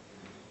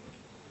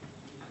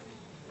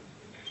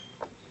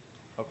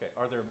 Okay,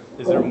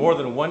 is there more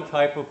than one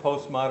type of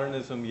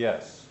postmodernism?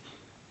 Yes.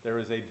 There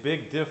is a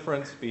big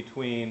difference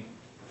between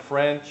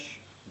French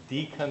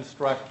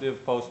deconstructive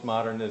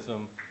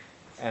postmodernism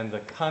and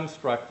the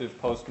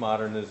constructive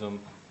postmodernism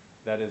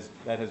that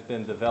has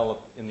been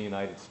developed in the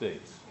United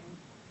States.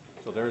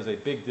 So there is a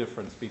big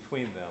difference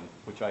between them,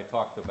 which I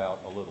talked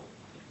about a little.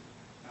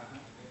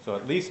 So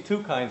at least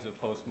two kinds of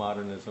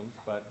postmodernism,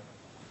 but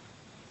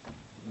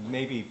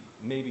maybe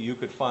maybe you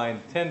could find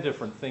 10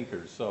 different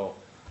thinkers. So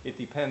it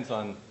depends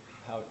on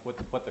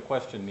what the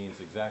question means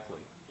exactly.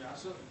 Yeah,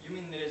 so you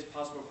mean it is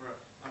possible for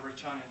our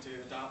China to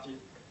adopt it,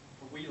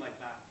 we like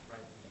that, right?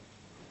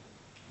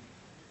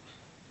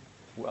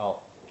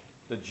 Well,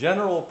 the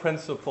general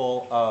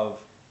principle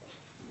of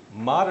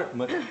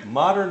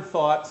modern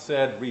thought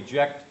said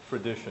reject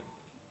tradition.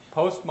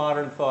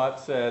 Postmodern thought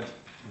said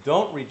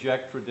don't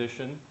reject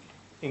tradition,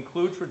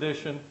 include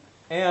tradition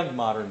and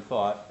modern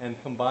thought and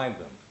combine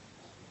them.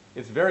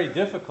 It's very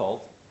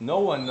difficult. No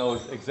one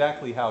knows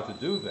exactly how to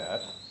do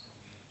that,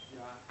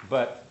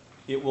 but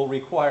it will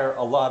require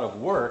a lot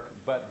of work,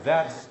 but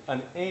that's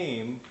an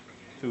aim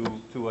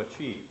to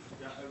achieve.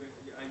 Yeah,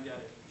 I get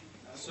it.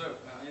 So,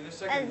 in the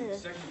second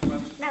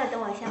question. 那个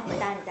等我先回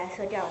答你再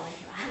说第二个问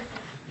题吧，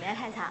时间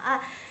太长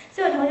啊。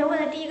这位同学问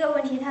的第一个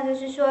问题，他就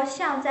是说，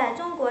像在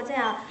中国这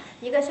样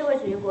一个社会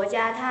主义国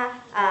家，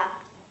它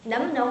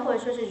能不能或者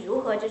说是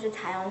如何就是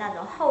采用那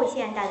种后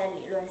现代的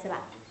理论，是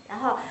吧？然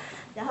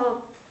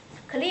后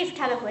Cliff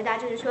他的回答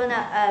就是说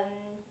呢，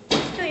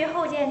对于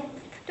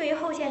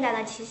后现代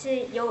呢，其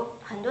实有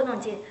很多种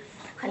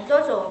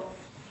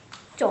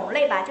种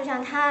类吧，就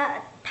像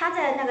他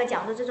在那个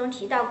讲座之中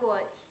提到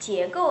过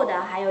解构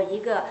的，还有一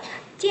个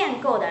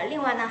建构的，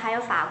另外呢还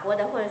有法国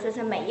的，或者说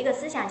是每一个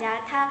思想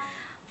家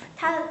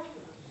他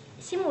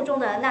心目中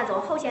的那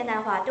种后现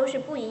代化都是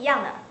不一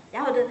样的。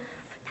然后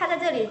他在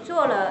这里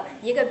做了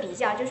一个比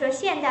较，就是说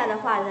现代的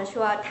话呢，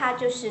说他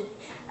就是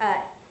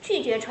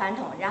拒绝传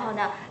统，然后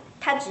呢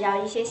他只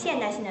要一些现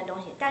代性的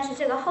东西。但是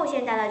这个后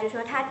现代呢，就是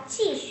说他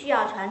既需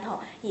要传统，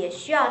也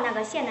需要那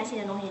个现代性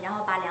的东西，然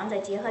后把两者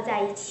结合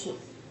在一起。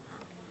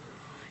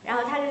然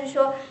后他就是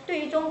说，对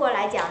于中国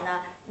来讲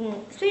呢，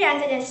虽然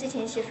这件事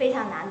情是非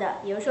常难的，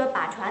比如说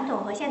把传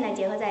统和现代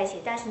结合在一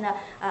起，但是呢，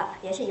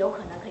也是有可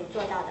能可以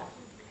做到的。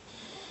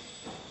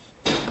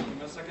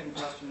The second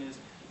question is,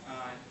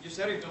 you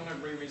said you don't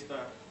agree with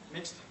the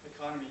mixed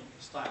economy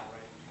style,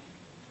 right?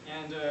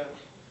 And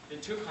the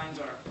two kinds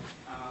are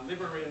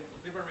liberal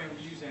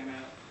views and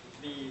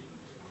the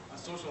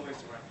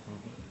socialist, right?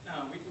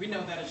 We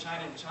know that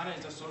China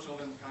is a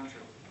socialist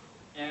country,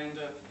 and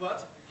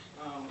but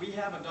we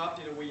have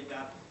adopted a way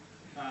that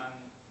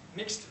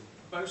mixed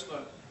both the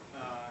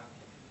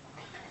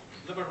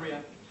liberal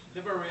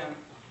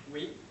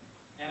way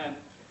and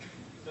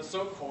the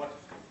so-called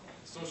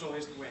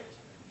socialist way.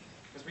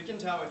 Because we can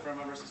tell it from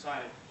our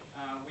society.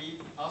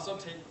 We also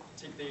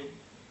take the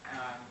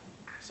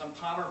some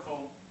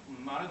powerful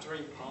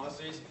monetary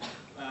policies,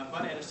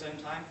 but at the same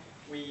time,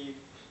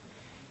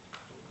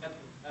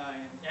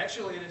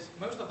 actually it is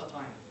most of the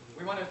time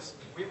we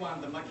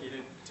want the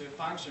market to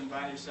function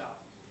by itself.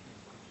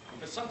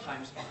 But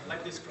sometimes,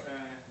 like this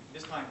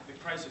time, the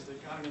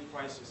economic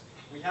crisis,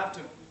 we have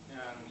to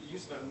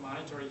use the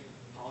monetary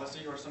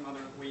policy or some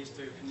other ways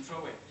to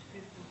control it.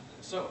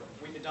 So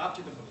we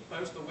adopted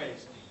both the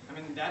ways. I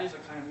mean, that is a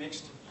kind of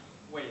mixed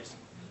ways.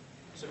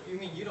 So you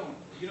mean you're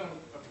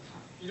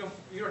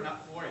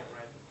not for it,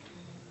 right?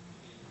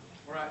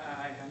 Or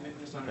I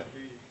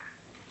misunderstood you.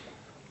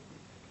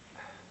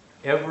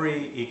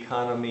 Every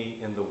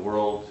economy in the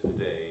world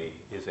today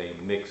is a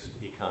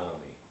mixed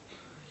economy.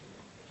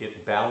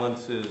 It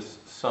balances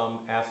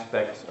some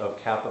aspects of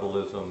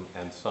capitalism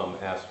and some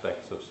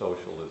aspects of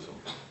socialism.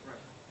 Right.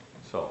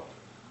 So,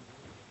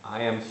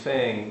 I am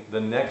saying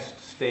the next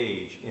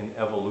stage in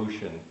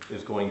evolution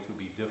is going to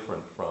be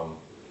different from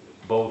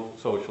both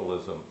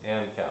socialism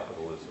and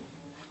capitalism.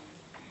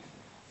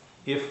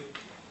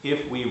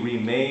 If we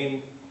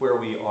remain where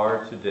we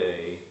are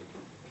today,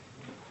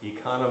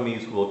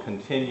 economies will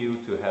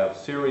continue to have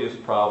serious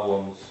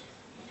problems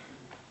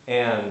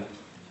and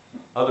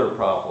other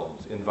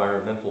problems,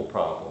 environmental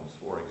problems,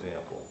 for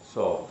example.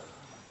 So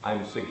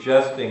I'm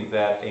suggesting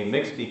that a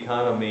mixed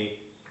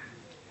economy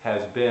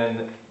has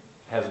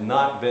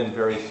not been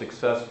very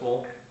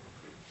successful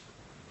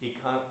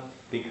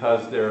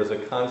because there is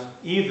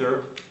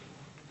either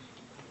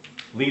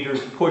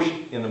leaders push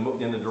in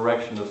the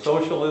direction of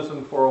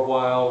socialism for a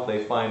while,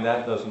 they find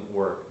that doesn't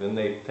work. Then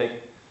they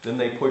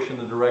push in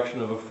the direction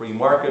of a free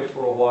market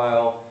for a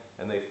while,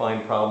 and they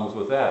find problems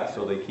with that.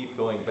 So they keep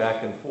going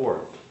back and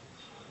forth.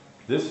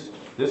 This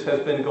has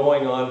been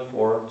going on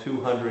for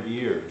 200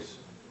 years,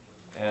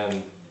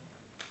 and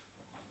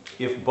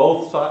if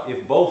both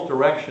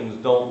directions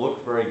don't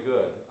look very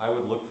good, I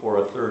would look for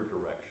a third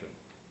direction.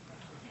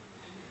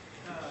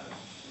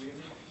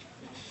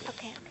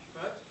 Okay.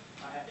 But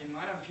in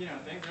my opinion,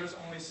 I think there's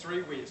only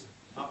three ways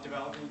of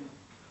developing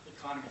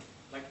economy.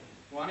 Like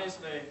one is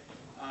the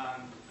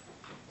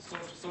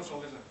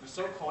socialism, the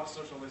so-called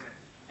socialism,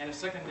 and the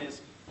second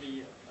is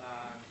the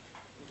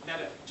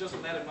let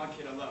it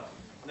market alone,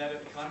 let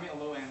the economy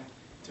alone, and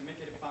to make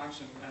it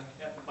function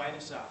by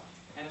itself.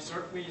 And the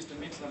third way is to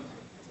mix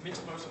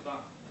both of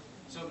them.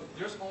 So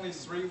there's only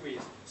three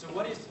ways. So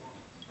what is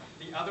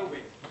the other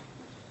way?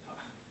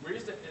 Where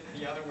is the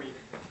other way?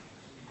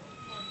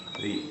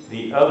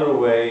 The other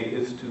way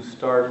is to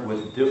start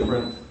with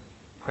different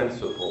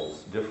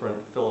principles,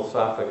 different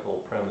philosophical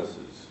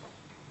premises.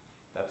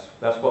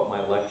 That's what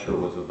my lecture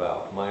was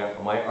about.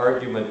 My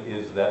argument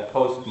is that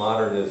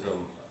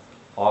postmodernism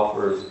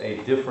offers a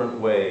different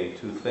way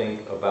to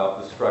think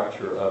about the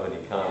structure of an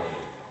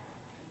economy.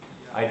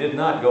 I did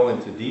not go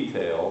into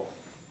detail.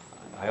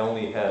 I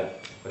only had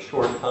a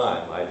short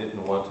time. I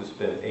didn't want to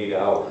spend 8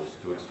 hours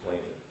to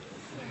explain it.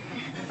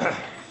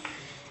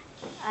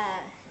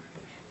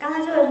 刚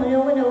才这位同学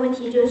问的问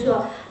题就是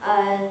说，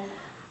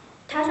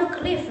他说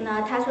Cliff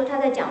呢，他说他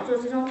在讲座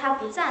之中他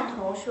不赞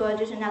同说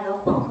就是那个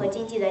混合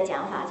经济的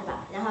讲法是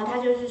吧？然后他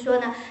就是说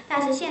呢，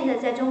但是现在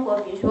在中国，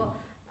比如说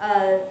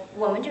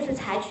我们就是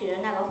采取了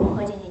那个混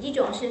合经济，一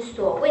种是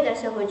所谓的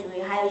社会主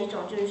义，还有一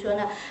种就是说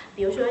呢，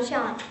比如说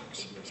像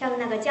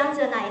那个江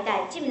浙那一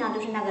带，基本上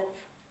都是那个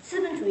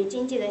资本主义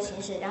经济的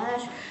形式。然后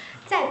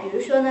再比如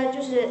说呢，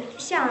就是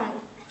像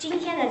今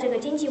天的这个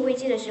经济危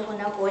机的时候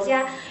呢，国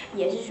家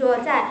也是说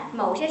在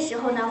某些时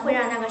候呢会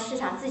让那个市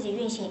场自己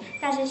运行，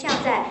但是像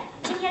在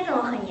今天这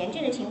种很严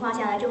峻的情况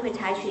下呢，就会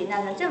采取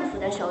那个政府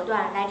的手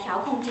段来调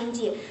控经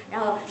济，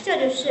然后这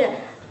就是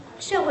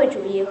社会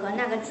主义和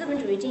那个资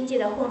本主义经济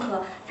的混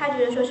合。他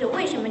觉得说是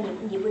为什么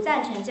你不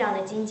赞成这样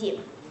的经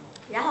济？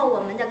然后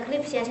我们的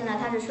Cliff 先生呢，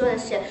他是说的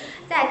是，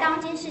在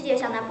当今世界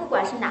上呢，不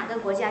管是哪个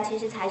国家，其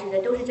实采取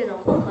的都是这种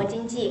混合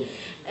经济，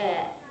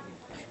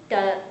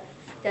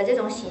的这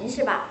种形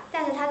式吧。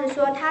但是他是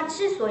说，他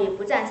之所以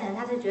不赞成，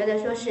他是觉得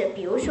说是，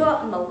比如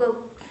说某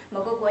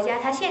个国家，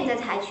他现在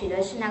采取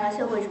的是那个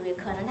社会主义，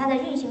可能它的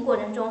运行过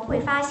程中会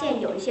发现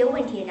有一些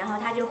问题，然后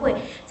他就会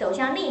走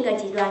向另一个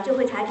极端，就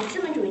会采取资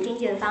本主义经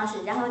济的方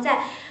式，然后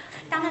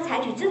当他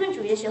采取资本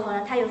主义的时候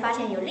呢，他又发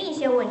现有另一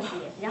些问题。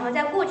然后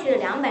在过去的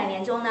200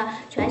年中呢，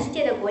全世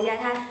界的国家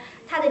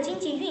它的经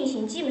济运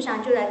行基本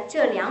上就在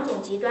这2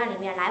种极端里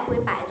面来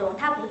回摆动。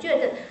他不觉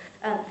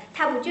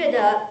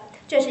得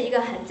这是一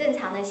个很正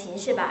常的形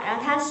式吧。然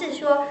后他是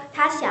说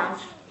他想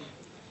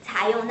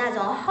采用那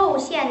种后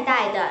现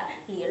代的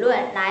理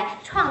论来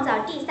创造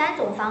第3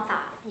种方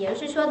法，也就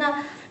是说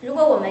呢，如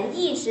果我们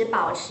一直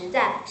保持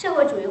在社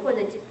会主义或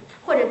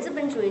者资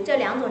本主义这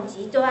2种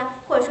极端，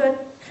或者说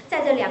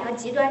在这2个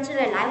极端之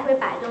内来回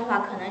摆动的话，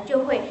可能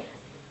就会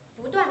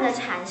不断的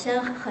产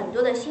生很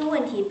多的新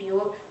问题。比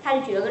如他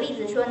就举了个例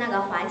子说那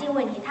个环境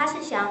问题，他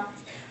是想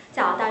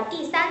找到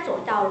第3种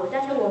道路。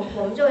但是我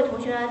们这位同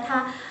学呢，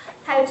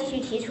他又继续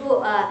提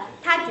出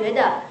他觉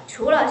得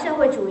除了社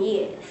会主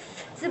义、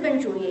资本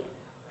主义，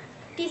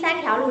第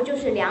3条路就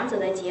是2者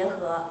的结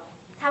合。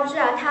他不知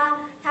道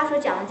他所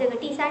讲的这个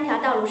第3条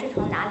道路是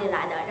从哪里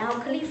来的。然后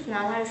Cliff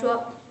呢，他就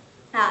说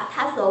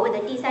他所谓的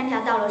第3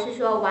条道路是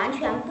说完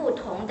全不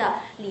同的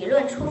理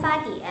论出发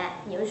点，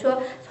也就是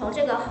说从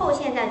这个后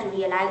现代主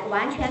义来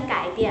完全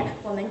改变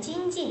我们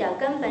经济的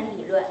根本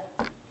理论。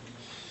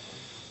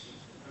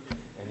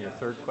And your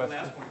third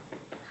question?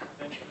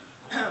 Thank you.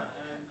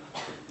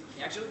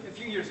 Actually, a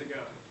few years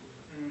ago,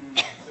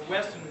 the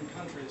Western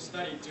countries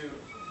studied to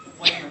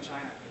blame on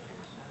China.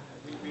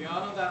 We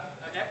all know that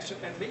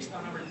actually, at least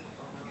on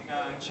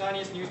our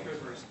Chinese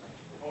newspapers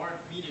or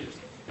media,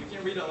 we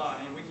can read a lot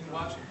and we can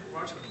watch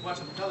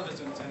the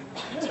televisions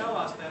and tell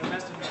us that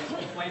Westerners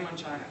blame on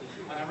China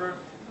whenever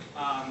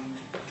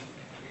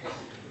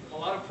a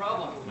lot of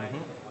problems like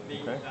the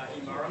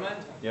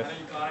environment, yes,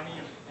 the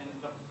economy, and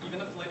even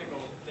the political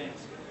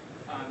things.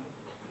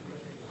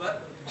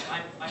 But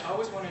I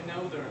always want to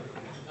know the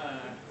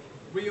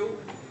real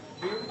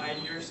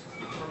ideas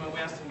from a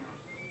Westerner.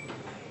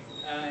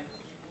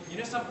 You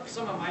know,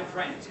 some of my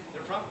friends,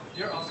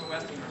 they're also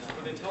Westerners,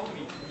 but they told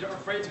me they're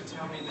afraid to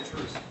tell me the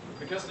truth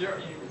because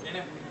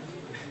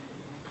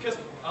because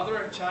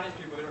other Chinese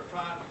people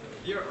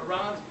they're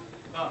around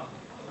them,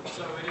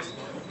 so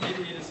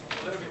maybe it is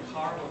a little bit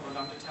horrible for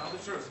them to tell the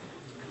truth.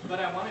 But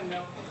I want to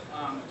know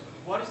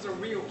what is the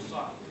real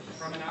thought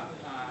from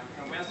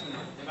a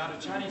Westerner about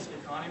the Chinese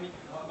economy,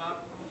 or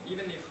about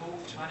even the whole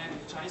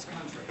Chinese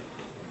country.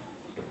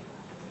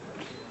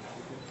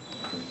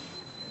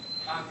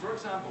 For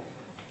example,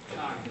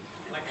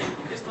 like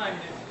this time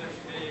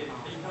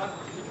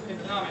the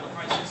economic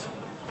crisis,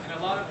 and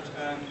a lot of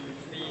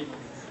the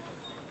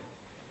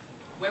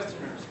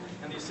Westerners,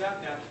 and they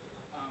said that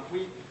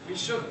we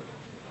should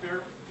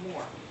bear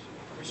more.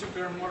 We should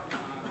bear more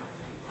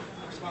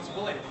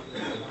responsibility.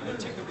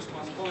 Take the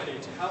responsibility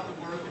to help the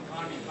world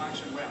economy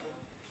function well.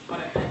 But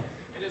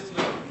it is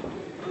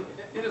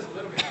a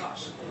little bit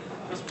harsh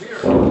because we are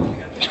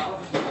a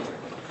developing country.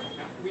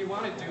 We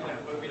want to do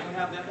that, but we don't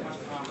have that much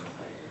power.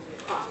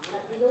 好，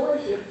你的问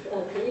题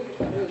可以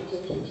已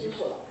经听清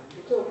楚了，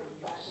就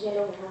把时间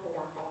留给他回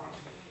答好了。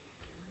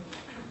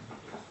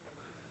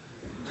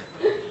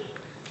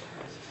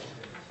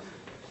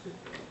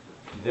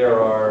There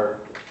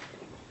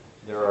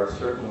are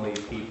certainly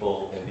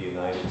people in the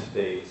United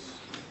States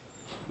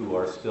who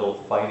are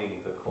still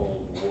fighting the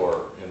Cold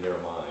War in their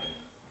mind.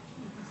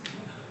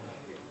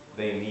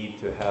 They need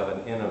to have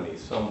an enemy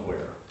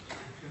somewhere.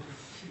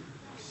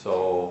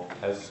 So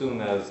as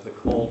soon as the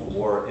Cold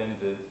War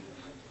ended,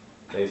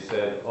 they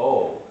said,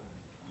 oh,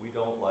 we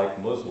don't like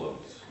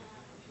Muslims,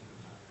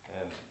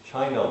 and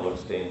China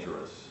looks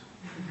dangerous.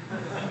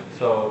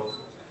 So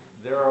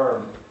there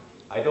are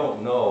I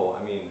don't know.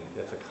 I mean,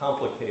 it's a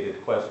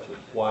complicated question.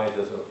 Why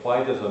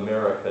does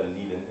America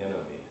need an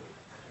enemy?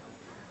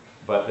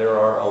 But there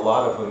are a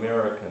lot of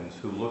Americans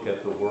who look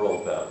at the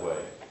world that way.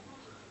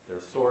 Their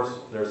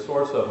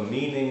source of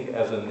meaning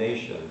as a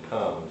nation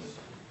comes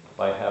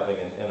by having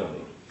an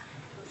enemy.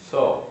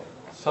 So,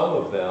 some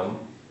of them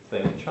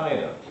think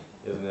China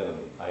is an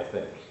enemy, I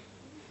think.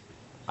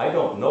 I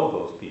don't know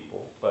those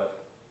people,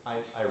 but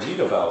I read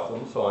about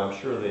them, so I'm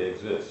sure they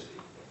exist.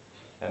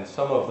 And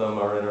some of them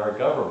are in our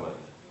government,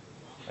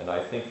 and I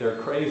think they're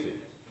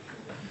crazy.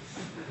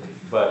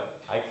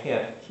 But I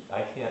can't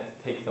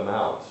take them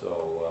out,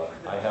 so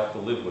I have to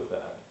live with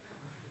that.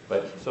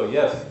 But so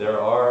yes, there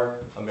are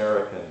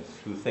Americans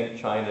who think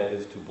China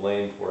is to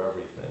blame for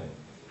everything,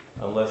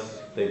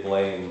 unless they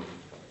blame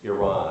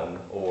Iran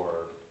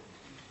or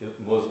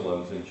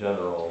Muslims in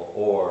general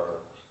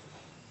or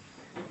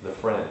the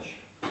French.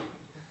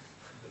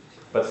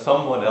 But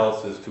someone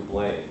else is to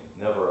blame,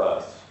 never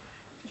us.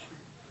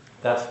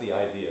 That's the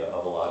idea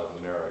of a lot of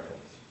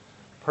Americans.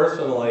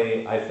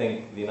 Personally, I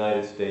think the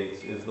United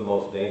States is the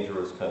most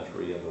dangerous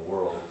country in the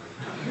world.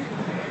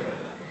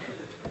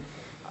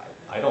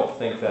 I don't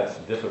think that's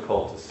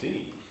difficult to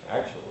see,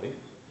 actually.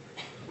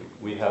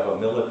 We have a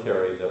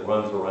military that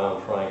runs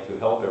around trying to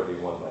help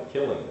everyone by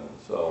killing them,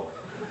 so...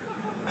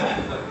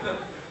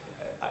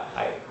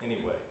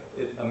 Anyway,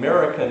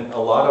 a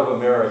lot of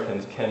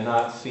Americans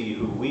cannot see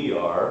who we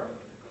are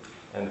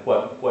and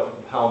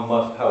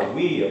how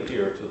we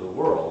appear to the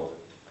world.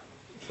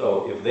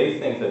 So if they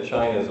think that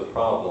China is a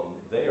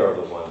problem, they are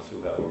the ones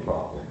who have a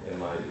problem, in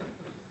my view.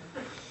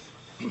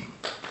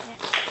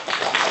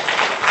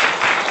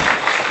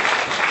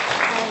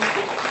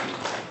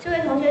 这位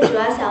同学主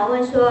要想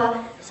问说，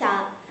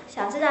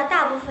想知道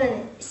大部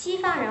分西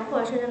方人或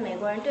者说是美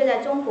国人对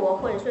待中国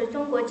或者说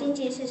中国经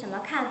济是什么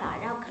看法。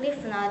然后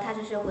Cliff 呢，他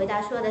就是回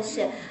答说的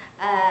是，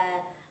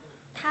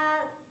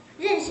他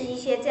认识一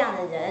些这样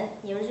的人，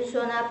也就是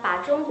说呢，把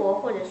中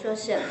国或者说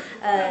是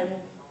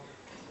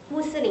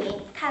穆斯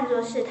林看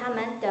作是他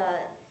们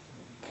的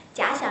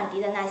假想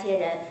敌的那些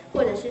人，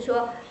或者是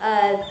说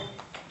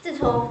自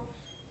从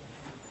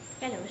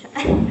该怎么说？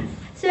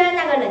虽然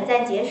那个冷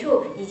战结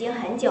束已经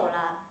很久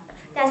了，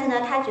但是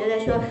呢，他觉得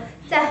说，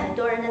在很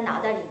多人的脑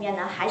袋里面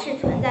呢，还是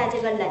存在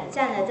这个冷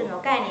战的这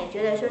种概念，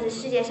觉得说是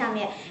世界上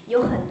面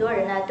有很多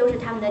人呢都是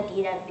他们的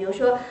敌人，比如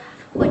说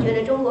会觉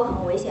得中国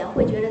很危险，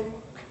会觉得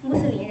穆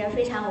斯林人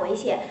非常危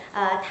险，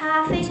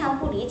他非常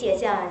不理解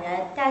这样的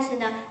人，但是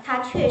呢，他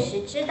确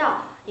实知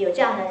道有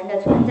这样的人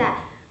的存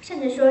在，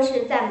甚至说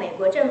是在美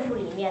国政府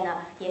里面呢，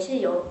也是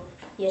有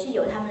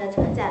他们的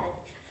存在的。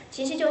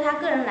其实就他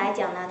个人来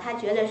讲呢，他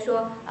觉得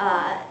说，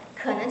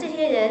可能这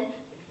些人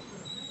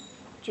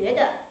觉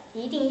得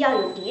一定要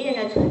有敌人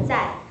的存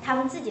在，他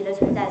们自己的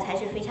存在才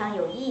是非常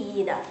有意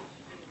义的。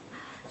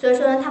所以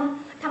说呢，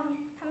他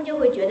们就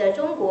会觉得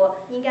中国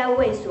应该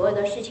为所有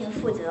的事情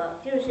负责，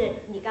就是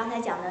你刚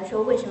才讲的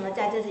说为什么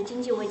在这次经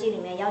济危机里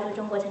面要求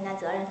中国承担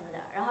责任什么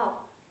的。然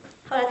后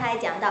后来他也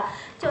讲到，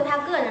就他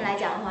个人来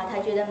讲的话，他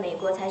觉得美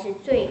国才是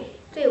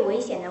最危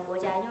险的国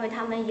家，因为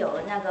他们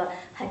有那个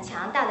很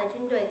强大的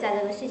军队，在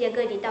这个世界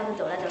各地到处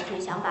走来走去，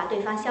想把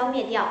对方消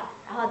灭掉。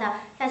然后呢，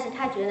但是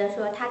他觉得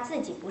说他自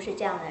己不是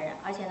这样的人，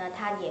而且呢，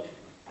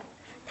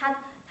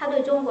他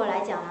对中国来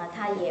讲呢，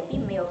他也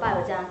并没有抱有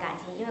这样的感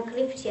情，因为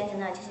Cliff 先生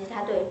呢，其实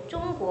他对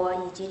中国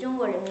以及中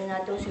国人民呢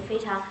都是非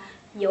常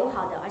友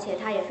好的，而且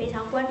他也非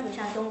常关注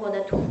像中国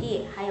的土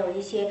地，还有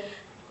一些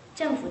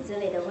政府之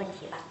类的问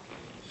题吧。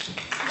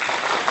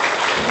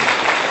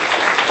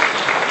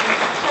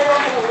大家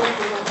还有问题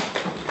吗？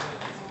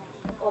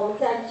我们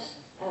在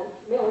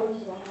没有问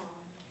题了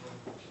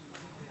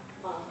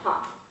哈。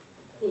好，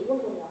你问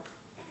过没有？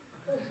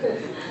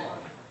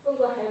问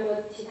过还有没有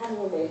其他人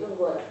没问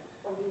过的？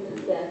我们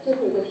最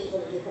后一个提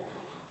问的机会。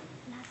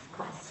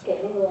好，给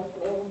那个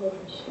没有问过同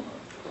学。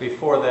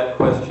Before that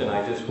question,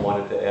 I just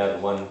wanted to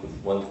add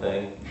one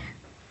thing.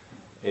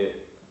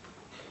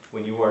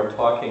 When you are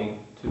talking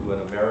to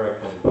an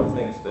American who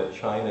thinks that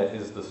China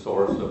is the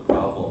source of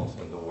problems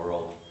in the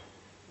world,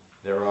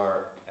 there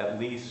are at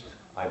least,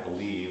 I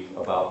believe,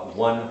 about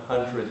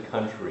 100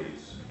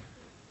 countries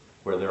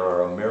where there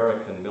are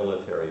American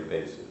military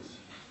bases.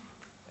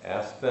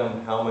 Ask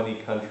them how many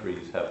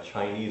countries have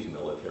Chinese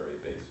military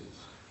bases.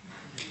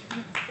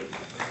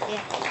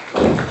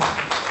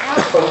 然后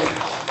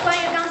关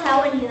于刚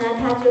才问题呢，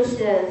他就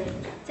是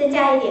增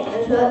加一点，就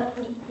是说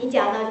你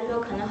讲到，就是说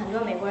可能很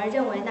多美国人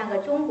认为那个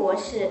中国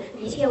是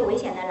一切危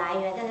险的来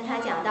源，但是他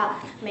讲到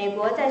美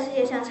国在世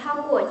界上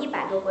超过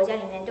100个国家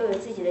里面都有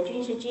自己的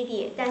军事基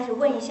地，但是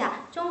问一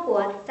下中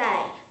国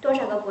在多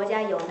少个国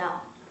家有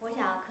呢？我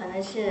想可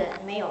能是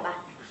没有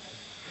吧。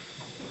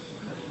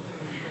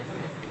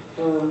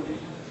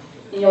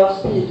In your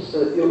speech,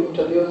 you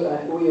introduced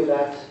an idea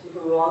that if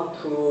we want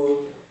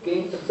to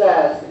gain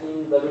success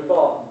in the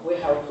reform, we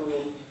have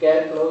to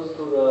get close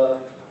to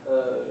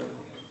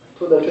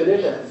the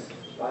traditions,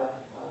 right?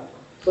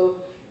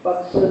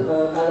 But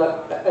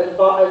as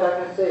far as I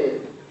can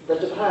see, the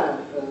Japan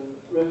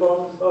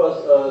reforms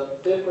us a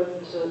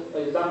different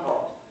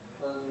example.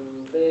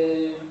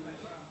 they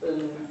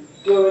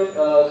during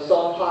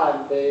some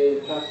time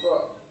they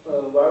transfer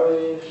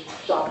very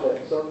sharply.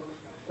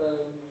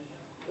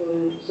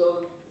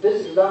 So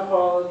this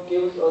example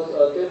gives us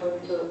a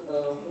different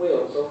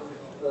view. So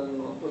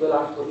would you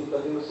like to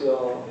introduce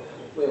your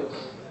views?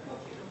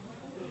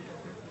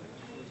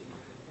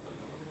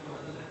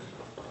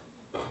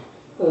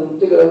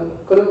 这个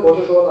格雷博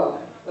士说了，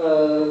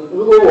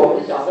如果我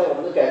们想在我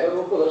们的改革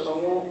中获得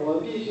成功，我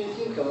们必须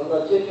尽可能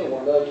的接近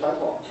我们的传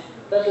统。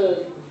但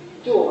是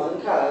就我们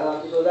看来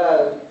呢，就是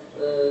在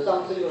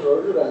上次的时候，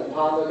日本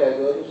它的改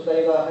革就是在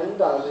一个很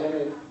短的时间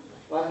内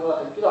完成了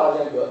很巨大的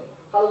变革。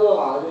它的做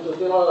法呢，就是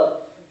对它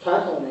的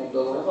传统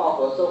的文化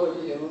和社会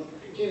进行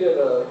剧烈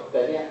的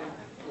改变。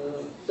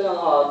这样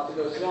的话，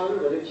这个实际上日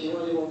本就提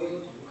供了一种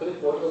跟格雷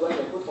博士的观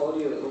点不同的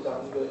例子。我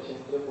想这个请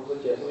格雷博士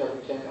解释一下这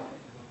个现象。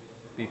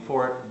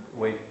Before,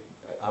 wait,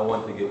 I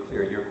want to get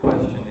clear. Your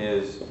question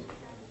is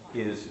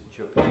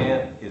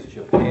Japan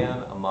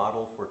a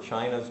model for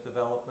China's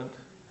development?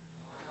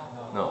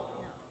 No.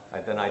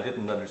 Then I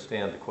didn't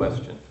understand the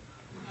question.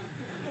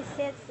 He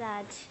says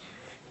that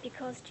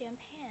because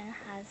Japan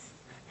has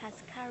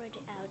carried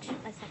out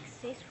a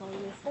successful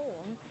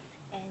reform,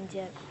 and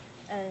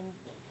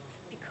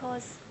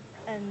because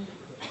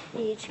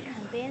it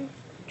combines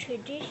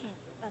tradition,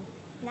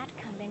 not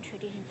combine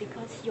tradition,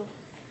 because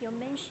you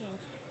mentioned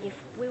if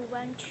we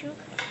want to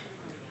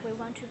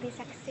be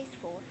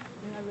successful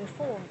in a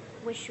reform,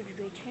 we should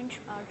return to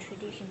our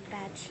tradition.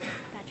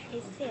 But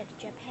he said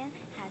Japan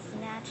has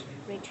not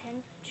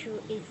returned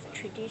to its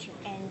tradition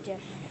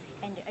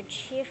and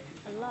achieved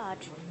a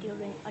lot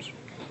during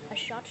a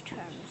short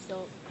term.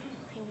 So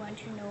he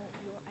wants to know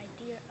your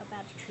idea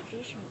about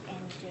tradition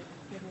and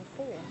the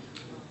reform.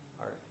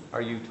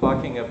 Are you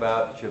talking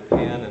about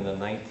Japan in the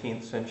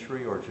 19th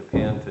century or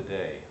Japan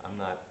today? I'm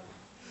not.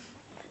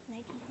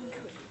 19th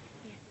century.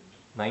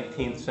 Yeah.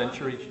 19th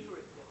century?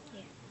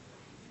 Yeah.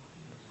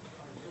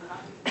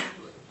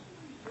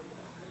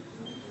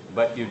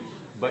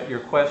 But your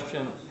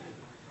question.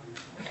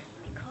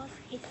 Because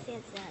he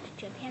says that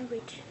Japan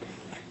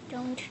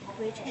don't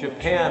return.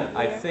 Japan,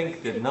 I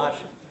think, did not.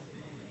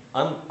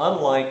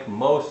 Unlike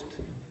most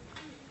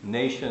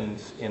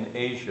nations in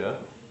Asia,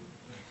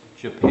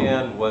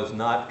 Japan was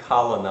not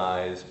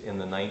colonized in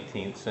the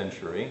 19th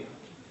century,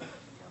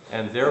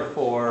 and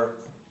therefore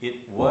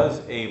it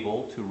was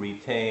able to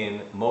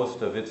retain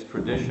most of its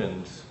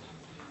traditions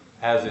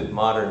as it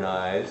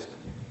modernized,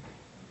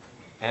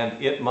 and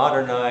it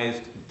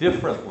modernized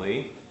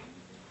differently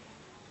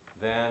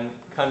than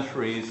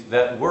countries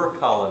that were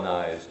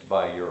colonized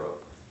by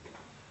Europe.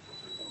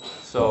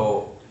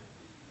 So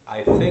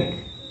I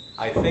think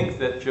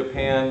that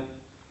Japan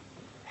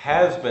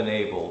has been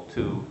able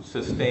to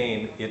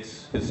sustain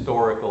its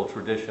historical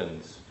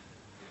traditions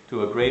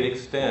to a great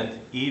extent,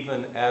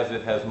 even as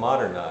it has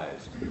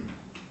modernized.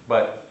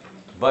 But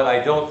I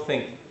don't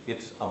think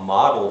it's a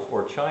model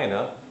for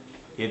China.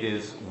 It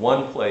is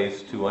one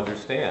place to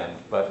understand,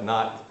 but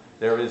not,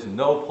 there is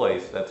no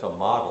place that's a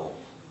model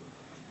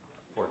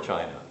for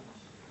China.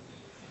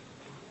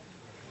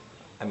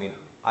 I mean,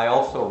 I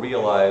also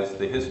realize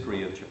the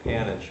history of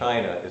Japan and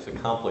China is a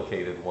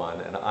complicated one,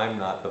 and I'm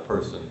not the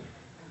person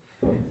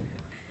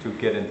to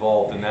get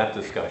involved in that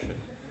discussion.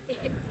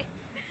 Okay.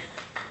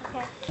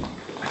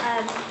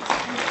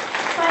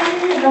 关于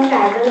日本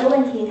改革的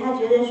问题，他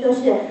觉得说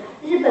是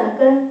日本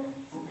跟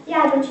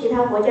亚洲其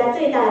他国家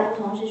最大的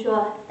不同是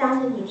说，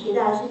当时你提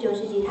到19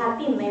世纪，它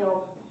并没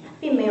有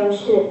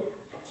是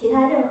其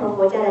他任何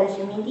国家的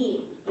殖民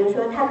地，比如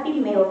说它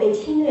并没有被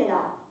侵略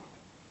到。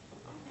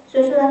所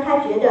以说呢，他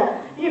觉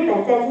得日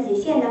本在自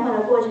己现代化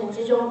的过程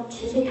之中，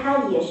其实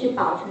它也是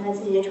保存了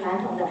自己的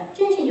传统的。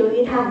正是由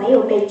于它没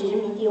有被殖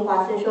民地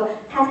化，所以说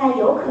它才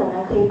有可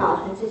能可以保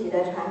存自己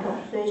的传统。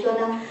所以说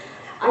呢，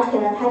而且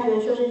呢，他觉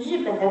得说是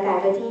日本的改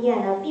革经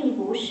验呢，并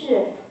不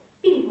是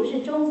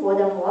中国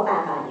的模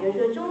板吧。也就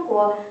是说，中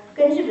国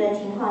跟日本的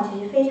情况其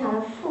实非常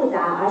的复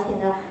杂，而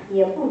且呢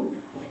也不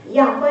一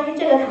样。关于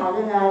这个讨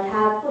论呢，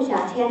他不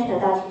想牵扯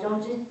到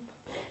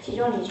其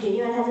中里去，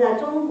因为他知道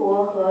中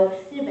国和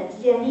日本之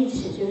间的历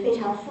史是非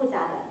常复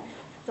杂的。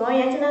总而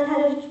言之呢，他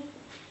就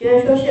觉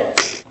得说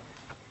是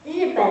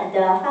日本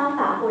的方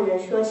法或者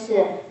说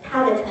是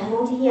他的成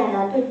功经验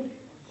呢，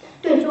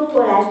对中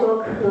国来说，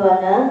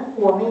可能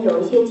我们有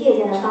一些借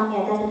鉴的方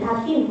面，但是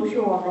它并不是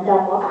我们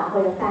的模板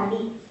或者范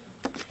例。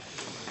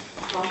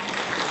好，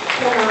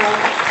那么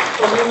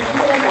我们今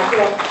天的讲座。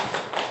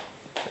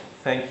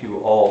Thank you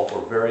all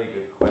for very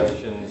good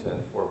questions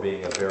and for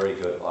being a very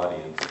good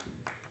audience.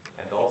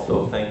 And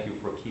also thank you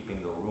for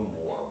keeping the room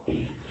warm.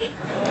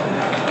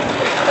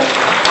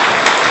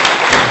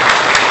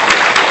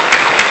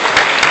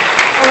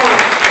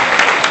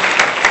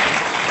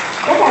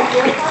 我感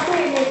觉他对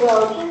那个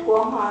中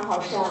国话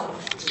好像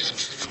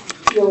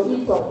有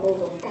一种那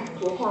种感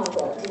觉上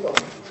的这种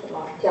什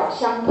么叫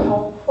相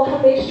通。我还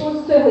没说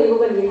是最后一个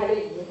问题，他就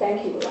已经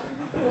thank you 了。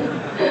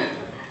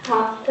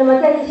好，那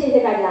么再次谢谢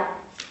大家。